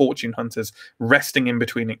successful fortune hunters resting in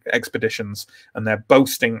between expeditions, and their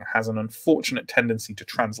boasting has an unfortunate tendency to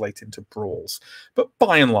translate into brawls. But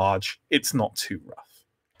by and large, it's not too rough.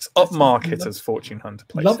 It's upmarket as fortune hunter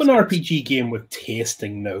places. Love an RPG game with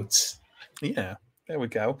tasting notes. Yeah. There we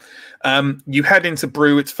go. You head into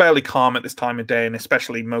Brew. It's fairly calm at this time of day, and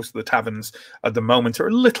especially most of the taverns at the moment are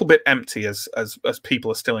a little bit empty as people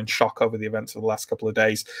are still in shock over the events of the last couple of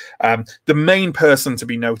days. The main person to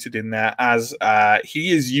be noted in there, as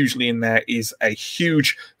he is usually in there, is a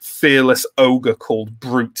huge, fearless ogre called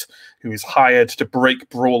Brute, who is hired to break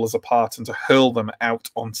brawlers apart and to hurl them out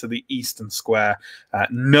onto the eastern square.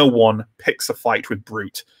 No one picks a fight with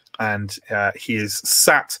Brute, and he is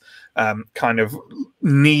sat kind of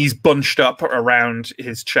knees bunched up around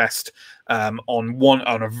his chest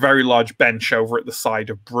on a very large bench over at the side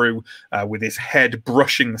of Brew, with his head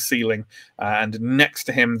brushing the ceiling, and next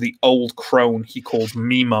to him the old crone he calls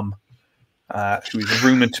Mimum, who is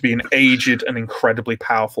rumored to be an aged and incredibly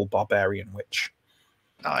powerful barbarian witch.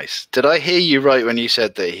 Nice. Did I hear you right when you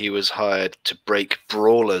said that he was hired to break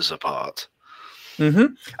brawlers apart?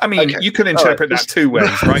 Mm-hmm. I mean, okay. You can interpret this two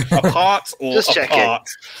ways, right? Apart or just apart.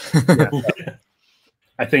 Yeah.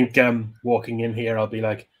 I think walking in here, I'll be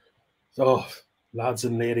like, oh, lads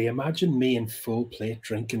and lady, imagine me in full plate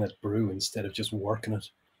drinking at Brew instead of just working it.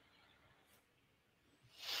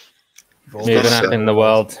 Moving up in the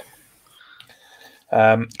world.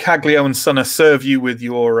 Caglio and Sunna serve you with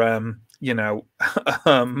your,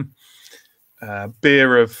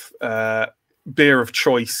 beer of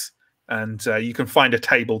choice. And you can find a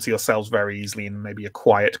table to yourselves very easily in maybe a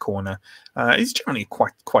quiet corner. It's generally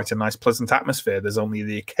quite a nice, pleasant atmosphere. There's only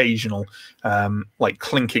the occasional like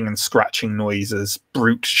clinking and scratching noise as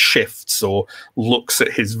Brute shifts or looks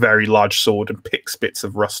at his very large sword and picks bits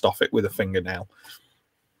of rust off it with a fingernail.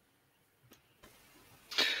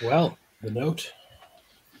 Well, the note.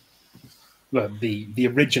 Well, the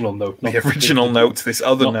original note. Not the original note. This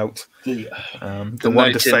other note. The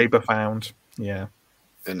one Saber found. Yeah.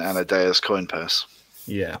 In Anadea's coin purse.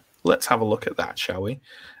 Yeah, let's have a look at that, shall we?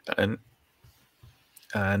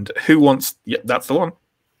 And who wants? Yeah, that's the one.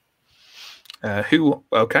 Who?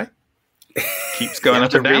 Okay. Keeps going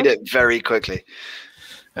up and down. Read it very quickly.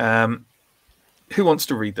 Who wants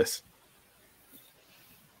to read this?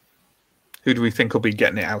 Who do we think will be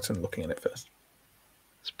getting it out and looking at it first?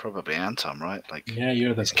 It's probably Anton, right? Like, yeah,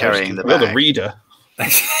 you're the carrying the You're bag. the reader.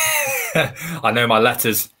 I know my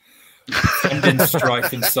letters. Friend in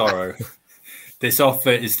strife and sorrow. This offer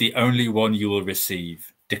is the only one you will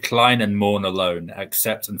receive. Decline and mourn alone.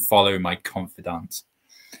 Accept and follow my confidant.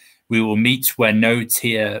 We will meet where no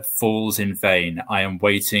tear falls in vain. I am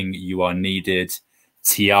waiting. You are needed.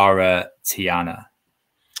 Tiara Tiana.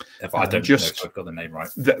 If I don't know if I've got the name right.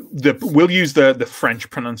 We'll use the French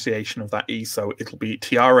pronunciation of that E, so it'll be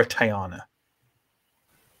Tiara Tiana.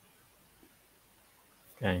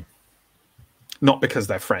 Okay. Not because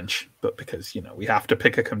they're French, but because, we have to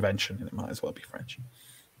pick a convention and it might as well be French.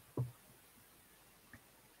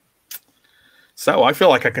 So I feel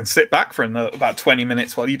like I can sit back for about 20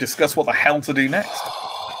 minutes while you discuss what the hell to do next.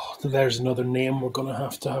 There's another name we're going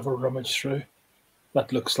to have a rummage through.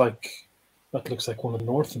 That looks like one of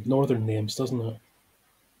the northern names, doesn't it?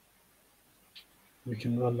 We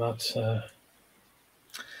can run that.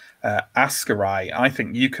 Askarai, I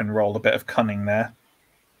think you can roll a bit of cunning there.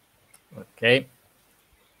 Okay.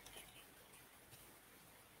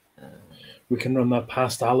 We can run that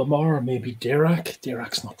past Alamar or maybe Dirac.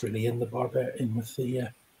 Dirac's not really in with the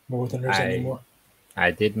Northerners anymore.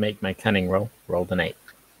 I did make my cunning roll. Rolled an 8.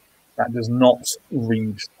 That does not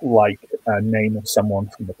read like a name of someone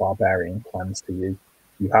from the barbarian clans to you.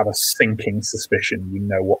 You have a sinking suspicion you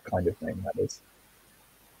know what kind of name that is.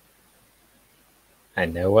 I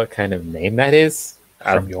know what kind of name that is?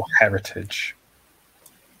 From your heritage.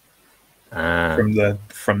 from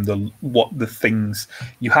the what the things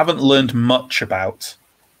you haven't learned much about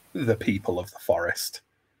the people of the forest,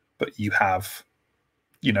 but you have,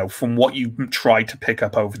 you know, from what you've tried to pick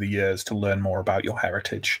up over the years to learn more about your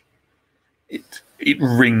heritage, it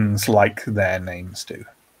rings like their names do.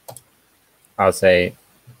 I'll say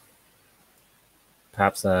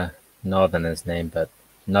perhaps a northerner's name, but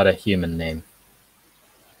not a human name,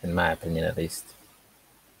 in my opinion at least.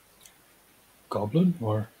 Goblin,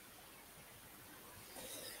 or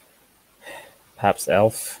perhaps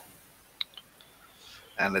elf.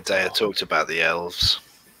 Anadea talked about the elves.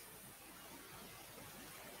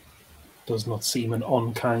 Does not seem an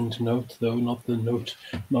unkind note, though.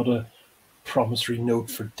 Not a promissory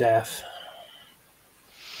note for death.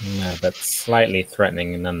 No, but slightly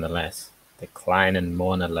threatening nonetheless. Decline and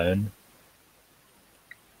mourn alone.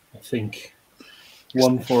 I think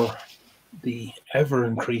one for the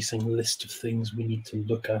ever-increasing list of things we need to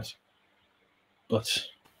look at, but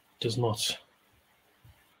does not.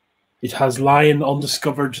 It has lain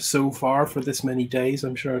undiscovered so far for this many days.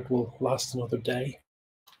 I'm sure it will last another day.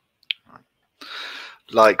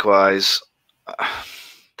 Likewise,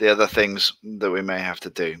 the other things that we may have to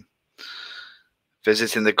do.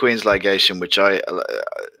 Visiting the Queen's Legation, which I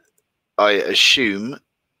assume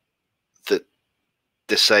that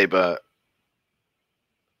Desaber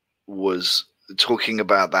was talking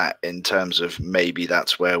about that in terms of maybe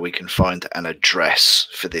that's where we can find an address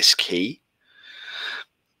for this key.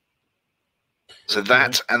 So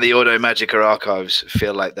that and the Auto Magica archives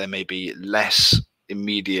feel like they may be less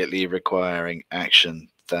immediately requiring action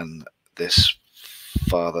than this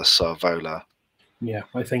Father Sarvola. Yeah,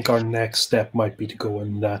 I think our next step might be to go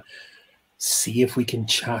and see if we can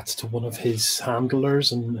chat to one of his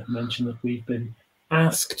handlers and mention that we've been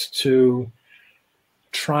asked to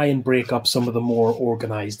try and break up some of the more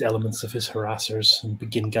organized elements of his harassers and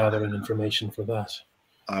begin gathering information for that.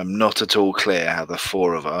 I'm not at all clear how the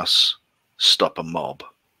four of us stop a mob.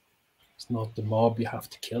 It's not the mob you have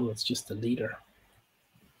to kill, it's just the leader.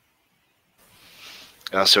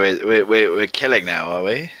 Oh, so we're killing now, are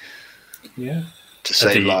we? Yeah. To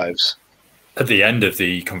save lives. At the end of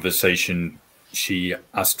the conversation, she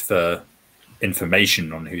asked for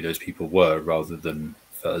information on who those people were rather than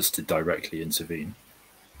for us to directly intervene.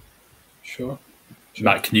 Sure.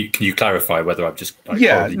 Matt, can you clarify whether I've just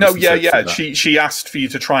She asked for you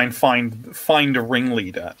to try and find a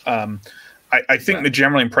ringleader. I think the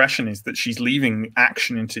general impression is that she's leaving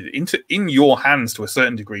action in your hands to a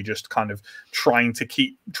certain degree, just kind of trying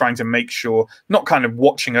to make sure, not kind of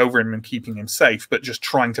watching over him and keeping him safe, but just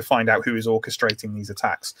trying to find out who is orchestrating these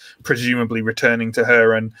attacks, presumably returning to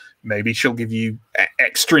her, and maybe she'll give you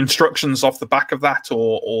extra instructions off the back of that,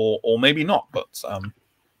 or maybe not. But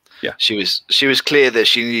yeah, she was clear that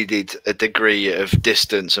she needed a degree of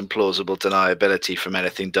distance and plausible deniability from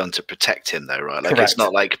anything done to protect him, though, right? Like, Correct. It's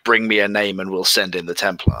not like bring me a name and we'll send in the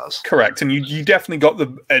Templars. Correct, and you definitely got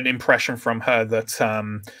an impression from her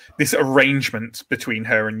that this arrangement between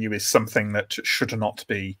her and you is something that should not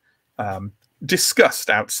be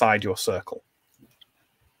discussed outside your circle.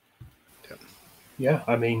 Yeah,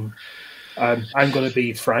 I mean, I'm going to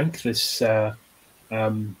be frank. This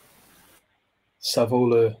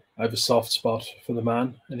Savola, I have a soft spot for the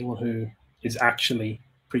man. Anyone who is actually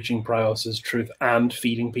preaching Prios' truth and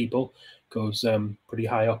feeding people goes pretty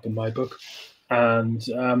high up in my book. And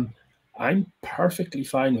I'm perfectly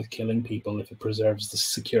fine with killing people if it preserves the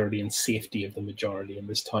security and safety of the majority in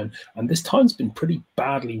this town. And this town's been pretty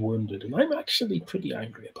badly wounded, and I'm actually pretty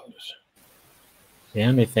angry about it. The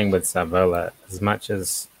only thing with Savola, as much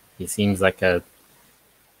as he seems like as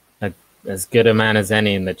good a man as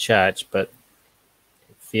any in the church, but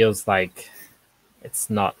feels like it's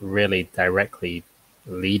not really directly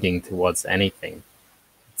leading towards anything.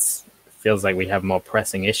 It feels like we have more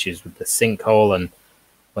pressing issues with the sinkhole and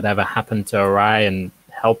whatever happened to Arai, and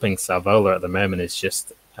helping Savola at the moment is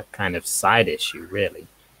just a kind of side issue, really.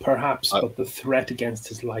 Perhaps, but the threat against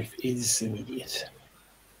his life is immediate.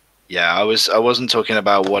 Yeah, I wasn't talking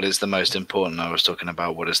about what is the most important. I was talking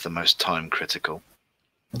about what is the most time critical.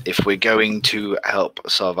 If we're going to help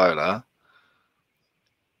Savola,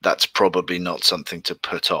 that's probably not something to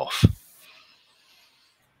put off.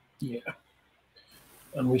 Yeah.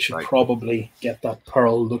 And we should probably get that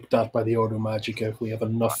pearl looked at by the Auto Magica if we have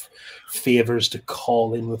enough favors to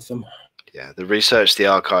call in with them. Yeah, the research, the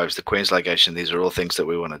archives, the Queen's Legation, these are all things that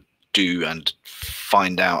we want to do and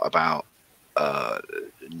find out about.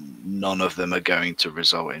 None of them are going to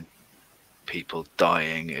result in people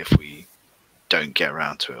dying if we don't get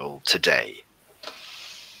around to it all today.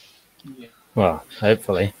 Yeah. Well,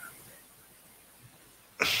 hopefully.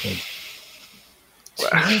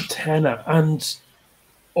 Tenna and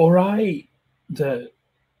Ori, the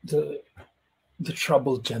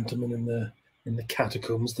troubled gentleman in the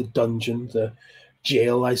catacombs, the dungeon, the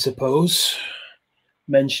jail, I suppose,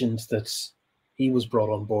 mentioned that he was brought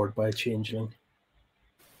on board by a changeling.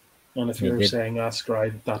 And if you're saying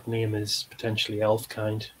Ascribe, that name is potentially elf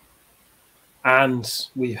kind. And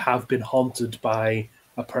we have been haunted by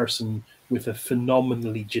a person with a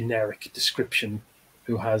phenomenally generic description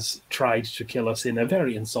who has tried to kill us in a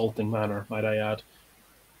very insulting manner, might I add.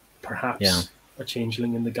 Perhaps a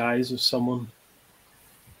changeling in the guise of someone.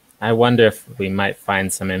 I wonder if we might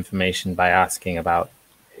find some information by asking about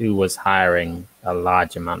who was hiring a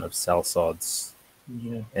large amount of sellswords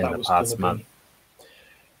in the past month.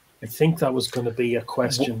 I think that was going to be a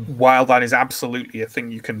question. While that is absolutely a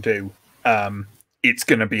thing you can do, it's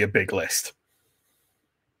going to be a big list.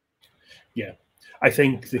 Yeah. I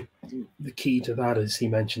think the key to that is he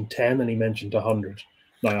mentioned 10 and he mentioned 100.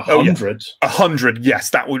 Now 100. 100,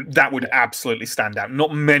 yes, that would absolutely stand out.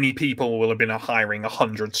 Not many people will have been hiring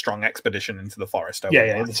 100-strong expedition into the forest.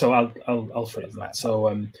 So I'll phrase that.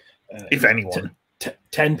 So if anyone,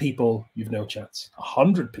 10 people, you've no chance.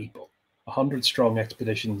 100 people, 100-strong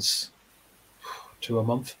expeditions to a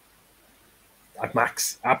month at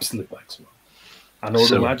max, absolute maximum. And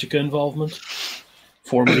Ordo Magica involvement,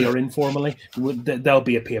 formally or informally, there'll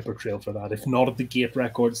be a paper trail for that. If not at the Gate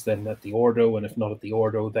Records, then at the Ordo, and if not at the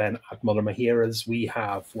Ordo, then at Mother Mahira's. We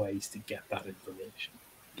have ways to get that information.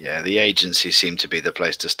 Yeah, the agency seemed to be the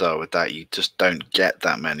place to start with that. You just don't get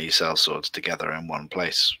that many sellswords together in one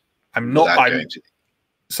place. I'm not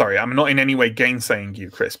in any way gainsaying you,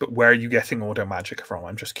 Chris, but where are you getting Ordo Magica from?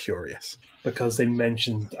 I'm just curious. Because they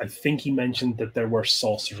mentioned, I think he mentioned that there were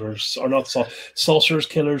sorcerers, or not sorcerers,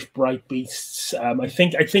 killers, bright beasts. I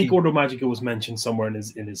think Ordo Magica was mentioned somewhere in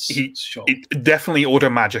his show. Definitely Ordo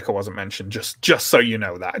Magica wasn't mentioned. Just so you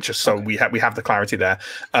know that, just so we have the clarity there.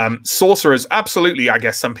 Sorcerers, absolutely. I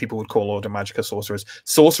guess some people would call Ordo Magica sorcerers.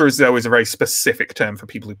 Sorcerers, though, is a very specific term for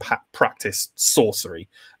people who practice sorcery.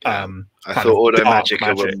 I thought Ordo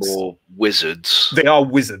Magica were more wizards. They are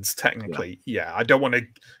wizards, technically. Yeah, I don't want to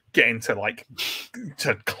get into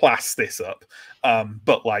to class this up,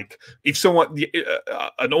 but if someone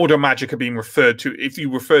an Ordo Magica being referred to, if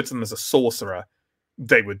you referred to them as a sorcerer,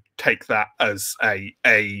 they would take that as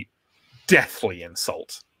a deathly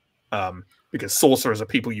insult, because sorcerers are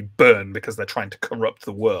people you burn because they're trying to corrupt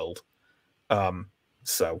the world.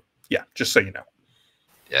 So yeah, just so you know.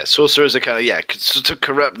 Yeah, sorcerers are kind of to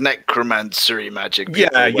corrupt necromancy magic.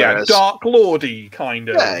 People, whereas, Dark Lordy kind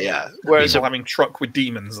of. Yeah. Whereas people having truck with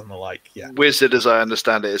demons and the like. Yeah, wizard, as I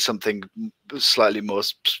understand it, is something slightly more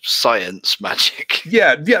science magic.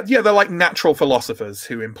 Yeah. They're like natural philosophers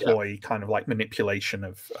who employ kind of like manipulation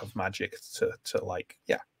of magic to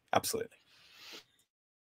absolutely.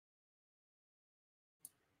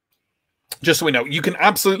 Just so we know, you can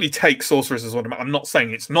absolutely take sorcerers as one. I'm not saying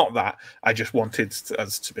it's not that. I just wanted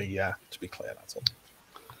us to be clear. That's all.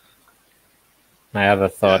 My other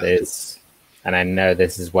thought is, and I know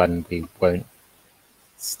this is one we won't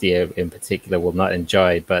steer in particular, will not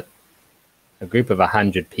enjoy, but a group of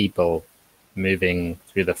 100 people moving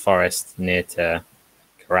through the forest near to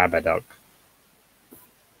Karabadoc.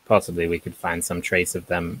 Possibly we could find some trace of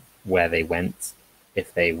them where they went,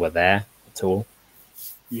 if they were there at all.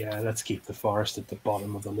 Yeah, let's keep the forest at the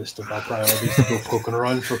bottom of the list of our priorities to go poking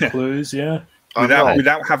around for clues, yeah.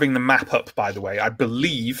 Without having the map up, by the way, I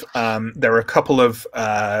believe there are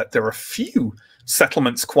a few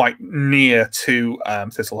settlements quite near to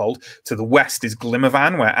Thistlehold. To the west is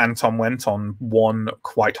Glimmervan, where Anton went on one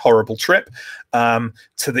quite horrible trip. To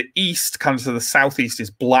the east, kind of to the southeast, is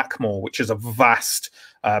Blackmoor, which is a vast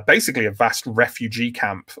basically a vast refugee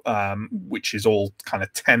camp, which is all kind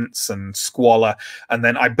of tents and squalor. And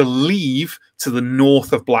then I believe to the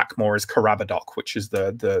north of Blackmoor is Karabadoc, which is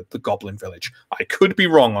the goblin village. I could be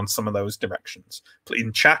wrong on some of those directions.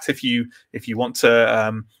 In chat, if you want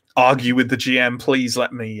to argue with the GM, please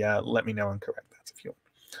let me know and correct that if you want.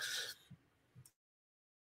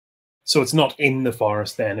 So it's not in the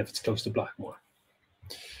forest then if it's close to Blackmoor.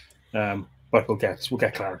 But we'll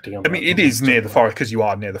get clarity on that. I mean, it is near the forest because you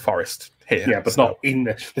are near the forest here. Yeah, but so. not in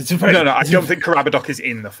the... No, I don't think Karabadoc is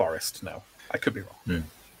in the forest. No, I could be wrong.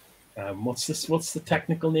 What's the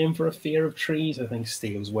technical name for a fear of trees? I think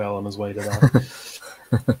Steve's well on his way to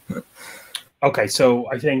that. Okay,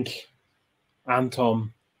 so I think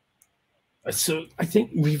Anton... So I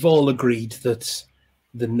think we've all agreed that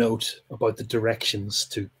the note about the directions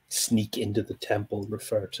to sneak into the temple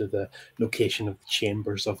refer to the location of the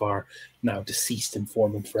chambers of our now deceased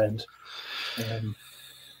informant friend. And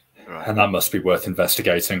that must be worth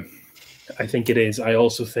investigating. I think it is. I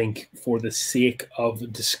also think for the sake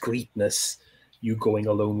of discreetness, you going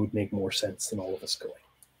alone would make more sense than all of us going.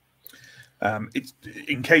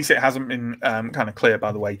 In case it hasn't been kind of clear,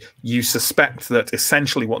 by the way, you suspect that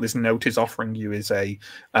essentially what this note is offering you is a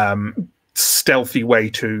stealthy way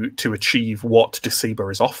to achieve what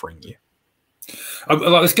Deceiber is offering you. I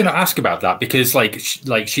was going to ask about that because, like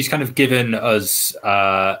she's kind of given us,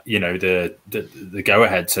 you know, the go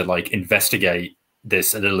ahead to like investigate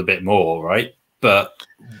this a little bit more, right? But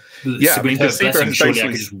yeah, I mean, Deceiber surely I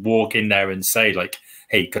could just walk in there and say, like,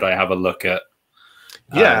 "Hey, could I have a look at?"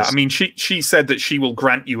 Yeah, I mean, she said that she will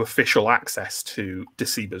grant you official access to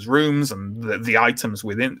Deceiber's rooms and the items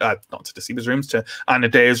within, not to Deceiber's rooms, to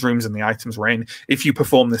Anadea's rooms and the items we're in. If you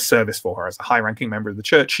perform this service for her as a high-ranking member of the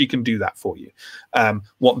church, she can do that for you.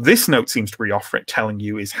 What this note seems to be telling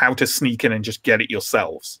you is how to sneak in and just get it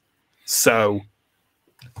yourselves. So,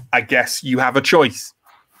 I guess you have a choice.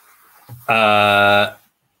 Well,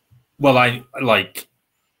 I like.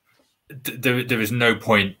 There is no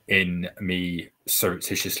point in me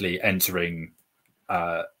surreptitiously entering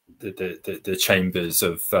the chambers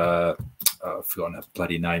of I've forgotten her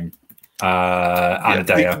bloody name,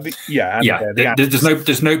 Anadea.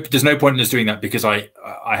 There's no point in us doing that because I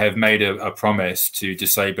have made a promise to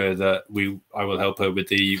Deceiber that I will help her with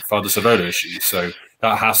the Father Savola issue, so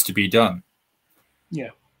that has to be done. Yeah,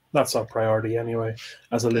 that's our priority anyway.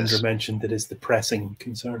 As Alindra mentioned, it is the pressing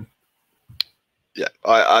concern. Yeah,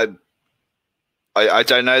 I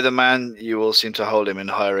don't know the man. You all seem to hold him in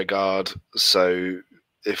high regard. So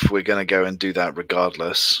if we're going to go and do that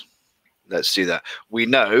regardless, let's do that. We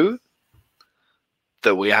know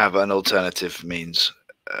that we have an alternative means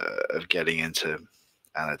of getting into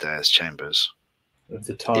Anadea's chambers. At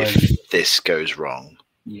the time, if this goes wrong.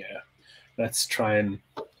 Yeah, let's try and...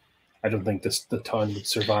 I don't think the town would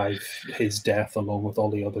survive his death along with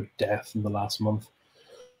all the other death in the last month.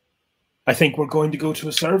 I think we're going to go to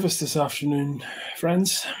a service this afternoon,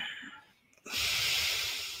 friends.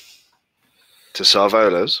 To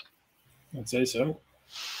Sarvola's? I'd say so.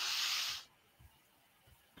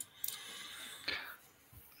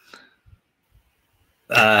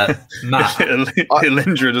 Matt,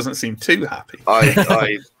 Elindra doesn't seem too happy.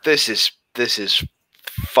 This is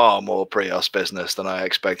far more Prios business than I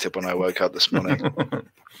expected when I woke up this morning.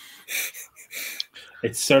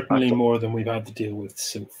 It's certainly more than we've had to deal with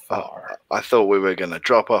so far. I thought we were going to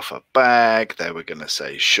drop off a bag. They were going to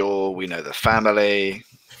say, sure, we know the family.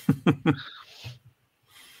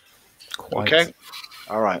 Okay.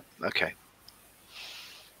 All right. Okay.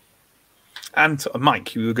 And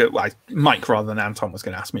Mike, you were go. Mike rather than Anton was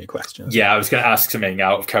going to ask me a question. Yeah, I was going to ask something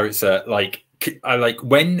out of character. Like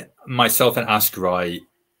when myself and Ascarai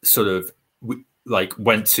sort of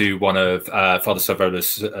went to one of Father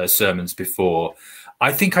Savola's sermons before.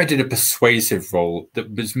 I think I did a persuasive role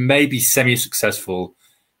that was maybe semi-successful,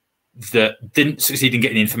 that didn't succeed in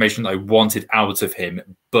getting the information that I wanted out of him,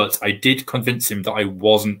 but I did convince him that I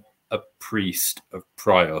wasn't a priest of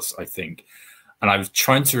Prios, I think. And I was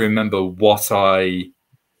trying to remember what I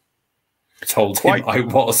told him I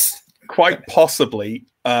was. Quite possibly.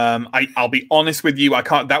 I'll be honest with you, I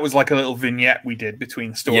can't. That was like a little vignette we did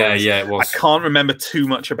between stories. Yeah, it was. I can't remember too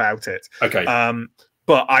much about it. Okay.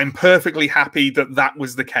 But I'm perfectly happy that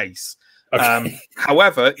was the case. Okay.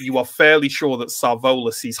 However, you are fairly sure that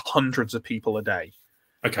Sarvola sees hundreds of people a day.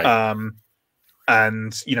 Okay.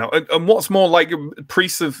 And you know, and what's more, like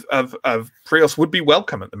priests of Prios would be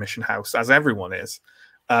welcome at the mission house, as everyone is.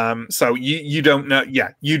 So you don't know. Yeah,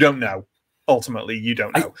 you don't know. Ultimately, you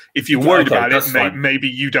don't know. If you're worried about it, maybe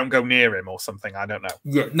you don't go near him or something. I don't know.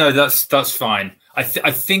 Yeah, no, that's fine. I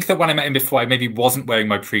think that when I met him before, I maybe wasn't wearing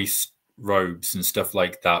my priest robes and stuff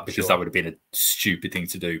like that because that would have been a stupid thing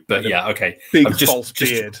to do. But yeah, okay. Big false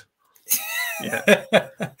beard. Yeah.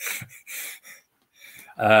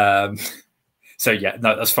 So yeah,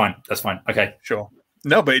 no, that's fine. That's fine. Okay, sure.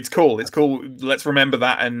 No, but it's cool. It's cool. Let's remember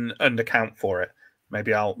that and account for it.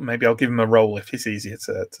 Maybe I'll give him a roll if it's easier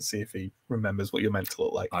to see if he remembers what you're meant to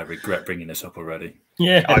look like. I regret bringing this up already.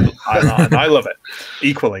 Yeah, I love it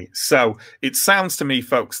equally. So it sounds to me,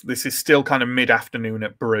 folks, this is still kind of mid-afternoon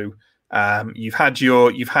at Brew. You've had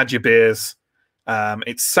your beers.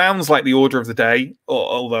 It sounds like the order of the day,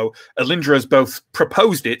 although Alindra has both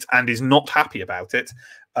proposed it and is not happy about it.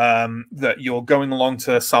 That you're going along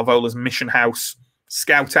to Sarvola's mission house,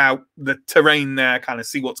 scout out the terrain there, kind of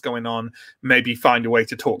see what's going on, maybe find a way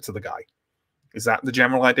to talk to the guy. Is that the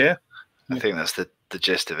general idea? I think that's the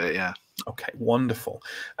gist of it, yeah. Okay, wonderful.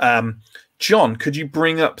 John, could you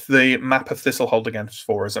bring up the map of Thistlehold again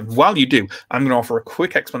for us? And while you do, I'm going to offer a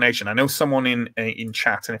quick explanation. I know someone in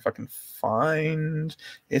chat, and if I can find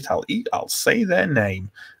it, I'll say their name.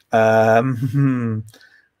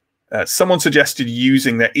 Someone suggested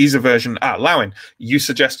using, there is a version, Lowin, you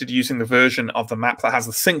suggested using the version of the map that has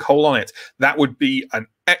the sinkhole on it. That would be an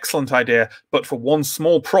excellent idea, but for one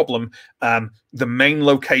small problem, the main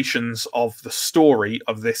locations of the story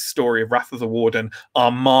of this story of Wrath of the Warden are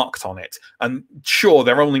marked on it. And sure,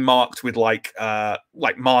 they're only marked with like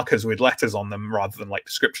markers with letters on them rather than like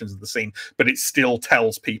descriptions of the scene, but it still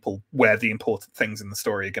tells people where the important things in the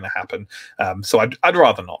story are going to happen. So I'd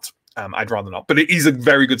rather not. I'd rather not, but it is a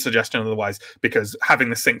very good suggestion otherwise, because having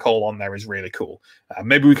the sinkhole on there is really cool.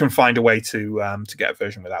 Maybe we can find a way to get a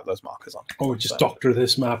version without those markers on. Or just doctor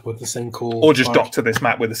this map with the sinkhole. Or just doctor this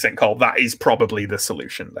map with the sinkhole. That is probably the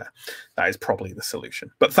solution there. That is probably the solution.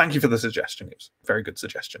 But thank you for the suggestion. It was a very good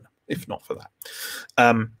suggestion, if not for that.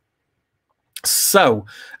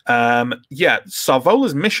 Yeah,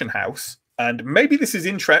 Sarvola's mission house. And maybe this is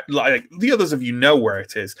like the others of you know where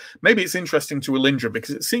it is. Maybe it's interesting to Alindra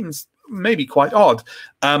because it seems maybe quite odd.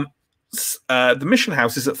 The mission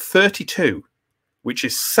house is at 32, which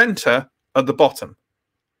is center at the bottom.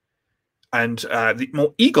 And the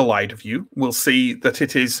more eagle-eyed of you will see that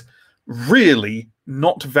it is really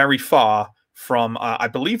not very far from, I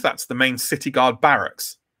believe that's the main city guard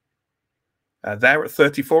barracks. There at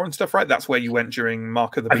 34 and stuff, right? That's where you went during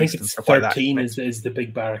Mark of the Beast and stuff like that. 13 is the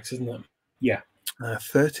big barracks, isn't it? Yeah.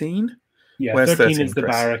 13? Yeah, where's 13 is the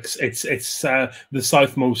barracks. It's the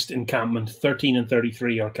southmost encampment. 13 and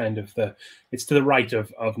 33 are kind of it's to the right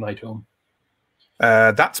of Nightholm.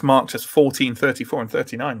 That's marked as 14, 34, and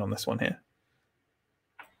 39 on this one here.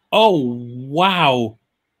 Oh, wow.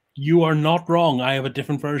 You are not wrong. I have a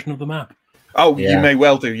different version of the map. Oh, yeah. You may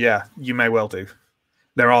well do. Yeah, you may well do.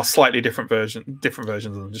 There are slightly different versions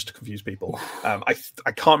of them, just to confuse people. I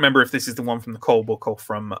can't remember if this is the one from the Cole book or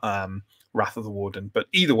from Wrath of the Warden, but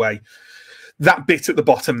either way, that bit at the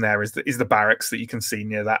bottom there is the barracks that you can see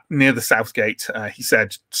near the south gate. He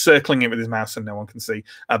said, circling it with his mouse and no one can see.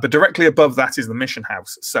 But directly above that is the mission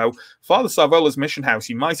house. So Father Sarvola's mission house,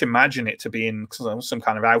 you might imagine it to be in some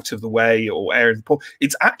kind of out of the way or area of the port.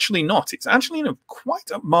 It's actually not. It's actually in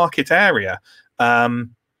quite a market area.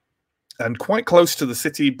 And quite close to the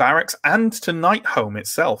city barracks and to Nightholm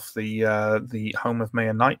itself, the home of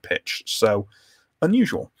Mayor Nightpitch. So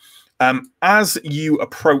unusual. As you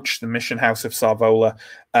approach the mission house of Sarvola,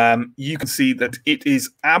 you can see that it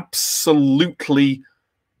is absolutely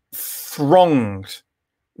thronged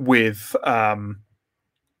with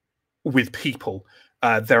people.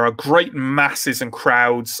 There are great masses and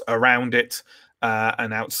crowds around it.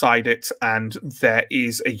 And outside it, and there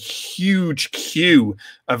is a huge queue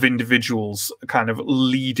of individuals kind of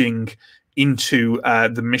leading into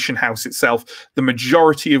the mission house itself, the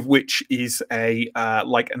majority of which is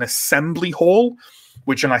like an assembly hall,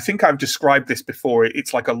 which, and I think I've described this before,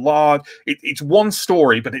 it's like a large, it's one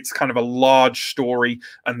story, but it's kind of a large story,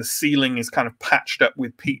 and the ceiling is kind of patched up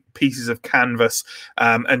with pieces of canvas,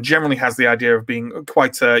 and generally has the idea of being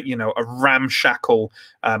quite a ramshackle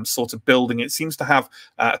sort of building. It seems to have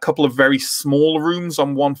a couple of very small rooms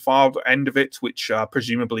on one far end of it, which are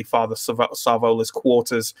presumably Father Sarvola's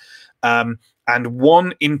quarters. And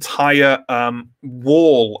one entire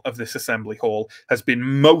wall of this assembly hall has been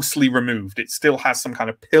mostly removed. It still has some kind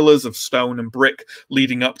of pillars of stone and brick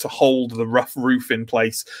leading up to hold the rough roof in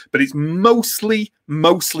place, but it's mostly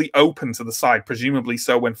open to the side, presumably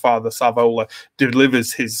so when Father Sarvola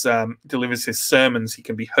delivers his sermons, he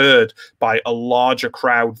can be heard by a larger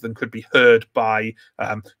crowd than could be heard by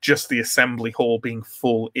just the assembly hall being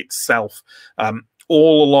full itself.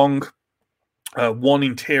 All along one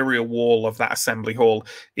interior wall of that assembly hall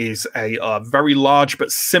is a very large but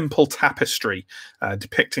simple tapestry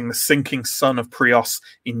depicting the sinking sun of Prios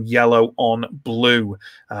in yellow on blue.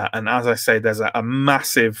 And as I say, there's a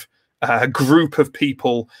massive group of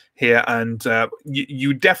people here, and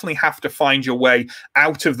you definitely have to find your way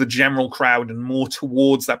out of the general crowd and more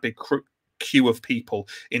towards that big queue of people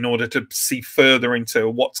in order to see further into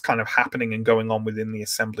what's kind of happening and going on within the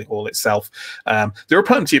assembly hall itself. There are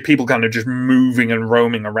plenty of people kind of just moving and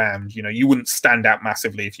roaming around. You know, you wouldn't stand out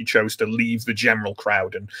massively if you chose to leave the general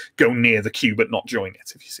crowd and go near the queue but not join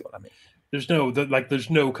it, if you see what I mean. There's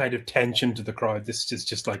no kind of tension to the crowd. This is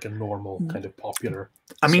just like a normal kind of popular.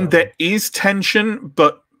 I mean, there is tension,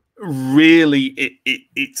 but really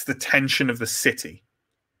it's the tension of the city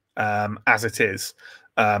as it is.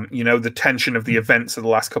 You know, the tension of the events of the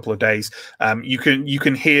last couple of days. You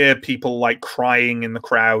can hear people like crying in the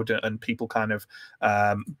crowd, and people kind of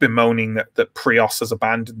bemoaning that Prios has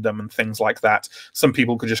abandoned them and things like that. Some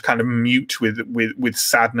people could just kind of mute with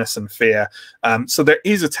sadness and fear. So there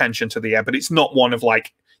is a tension to the air, but it's not one of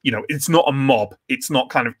like, you know, it's not a mob. It's not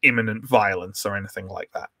kind of imminent violence or anything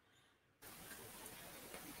like that.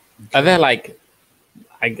 Are there like,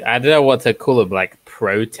 I don't know what to call them, like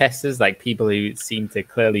protesters, like people who seem to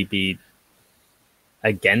clearly be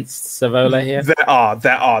against Savola here? There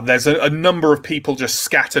are. There's a number of people just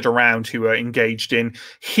scattered around who are engaged in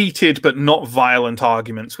heated but not violent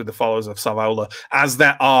arguments with the followers of Savola, as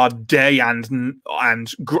there are day and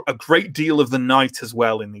a great deal of the night as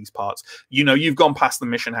well in these parts. You know, you've gone past the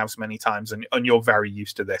mission house many times, and you're very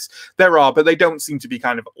used to this. There are, but they don't seem to be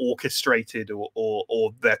kind of orchestrated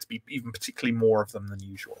or there to be even particularly more of them than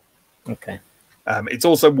usual. Okay. It's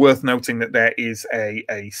also worth noting that there is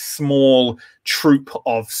a small troop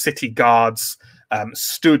of city guards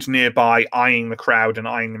stood nearby, eyeing the crowd and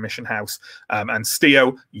eyeing the mission house. And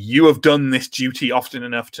Steo, you have done this duty often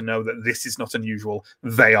enough to know that this is not unusual.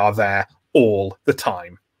 They are there all the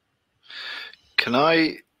time. Can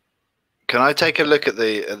I take a look at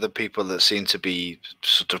the people that seem to be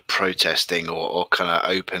sort of protesting or kind of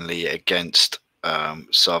openly against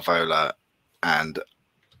Savola, and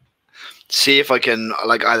see if I can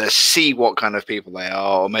like either see what kind of people they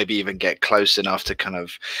are, or maybe even get close enough to kind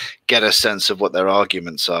of get a sense of what their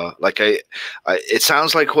arguments are. Like it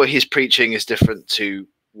sounds like what he's preaching is different to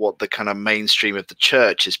what the kind of mainstream of the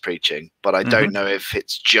church is preaching, but I don't know if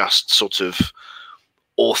it's just sort of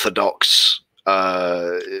orthodox.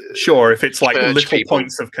 Sure, if it's like little people.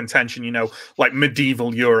 points of contention, you know, like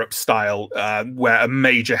medieval Europe style, where a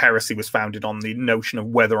major heresy was founded on the notion of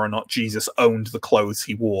whether or not Jesus owned the clothes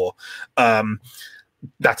he wore.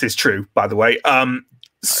 That is true, by the way.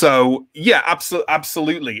 So yeah,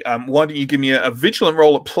 absolutely. Why don't you give me a vigilant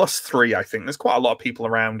roll at +3? I think there's quite a lot of people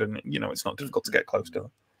around, and you know it's not difficult to get close to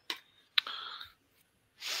them.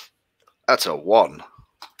 That's a 1.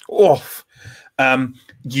 Oof.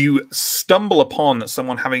 You stumble upon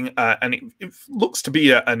someone having, and it looks to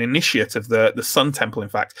be an initiate of the Sun Temple, in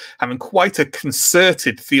fact, having quite a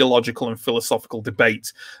concerted theological and philosophical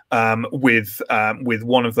debate with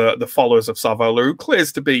one of the followers of Savola, who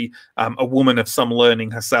clears to be a woman of some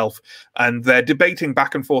learning herself. And they're debating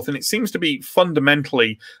back and forth, and it seems to be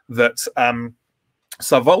fundamentally that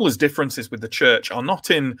Savola's differences with the church are not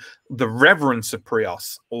in the reverence of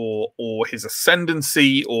Prios or his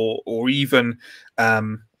ascendancy or even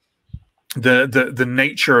the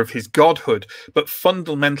nature of his godhood, but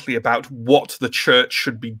fundamentally about what the church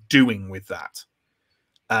should be doing with that.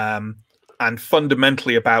 And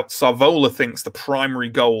fundamentally about Savola thinks the primary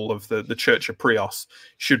goal of the Church of Prios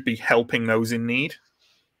should be helping those in need.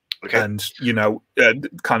 Okay. And, you know,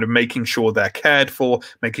 kind of making sure they're cared for,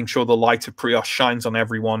 making sure the light of Prios shines on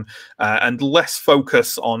everyone, and less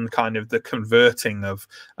focus on kind of the converting of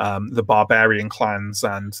the barbarian clans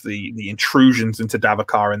and the intrusions into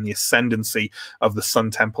Davokar and the ascendancy of the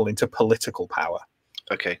Sun Temple into political power.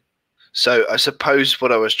 Okay. So I suppose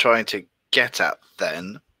what I was trying to get at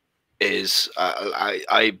then is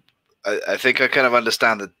I think I kind of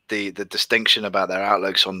understand the distinction about their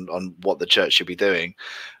outlooks on what the church should be doing.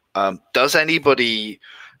 Does anybody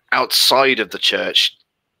outside of the church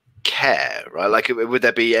care, right? Like, would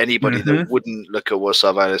there be anybody that wouldn't look at what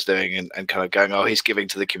Savola's doing and kind of going, oh, he's giving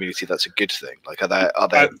to the community, that's a good thing? Like, are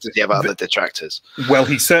there does he have other detractors? Well,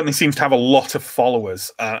 he certainly seems to have a lot of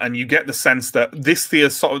followers, and you get the sense that this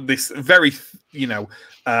very, you know,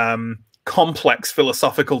 complex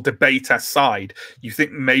philosophical debate aside, you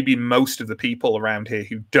think maybe most of the people around here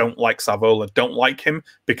who don't like Savola don't like him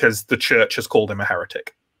because the church has called him a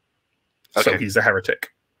heretic. Okay. So he's a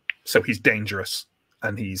heretic. So he's dangerous,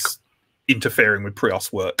 and he's interfering with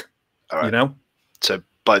Prios work. All right. You know? So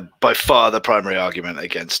by far the primary argument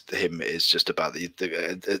against him is just about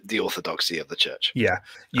the orthodoxy of the church. Yeah.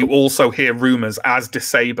 You also hear rumors, as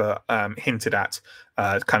DeSaber hinted at,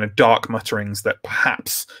 kind of dark mutterings that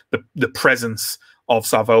perhaps the presence of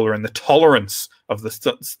Savola and the tolerance of the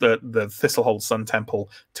Thistlehold Sun Temple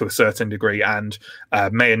to a certain degree, and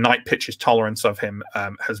Mayor Nightpitch's tolerance of him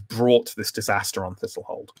has brought this disaster on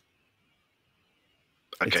Thistlehold.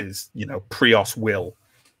 Okay. It is, you know, Prios will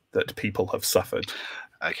that people have suffered.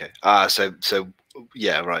 Okay. So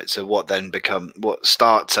yeah, right. So what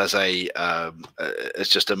starts as it's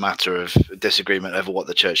just a matter of disagreement over what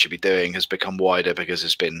the church should be doing has become wider because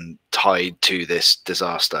it's been tied to this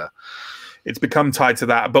disaster. It's become tied to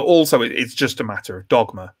that, but also it's just a matter of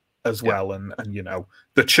dogma as well. And you know,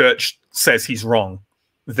 the church says he's wrong,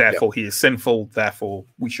 Therefore, he is sinful. Therefore,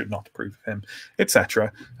 we should not approve of him,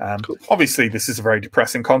 etc. Obviously, this is a very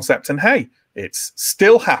depressing concept, and hey, it's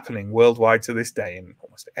still happening worldwide to this day in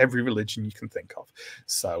almost every religion you can think of.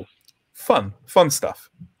 So, fun stuff.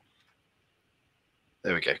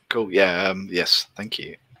 There we go. Cool. Yeah. Yes. Thank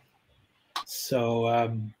you. So,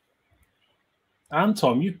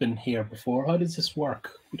 Anton, you've been here before. How does this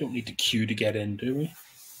work? We don't need to queue to get in, do we?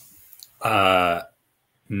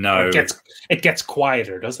 No. It gets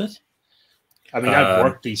quieter, does it? I mean, I've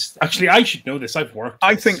worked these. Actually, I should know this. I've worked.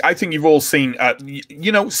 I think you've all seen.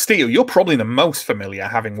 Steel. You're probably the most familiar,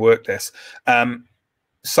 having worked this.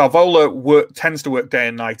 Salvola tends to work day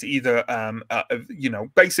and night. Either,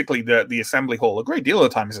 basically the assembly hall. A great deal of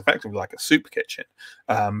the time is effectively like a soup kitchen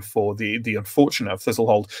for the unfortunate of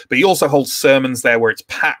Thistlehold. But he also holds sermons there where it's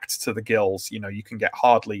packed to the gills. You can get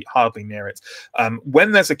hardly near it.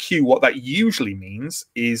 When there's a queue, what that usually means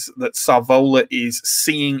is that Salvola is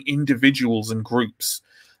seeing individuals and groups.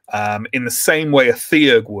 In the same way a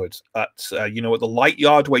Theurg would at the Light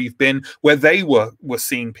Yard where you've been, where they were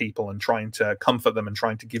seeing people and trying to comfort them and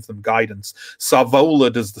trying to give them guidance.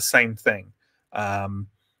 Salvola does the same thing,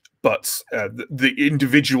 but the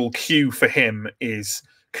individual queue for him is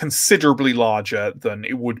considerably larger than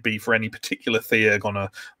it would be for any particular Theurg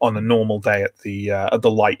on a normal day at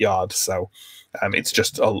the Light Yard. So it's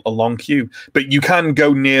just a long queue, but you can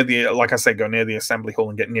go near go near the assembly hall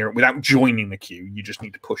and get near it without joining the queue. You just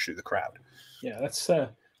need to push through the crowd. Yeah,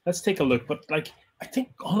 let's take a look. But I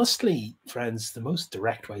think honestly, friends, the most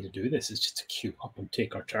direct way to do this is just to queue up and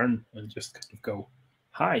take our turn and just kind of go,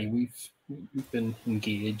 "Hi, we've been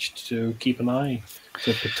engaged to keep an eye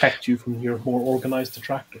to protect you from your more organized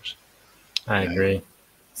detractors." I agree.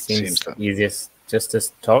 Seems easiest just to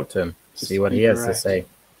talk to him, see what he has to say.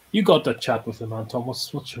 You got that chat with the man,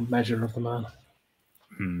 Thomas. What's your measure of the man?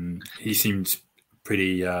 He seems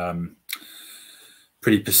pretty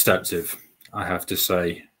perceptive, I have to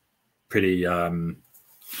say. Pretty aware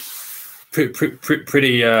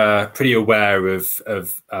of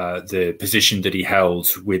the position that he held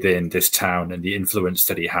within this town and the influence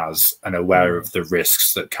that he has, and aware of the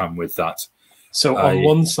risks that come with that. So on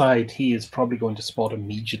one side, he is probably going to spot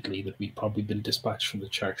immediately that we've probably been dispatched from the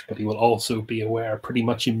church, but he will also be aware pretty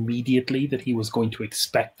much immediately that he was going to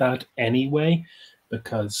expect that anyway,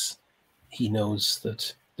 because he knows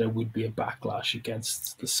that there would be a backlash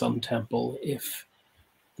against the Sun Temple if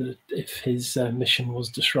his mission was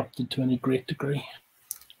disrupted to any great degree.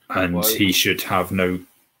 And he should have no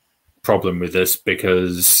problem with this,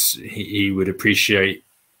 because he would appreciate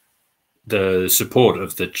the support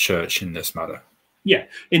of the church in this matter. Yeah,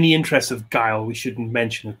 in the interest of guile, we shouldn't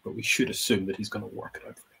mention it, but we should assume that he's going to work it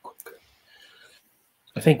out very quickly.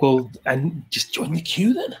 I think and just join the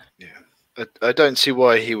queue then. Yeah, I don't see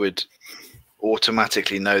why he would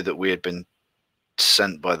automatically know that we had been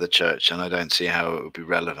sent by the church, and I don't see how it would be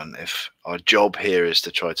relevant if our job here is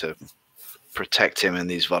to try to protect him in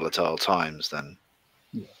these volatile times. Then,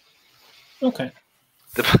 yeah. Okay.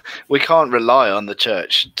 We can't rely on the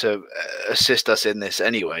church to assist us in this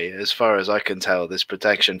anyway. As far as I can tell, this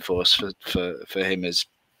protection force for him is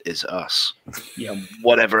us. Yeah.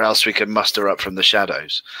 Whatever else we can muster up from the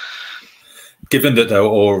shadows. Given that there are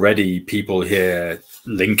already people here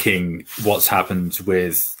linking what's happened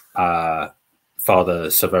with Father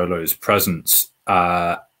Savolo's presence,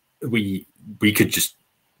 we could just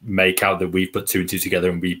make out that we've put two and two together,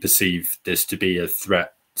 and we perceive this to be a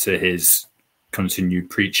threat to his continued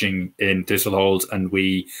preaching in Thistlehold, and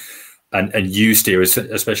you, Steer,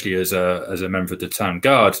 especially as a member of the town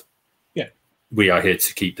guard. Yeah, we are here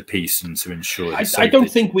to keep the peace and to ensure. I don't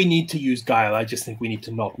think we need to use guile. I just think we need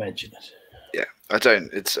to not mention it. Yeah, I don't.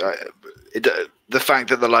 It's the fact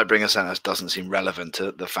that the Lightbringer sent us doesn't seem relevant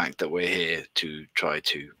to the fact that we're here to try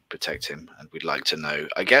to protect him, and we'd like to know,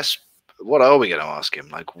 I guess, what are we going to ask him?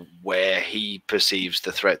 Like, where he perceives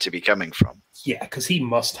the threat to be coming from? Yeah, because he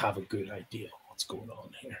must have a good idea of what's going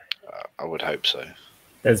on here. I would hope so.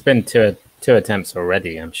 There's been two attempts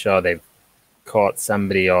already. I'm sure they've caught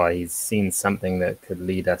somebody, or he's seen something that could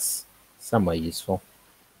lead us somewhere useful.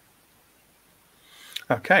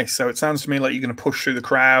 Okay, so it sounds to me like you're going to push through the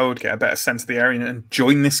crowd, get a better sense of the area, and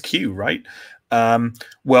join this queue, right?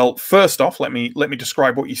 Well, first off, let me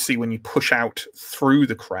describe what you see when you push out through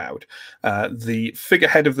the crowd. The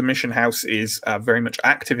figurehead of the mission house is very much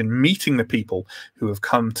active in meeting the people who have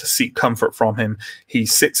come to seek comfort from him. He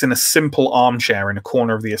sits in a simple armchair in a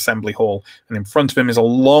corner of the assembly hall, and in front of him is a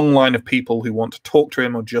long line of people who want to talk to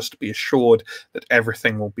him or just be assured that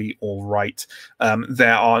everything will be all right.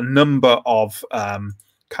 There are a number of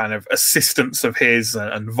kind of assistants of his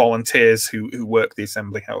and volunteers who work the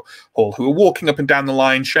assembly hall, who are walking up and down the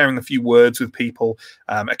line, sharing a few words with people,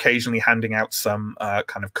 occasionally handing out some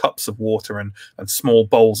kind of cups of water and small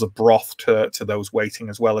bowls of broth to those waiting,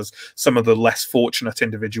 as well as some of the less fortunate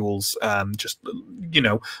individuals just, you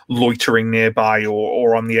know, loitering nearby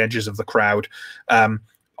or on the edges of the crowd.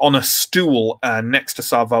 On a stool next to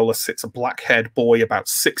Sarvola sits a black-haired boy about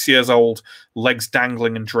 6 years old, legs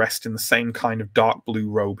dangling and dressed in the same kind of dark blue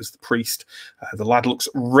robe as the priest. The lad looks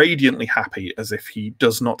radiantly happy, as if he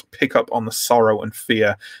does not pick up on the sorrow and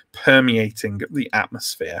fear permeating the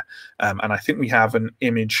atmosphere. And I think we have an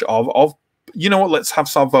image of you know what, let's have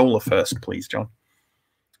Sarvola first, please, John.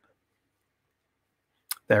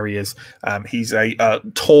 There he is. He's a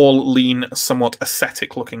tall, lean, somewhat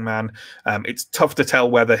ascetic-looking man. It's tough to tell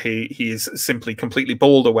whether he is simply completely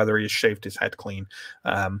bald or whether he has shaved his head clean.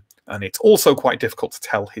 And it's also quite difficult to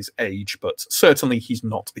tell his age, but certainly he's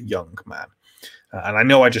not a young man. And I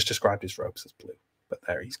know I just described his robes as blue, but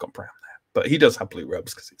there, he's got brown there. But he does have blue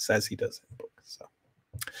robes because it says he does in the book. So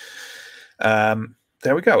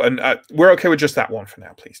there we go. And we're okay with just that one for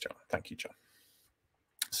now, please, John. Thank you, John.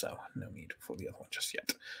 So no need for the other one just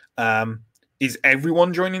yet. Is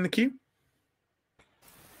everyone joining the queue?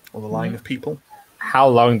 Or the line of people? How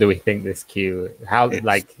long do we think this queue?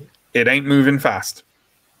 It ain't moving fast.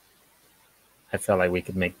 I feel like we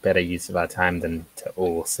could make better use of our time than to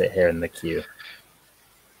all sit here in the queue.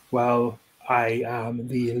 Well, I am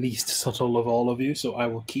the least subtle of all of you, so I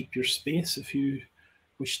will keep your space if you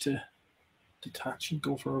wish to detach and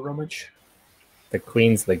go for a rummage. The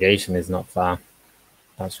Queen's legation is not far.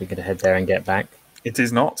 Perhaps we could head there and get back. It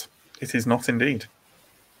is not. It is not indeed.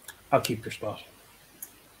 I'll keep your spot.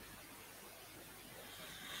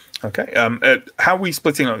 Okay. How are we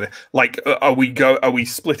splitting up? Like, are we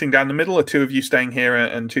splitting down the middle? Are two of you staying here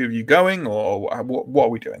and two of you going, or what are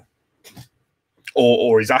we doing?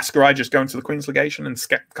 Or is Ascarai just going to the Queen's legation and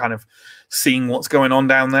kind of seeing what's going on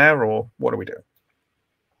down there, or what are we doing?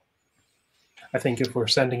 I think if we're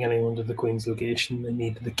sending anyone to the Queen's legation, they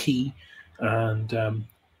need the key and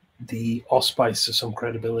the auspice of some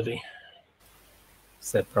credibility.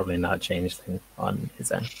 So probably not changed thing on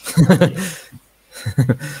his own.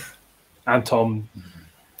 And Tom.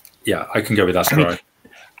 Yeah, I can go with Ascarai.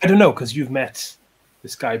 I don't know, because you've met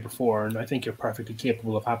this guy before, and I think you're perfectly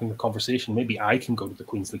capable of having the conversation. Maybe I can go to the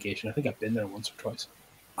Queen's legation. I think I've been there once or twice.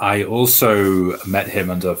 I also met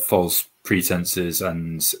him under false pretenses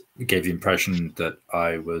and gave the impression that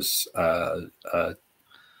I was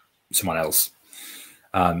someone else.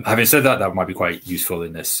 Having said that, that might be quite useful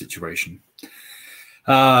in this situation.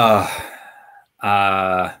 Don't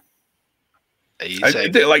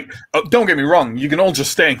get me wrong, you can all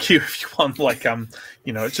just stay in queue if you want. Like,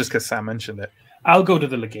 you know, it's just because Sam mentioned it. I'll go to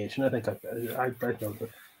the legation. I think I know the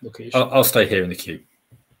location. I'll stay here in the queue.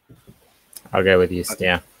 I'll go with you,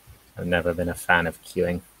 Stia. I've never been a fan of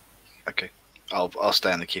queuing. Okay, I'll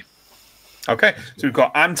stay in the queue. Okay, so we've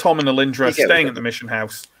got Tom and Alindra staying at the mission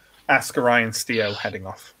house. Ascarai and Stio heading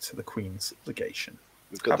off to the Queen's legation.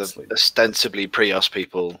 We've got the ostensibly pre-us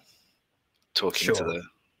people talking to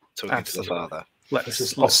the father. This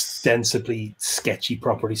is ostensibly sketchy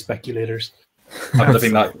property speculators. I'm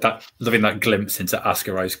loving that glimpse into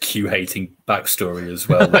Ascarai's Q-hating backstory as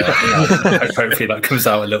well. Hopefully that comes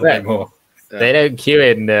out a little bit more. They don't queue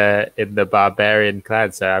in the barbarian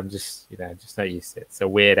clan, so I'm just not used to it. It's a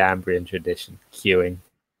weird Ambrian tradition, queuing.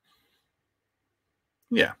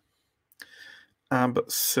 Yeah.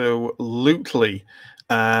 Absolutely.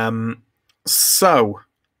 So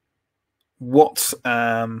what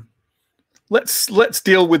let's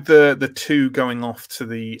deal with the two going off to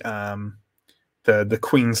the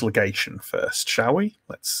Queen's legation first, shall we?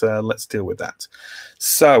 Let's deal with that.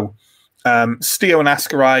 So Stio and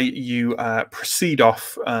Ascarai, you proceed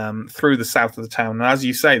off through the south of the town, and as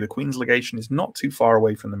you say, the Queen's legation is not too far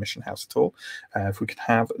away from the mission house at all. If we could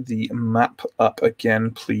have the map up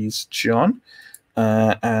again, please, John.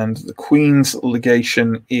 And the Queen's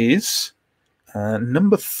legation is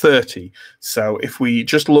number 30. So if we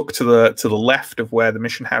just look to the left of where the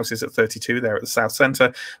mission house is at 32, there at the south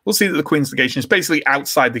center, we'll see that the Queen's legation is basically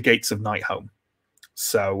outside the gates of Nightholme.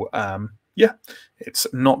 So yeah, it's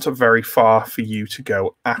not very far for you to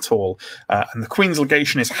go at all. And the Queen's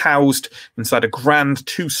legation is housed inside a grand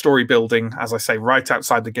two-story building, as I say, right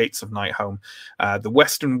outside the gates of Nightholme. The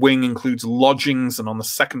western wing includes lodgings, and on the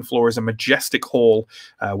second floor is a majestic hall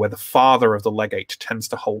where the father of the legate tends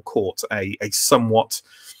to hold court, a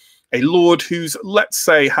lord who's, let's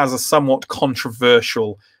say, has a somewhat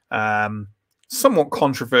controversial somewhat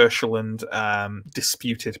controversial and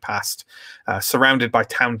disputed past, surrounded by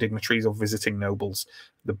town dignitaries or visiting nobles.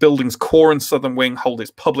 The building's core and southern wing hold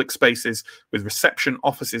its public spaces with reception,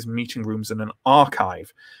 offices, meeting rooms, and an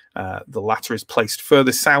archive. The latter is placed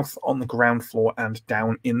further south on the ground floor and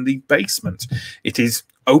down in the basement. It is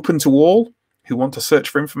open to all who want to search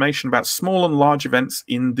for information about small and large events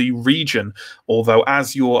in the region, although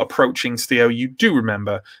as you're approaching Steo, you do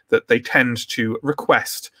remember that they tend to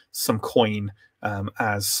request some coin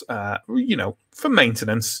as, for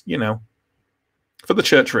maintenance, for the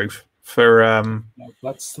church roof.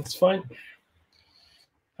 That's fine.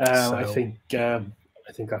 I think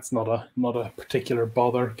that's not a particular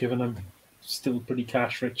bother, given I'm still pretty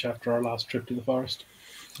cash rich after our last trip to the forest.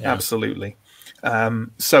 Yeah. Absolutely.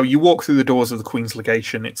 So you walk through the doors of the Queen's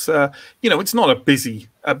Legation. It's it's not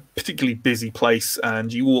a particularly busy place,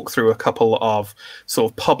 and you walk through a couple of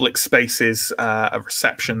sort of public spaces, a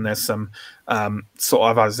reception. There's some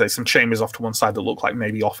sort of, as I say, some chambers off to one side that look like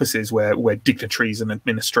maybe offices where dignitaries and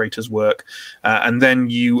administrators work, and then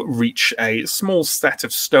you reach a small set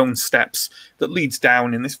of stone steps that leads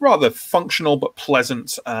down in this rather functional but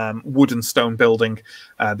pleasant wood and stone building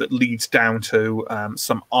that leads down to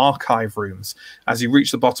some archive rooms. As you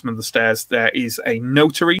reach the bottom of the stairs, there is a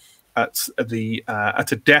notary at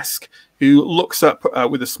a desk who looks up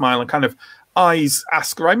with a smile and kind of eyes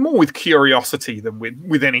Ascarai more with curiosity than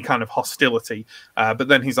with any kind of hostility. But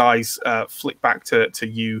then his eyes flick back to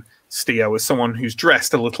you, Steo, as someone who's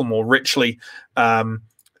dressed a little more richly,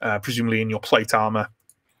 presumably in your plate armor.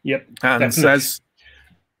 Yep, and definitely. Says,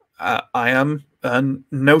 "I am a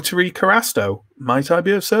notary Carasto. Might I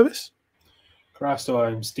be of service?" Carasto,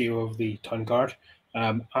 I'm Steo of the Town Guard.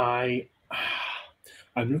 I'm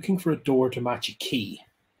looking for a door to match a key.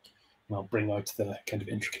 And I'll bring out the kind of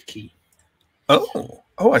intricate key. Oh,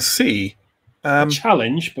 I see. A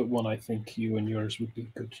challenge, but one I think you and yours would be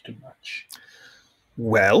good to match.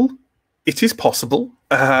 Well, it is possible.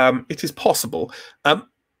 It is possible.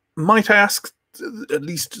 Might I ask, at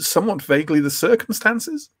least somewhat vaguely, the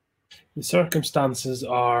circumstances? The circumstances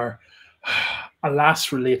are,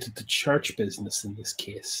 alas, related to church business in this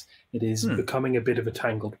case. It is becoming a bit of a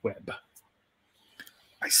tangled web.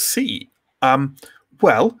 I see.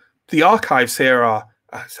 Well, the archives here are,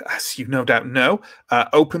 as you no doubt know,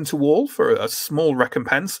 open to all for a small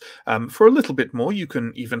recompense. For a little bit more, you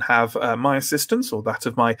can even have my assistance or that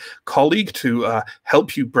of my colleague to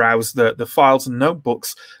help you browse the files and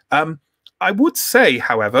notebooks. I would say,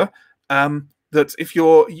 however, that if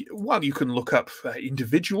you can look up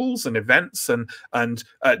individuals and events and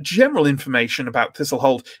general information about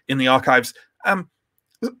Thistlehold in the archives.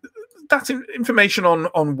 That's information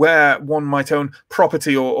on where one might own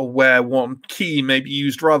property or where one key may be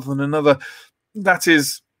used rather than another. That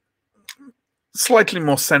is slightly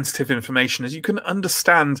more sensitive information. As you can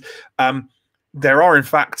understand, there are, in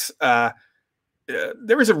fact, there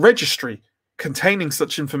is a registry containing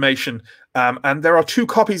such information, and there are 2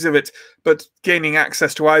 copies of it, but gaining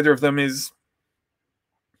access to either of them is...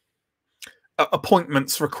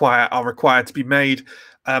 appointments are required to be made.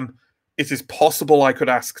 It is possible I could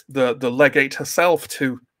ask the legate herself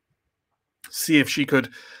to see if she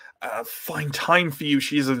could find time for you.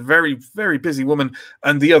 She is a very, very busy woman,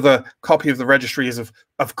 and the other copy of the registry is,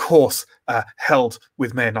 of course, held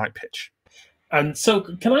with Mayor Nightpitch. And so,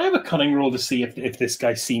 can I have a cunning roll to see if this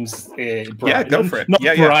guy seems yeah, go for it. Not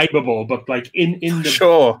bribable, but like in the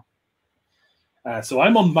sure. So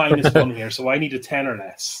I'm on -1 here, so I need a 10 or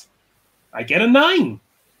less. I get a 9.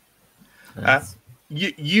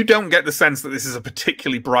 You don't get the sense that this is a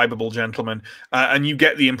particularly bribable gentleman, and you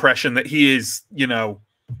get the impression that he is,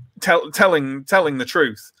 telling the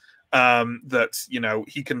truth. That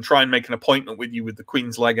he can try and make an appointment with you with the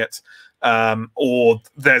Queen's Legate, or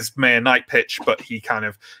there's Mayor Nightpitch, but he kind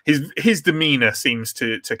of his demeanor seems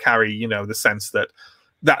to carry the sense that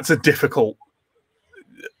that's a difficult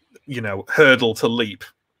hurdle to leap.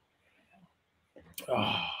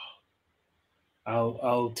 Oh.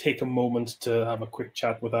 I'll take a moment to have a quick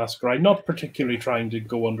chat with Ascarai, not particularly trying to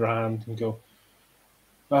go underhand and go,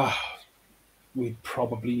 we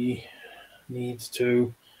probably need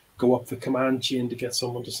to go up the command chain to get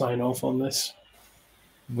someone to sign off on this.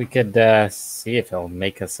 We could see if he'll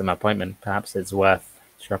make us an appointment. Perhaps it's worth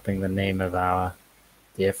dropping the name of our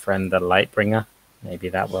dear friend, the Lightbringer. Maybe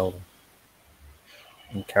that will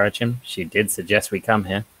encourage him. She did suggest we come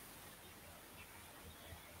here.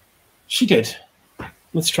 She did.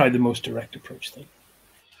 Let's try the most direct approach then.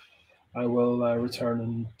 I will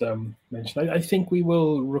return and mention. I think we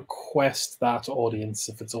will request that audience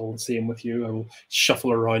if it's all the same with you. I will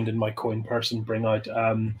shuffle around in my coin purse and bring out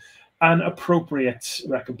an appropriate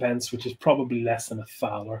recompense, which is probably less than a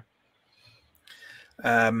thaler.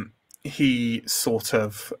 He sort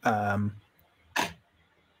of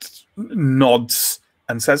nods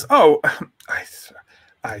and says, "Oh,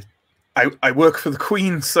 I work for the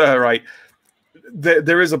Queen, sir.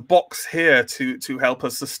 There is a box here to help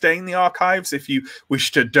us sustain the archives if you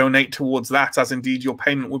wish to donate towards that, as indeed your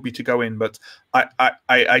payment would be to go in. But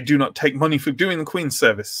I do not take money for doing the Queen's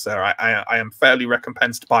service, sir. I am fairly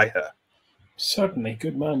recompensed by her." Certainly,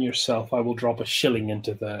 good man yourself. I will drop a shilling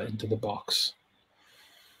into the box.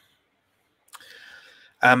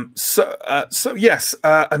 So yes,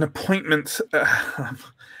 an appointment.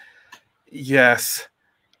 Yes.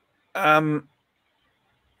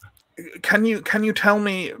 Can you tell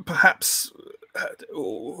me perhaps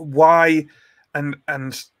why,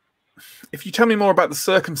 and if you tell me more about the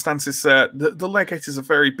circumstances, the legate is a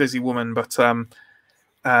very busy woman, but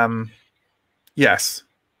yes.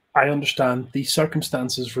 I understand the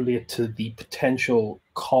circumstances relate to the potential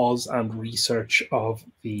cause and research of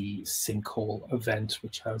the sinkhole event,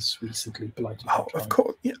 which has recently blighted. Oh, of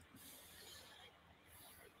course, yeah.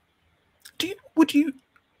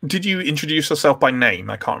 Did you introduce yourself by name?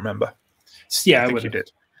 I can't remember. Yeah, I think you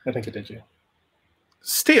did. I think I did, yeah.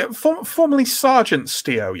 Steo, formerly Sergeant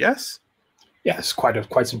Steo, yes? Yes, quite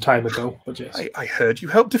some time ago, but yes. I heard you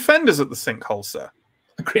helped defend us at the sinkhole, sir.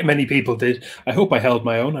 A great many people did. I hope I held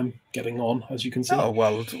my own. I'm getting on, as you can see. Oh,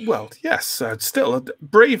 well, yes. Still,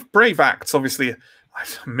 brave acts. Obviously, a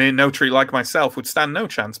mere notary like myself would stand no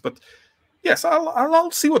chance, but yes,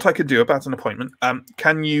 I'll see what I could do about an appointment.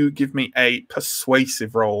 Can you give me a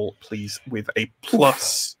persuasive roll, please, with a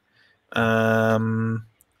plus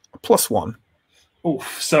 +1?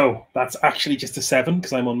 Oof. So that's actually just a 7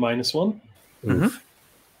 because I'm on -1. Mm-hmm.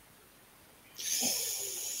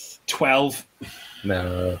 12.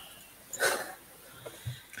 No.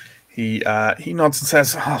 He nods and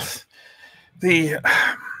says, "Oh,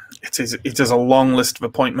 it is a long list of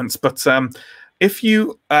appointments, but if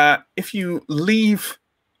you leave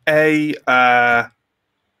a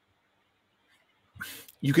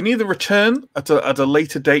you can either return at a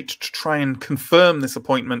later date to try and confirm this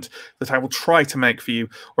appointment that I will try to make for you,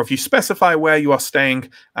 or if you specify where you are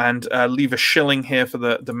staying and leave a shilling here for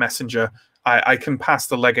the messenger, I can pass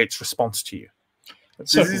the legate's response to you.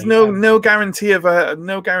 There is no guarantee of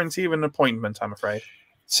an appointment, I'm afraid."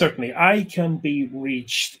 Certainly, I can be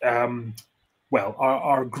reached. Well,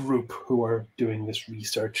 our group who are doing this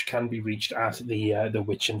research can be reached at the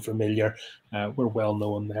Witch and Familiar. We're well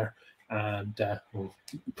known there, and we'll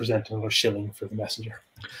present another shilling for the messenger.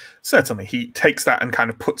 Certainly, he takes that and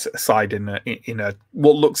kind of puts it aside in a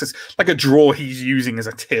what looks like a drawer he's using as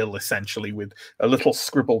a till, essentially, with a little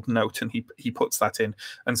scribbled note, and he puts that in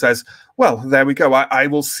and says, "Well, there we go. I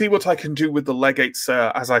will see what I can do with the legates.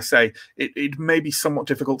 As I say, it may be somewhat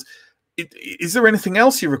difficult. Is there anything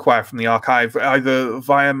else you require from the archive, either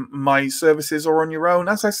via my services or on your own?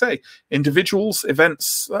 As I say, individuals,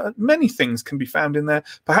 events, many things can be found in there.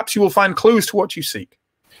 Perhaps you will find clues to what you seek."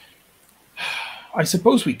 I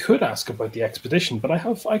suppose we could ask about the expedition, but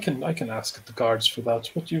I can ask the guards for that.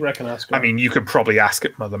 What do you reckon? I mean, you could probably ask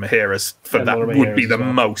at Mother Mahira's for that. Would be the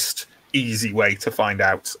most easy way to find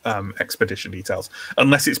out expedition details,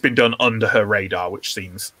 unless it's been done under her radar, which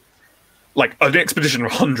seems like an expedition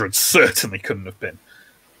of hundreds certainly couldn't have been.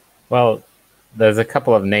 Well, there's a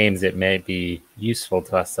couple of names it may be useful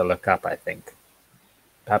to us to look up, I think.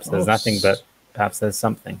 Perhaps there's nothing, but perhaps there's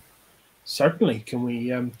something. Certainly. Can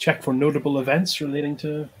we check for notable events relating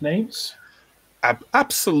to names?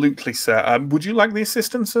 Absolutely, sir. Would you like the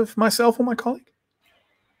assistance of myself or my colleague?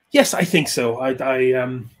 Yes, I think so.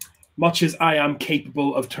 I much as I am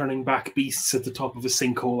capable of turning back beasts at the top of a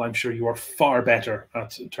sinkhole, I'm sure you are far better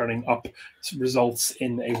at turning up results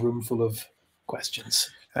in a room full of questions.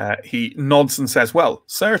 He nods and says, "Well,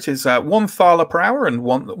 sir, it is 1 thaler per hour and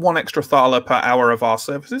one extra thaler per hour of our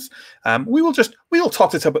services. We'll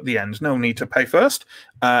tot it up at the end. No need to pay first."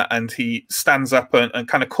 And he stands up and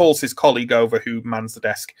kind of calls his colleague over, who mans the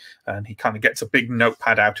desk, and he kind of gets a big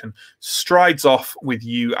notepad out and strides off with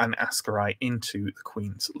you and Ascarai into the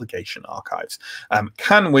Queen's Legation archives.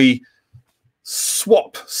 Can we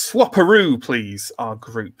swap-a-roo, please, our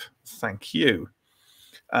group? Thank you.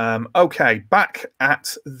 Okay, back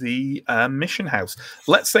at the mission house.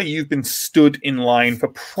 Let's say you've been stood in line for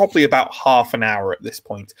probably about half an hour at this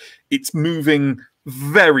point. It's moving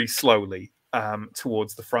very slowly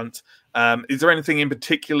towards the front. Is there anything in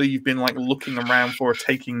particular you've been looking around for or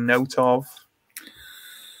taking note of?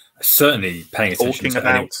 Certainly paying attention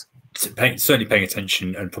to paying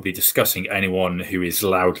attention and probably discussing anyone who is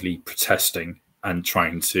loudly protesting and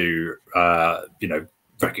trying to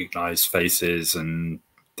recognize faces and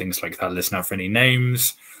things like that. Listen out for any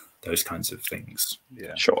names, those kinds of things.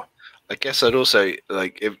 Yeah, sure. I guess I'd also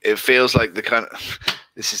like it feels like the kind of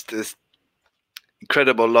this is this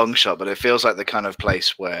incredible long shot, but it feels like the kind of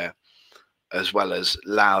place where, as well as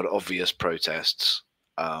loud, obvious protests,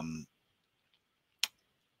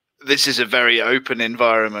 this is a very open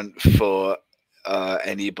environment for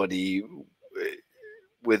anybody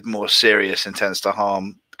with more serious intents to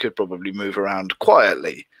harm could probably move around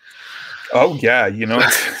quietly. Oh yeah, you know,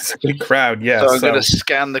 it's a big crowd. Yeah, so I'm going to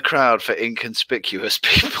scan the crowd for inconspicuous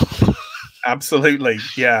people. Absolutely,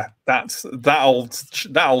 yeah. That's that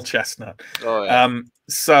old chestnut. Oh, yeah.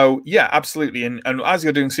 So yeah, absolutely. And as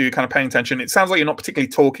you're doing so, you're kind of paying attention. It sounds like you're not particularly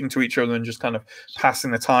talking to each other and just kind of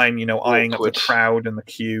passing the time, you know, eyeing up the crowd and the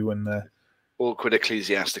queue and the awkward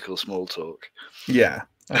ecclesiastical small talk. Yeah,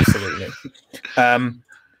 absolutely.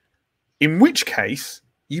 In which case,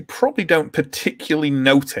 you probably don't particularly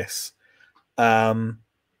notice who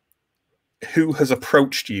has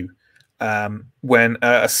approached you when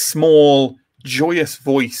a small, joyous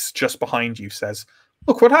voice just behind you says,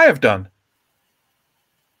 "Look what I have done."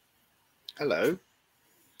 Hello.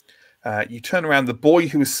 You turn around. The boy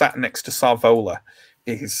who is sat next to Sarvola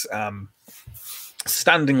is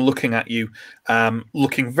standing looking at you,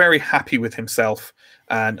 looking very happy with himself,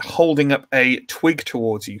 and holding up a twig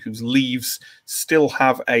towards you whose leaves still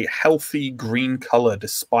have a healthy green color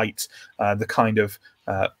despite the kind of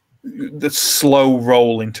the slow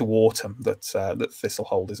roll into autumn that that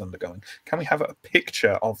Thistlehold is undergoing. Can we have a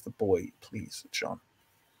picture of the boy, please, John?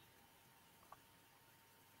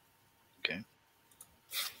 Okay.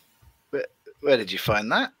 Where did you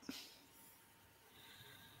find that?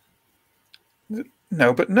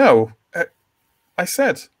 No, but no. I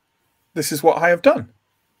said, this is what I have done.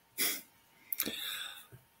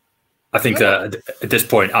 I think that at this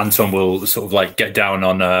point, Anton will sort of like get down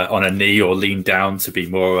on a knee or lean down to be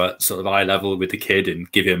more at sort of eye level with the kid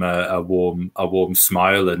and give him a warm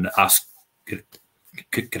smile and ask,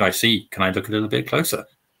 "Can I see? Can I look a little bit closer?"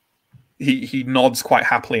 He nods quite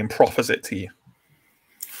happily and proffers it to you.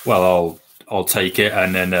 Well, I'll take it,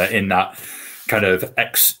 and then in that kind of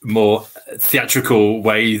more theatrical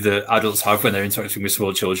way that adults have when they're interacting with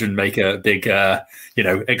small children, make a big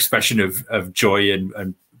expression of joy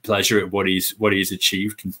and pleasure at what he's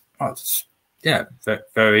achieved. And yeah,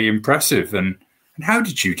 very impressive. And how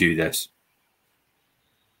did you do this?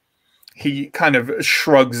 He kind of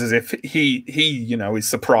shrugs as if he is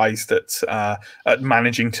surprised at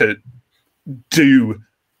managing to do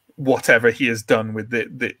whatever he has done with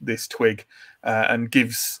this twig, and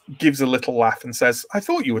gives a little laugh and says, "I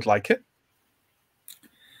thought you would like it."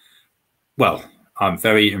 Well, I'm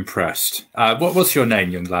very impressed. What's your name,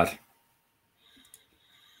 young lad?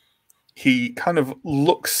 He kind of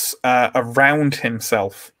looks around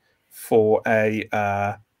himself for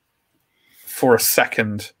a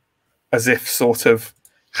second, as if sort of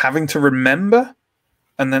having to remember,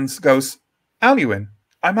 and then goes, "Aluin.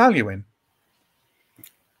 I'm Aluin."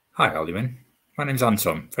 Hi, Aluin. My name's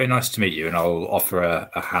Anton. Very nice to meet you, and I'll offer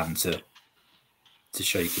a hand to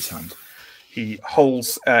shake his hand. He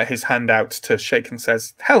holds his hand out to shake and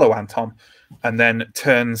says, "Hello, Anton," and then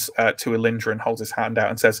turns to Elindra and holds his hand out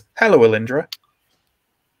and says, "Hello, Elindra."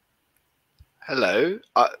 Hello.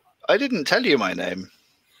 I didn't tell you my name.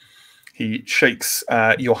 He shakes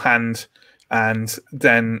your hand and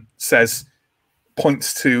then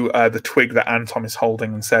points to the twig that Anton is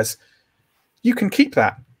holding and says, "You can keep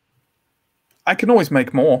that. I can always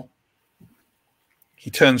make more."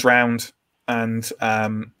 He turns round and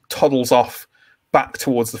toddles off back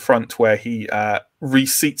towards the front, where he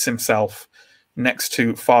reseats himself next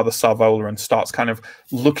to Father Sarvola and starts kind of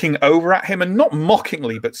looking over at him, and not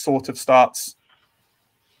mockingly, but sort of starts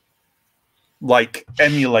like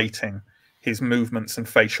emulating his movements and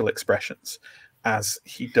facial expressions as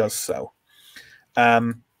he does so.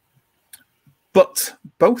 But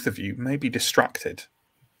both of you may be distracted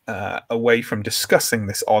away from discussing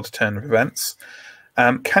this odd turn of events.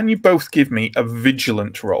 Can you both give me a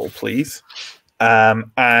vigilant roll, please?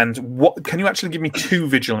 And what can you actually give me 2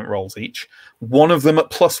 vigilant rolls each? One of them at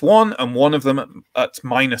 +1 and one of them at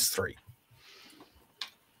 -3.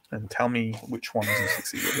 And tell me which ones you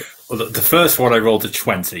succeeded with. Well, the first one I rolled a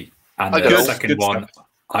 20, and the second one stuff.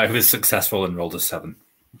 I was successful and rolled a 7.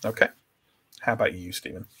 Okay. How about you,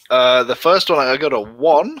 Stephen? The first one I got a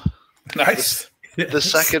 1. Nice. The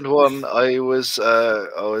second one I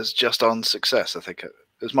was just on success. I think it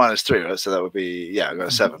was -3, right? So that would be I got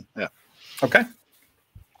a 7. Yeah. Okay.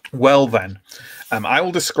 Well then, I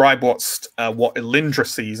will describe what Elindra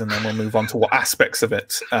sees, and then we'll move on to what aspects of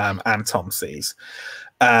it Anton sees.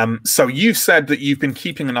 So you've said that you've been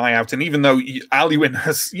keeping an eye out, and even though Alwyn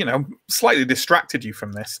has, slightly distracted you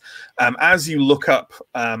from this, as you look up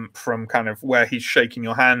from kind of where he's shaking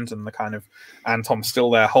your hand and the kind of Anton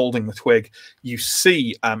still there holding the twig, you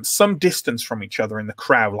see some distance from each other in the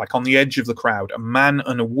crowd, like on the edge of the crowd, a man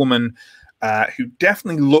and a woman who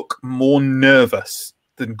definitely look more nervous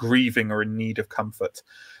than grieving or in need of comfort.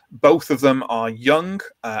 Both of them are young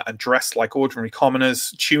and dressed like ordinary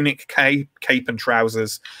commoners, tunic, cape and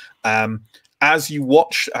trousers. As you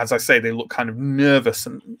watch, as I say, they look kind of nervous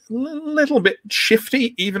and a little bit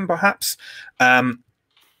shifty, even perhaps.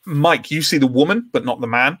 Mike, you see the woman, but not the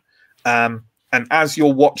man. And as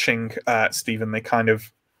you're watching, Stephen, they kind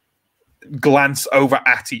of glance over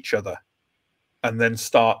at each other and then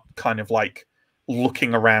start kind of like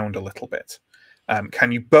looking around a little bit.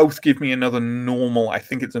 Can you both give me another normal, I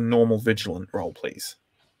think it's a normal vigilant roll, please?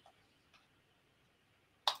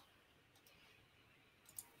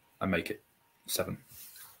 I make it 7.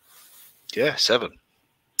 Yeah, 7.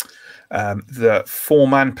 The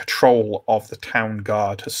 4-man patrol of the town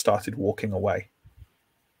guard has started walking away.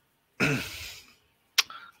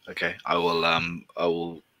 Okay, I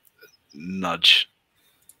will nudge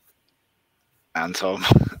Anton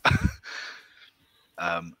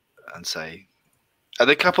and say, are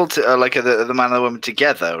the couple are the man and the woman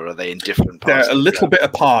together, or are they in different parts? They're a little bit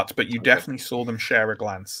apart, but you definitely saw them share a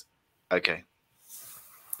glance. Okay.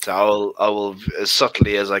 So I will as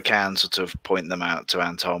subtly as I can sort of point them out to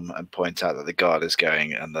Anton and point out that the guard is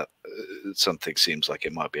going and that something seems like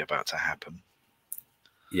it might be about to happen.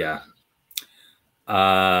 Yeah.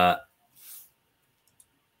 Elindra,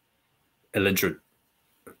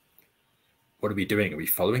 what are we doing? Are we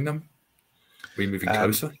following them? Are we moving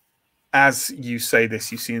closer? As you say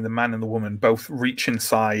this, you see the man and the woman both reach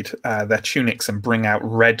inside their tunics and bring out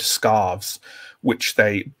red scarves, which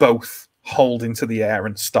they both hold into the air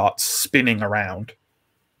and start spinning around.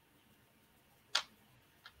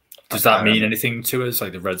 Does that mean anything to us,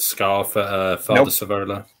 like the red scarf for Father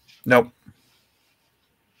Savola? Nope.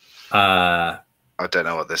 I don't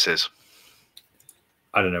know what this is.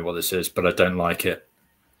 I don't know what this is, but I don't like it.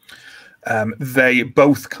 They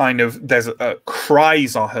both kind of, there's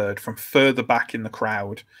cries are heard from further back in the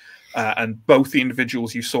crowd, and both the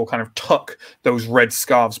individuals you saw kind of tuck those red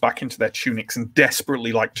scarves back into their tunics and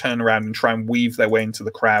desperately like turn around and try and weave their way into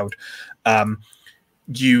the crowd.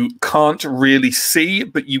 You can't really see,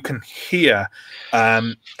 but you can hear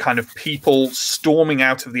kind of people storming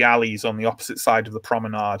out of the alleys on the opposite side of the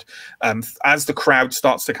promenade. As the crowd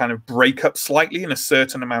starts to kind of break up slightly in a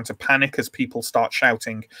certain amount of panic as people start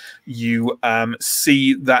shouting, you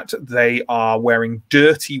see that they are wearing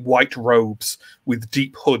dirty white robes with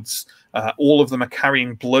deep hoods. All of them are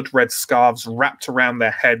carrying blood-red scarves wrapped around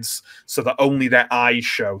their heads so that only their eyes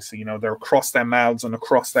show. So, they're across their mouths and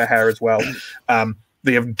across their hair as well.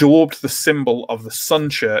 They have daubed the symbol of the Sun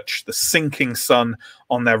Church, the sinking sun,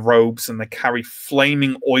 on their robes, and they carry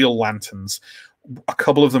flaming oil lanterns, a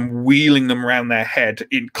couple of them wheeling them around their head,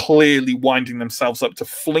 clearly winding themselves up to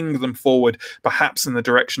fling them forward, perhaps in the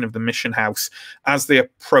direction of the mission house. As they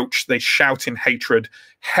approach, they shout in hatred,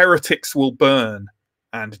 "Heretics will burn,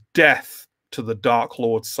 and death to the Dark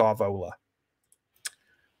Lord Savola."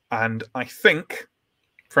 And I think,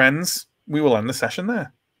 friends, we will end the session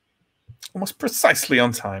there. Almost precisely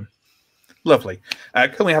on time. Lovely.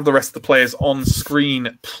 Can we have the rest of the players on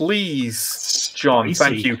screen, please? John,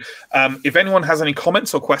 thank you. If anyone has any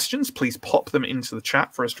comments or questions, please pop them into the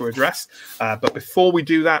chat for us to address. But before we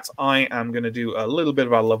do that, I am going to do a little bit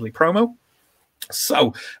of our lovely promo.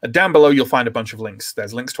 So down below, you'll find a bunch of links.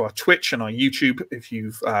 There's links to our Twitch and our YouTube. If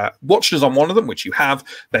you've watched us on one of them, which you have,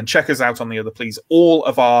 then check us out on the other, please. All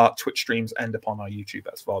of our Twitch streams end up on our YouTube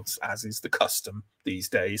as VODs, as is the custom these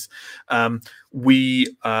days. There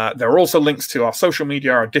are also links to our social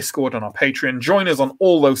media, our Discord, and our Patreon. Join us on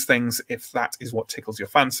all those things if that is what tickles your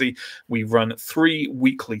fancy. We run 3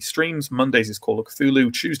 weekly streams. Mondays is Call of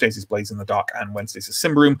Cthulhu, Tuesdays is Blaze in the Dark, and Wednesdays is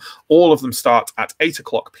Symbaroum. All of them start at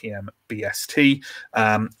 8:00 p.m. BST.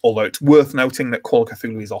 Although it's worth noting that Call of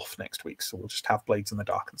Cthulhu is off next week, so we'll just have Blades in the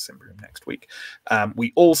Dark and Symbaroum next week.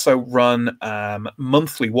 We also run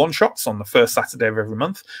monthly one-shots on the first Saturday of every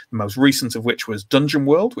month, the most recent of which was Dungeon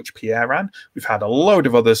World, which Pierre ran. We've had a load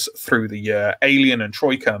of others through the year: Alien and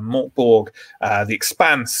Troika, Mortborg, The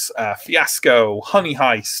Expanse, Fiasco, Honey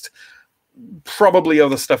Heist, probably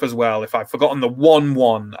other stuff as well. If I've forgotten the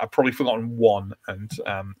one, I've probably forgotten one, and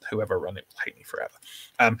whoever run it will hate me forever.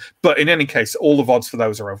 But in any case, all the VODs for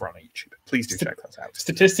those are over on YouTube. Please do check those out.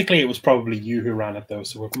 Statistically, it was probably you who ran it, though.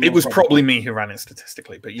 So it was probably me who ran it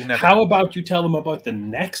statistically, but you never. How about you tell them about the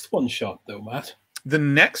next one shot, though, Matt? The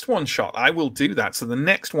next one shot, I will do that. So the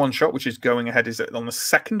next one shot, which is going ahead, is on the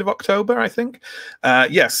 2nd of October, I think.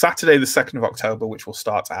 Yeah, Saturday the 2nd of October, which will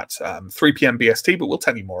start at 3 p.m. BST, but we'll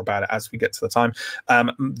tell you more about it as we get to the time.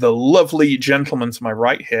 The lovely gentleman to my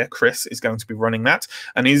right here, Chris, is going to be running that,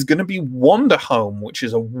 and he's going to be Wander Home, which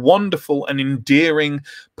is a wonderful and endearing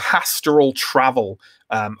pastoral travel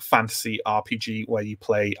fantasy RPG where you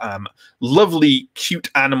play lovely,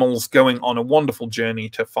 cute animals going on a wonderful journey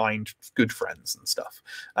to find good friends and stuff.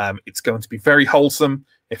 It's going to be very wholesome,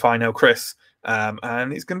 if I know Chris,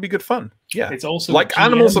 and it's going to be good fun. Yeah, it's also like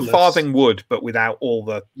Animals of Farthing Wood, but without all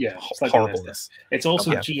the horribleness. It's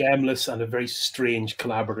also GM-less and a very strange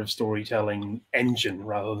collaborative storytelling engine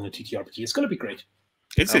rather than a TTRPG. It's going to be great.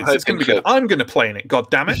 It's going to be good. I'm going to play in it. God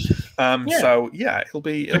damn it! So yeah, it'll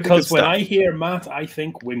be because when I hear Matt, I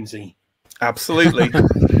think whimsy. Absolutely.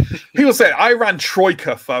 People say I ran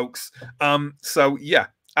Troika, folks. So yeah,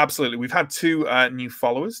 absolutely. We've had 2 new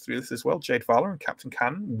followers through this as well, Jade Fowler and Captain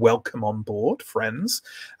Cannon. Welcome on board, friends.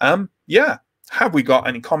 Yeah, have we got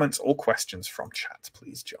any comments or questions from chat,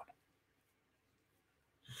 please, John?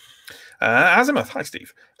 Azimuth, hi,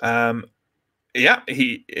 Steve. Yeah,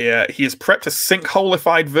 he has prepped a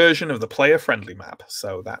sinkhole-ified version of the player-friendly map,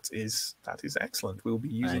 so that is excellent. We'll be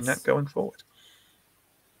using that going forward.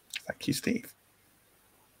 Thank you, Steve.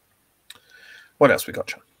 What else we got,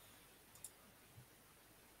 John?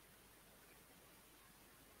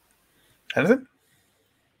 Anything?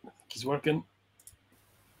 He's working.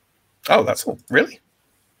 Oh, that's all. Really?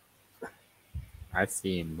 I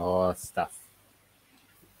see more stuff.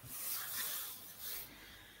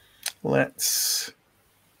 Let's.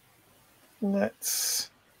 Whoa,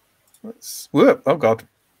 oh God,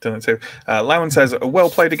 done it too. Lowen says, "Well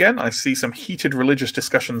played again. I see some heated religious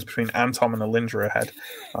discussions between Anton and Alindra ahead.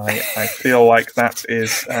 I feel like that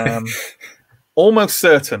is almost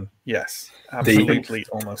certain. Yes, absolutely,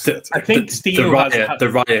 almost certain. I think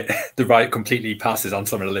the riot completely passes on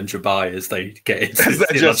some of the Alindra by as they get into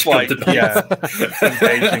just like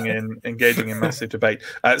engaging in massive debate.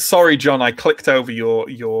 Sorry, John, I clicked over your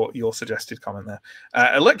suggested comment there.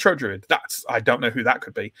 Electro Druid. I don't know who that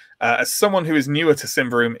could be. As someone who is newer to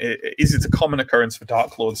Symbaroum, is it a common occurrence for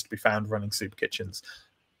Dark Lords to be found running soup kitchens?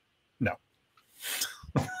 No.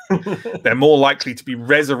 They're more likely to be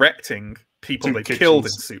resurrecting people they killed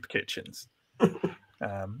in soup kitchens.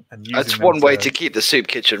 And that's one way to keep the soup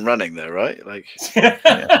kitchen running, though, right? Like,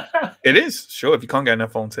 yeah. It is, sure. If you can't get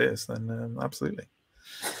enough volunteers, then absolutely.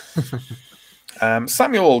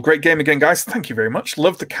 Samuel, great game again, guys. Thank you very much.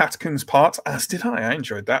 Loved the catacombs part, as did I. I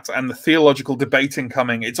enjoyed that. And the theological debating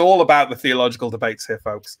coming. It's all about the theological debates here,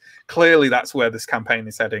 folks. Clearly, that's where this campaign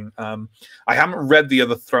is heading. I haven't read the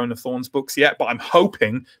other Throne of Thorns books yet, but I'm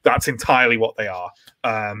hoping that's entirely what they are.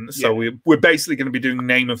 So we're basically going to be doing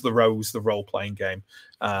Name of the Rose, the role-playing game.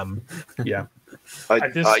 Yeah.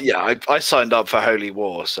 I signed up for Holy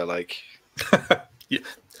War, so like... Yeah.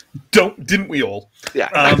 Didn't we all?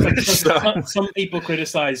 Yeah. Some people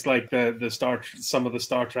criticize like some of the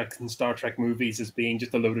Star Trek and Star Trek movies as being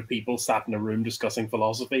just a load of people sat in a room discussing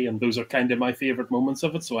philosophy, and those are kind of my favorite moments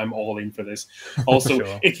of it. So I'm all in for this. Also,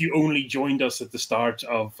 sure. If you only joined us at the start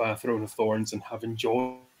of Throne of Thorns and have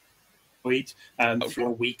enjoyed 4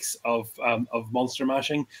 weeks of monster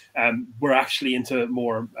mashing, we're actually into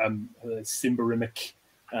more Symbaroumic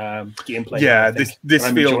gameplay. Yeah, this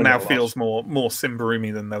feels more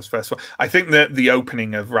Symbaroomy than those first ones. I think that the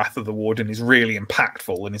opening of Wrath of the Warden is really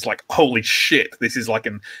impactful, and it's like, holy shit, this is like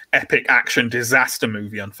an epic action disaster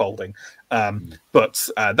movie unfolding. But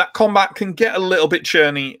that combat can get a little bit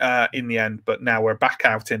churny in the end. But now we're back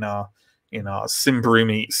out in our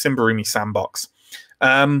Symbaroomy sandbox.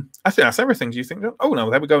 I think that's everything. Do you think? Oh no,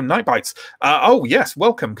 there we go. Night Bites. Oh yes,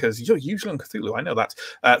 welcome, because you're usually on Cthulhu. I know that.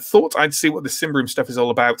 Thought I'd see what the Symbaroum stuff is all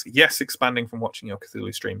about. Yes, expanding from watching your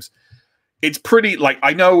Cthulhu streams. It's pretty like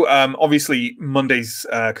I know. Obviously, Monday's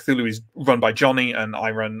Cthulhu is run by Johnny, and I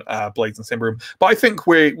run Blades and Symbaroum. But I think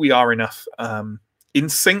we are enough in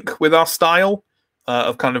sync with our style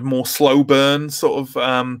of kind of more slow burn, sort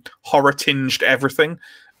of horror tinged everything.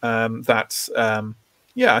 Yeah,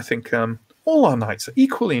 I think. All our nights are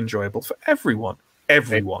equally enjoyable for everyone.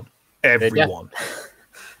 Everyone.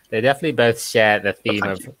 They definitely both share the theme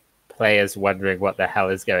of players wondering what the hell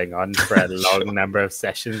is going on for a long number of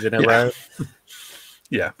sessions in a row.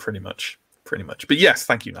 Yeah, pretty much. But yes,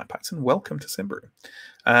 thank you, Night Bites, and welcome to Symbaroum.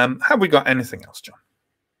 Have we got anything else, John?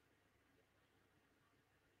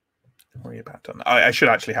 What are you about done? I should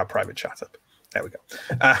actually have private chat up. There we go.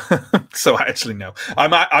 So I actually know.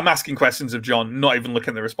 I'm asking questions of John, not even looking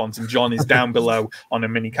at the response, and John is down below on a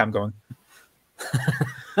mini cam going.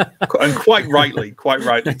 And quite rightly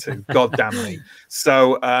too. God damn me.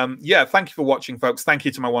 So yeah, thank you for watching, folks. Thank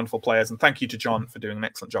you to my wonderful players, and thank you to John for doing an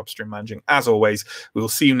excellent job stream managing. As always, we will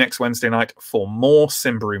see you next Wednesday night for more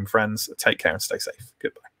Symbaroum, friends. Take care and stay safe.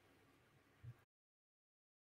 Goodbye.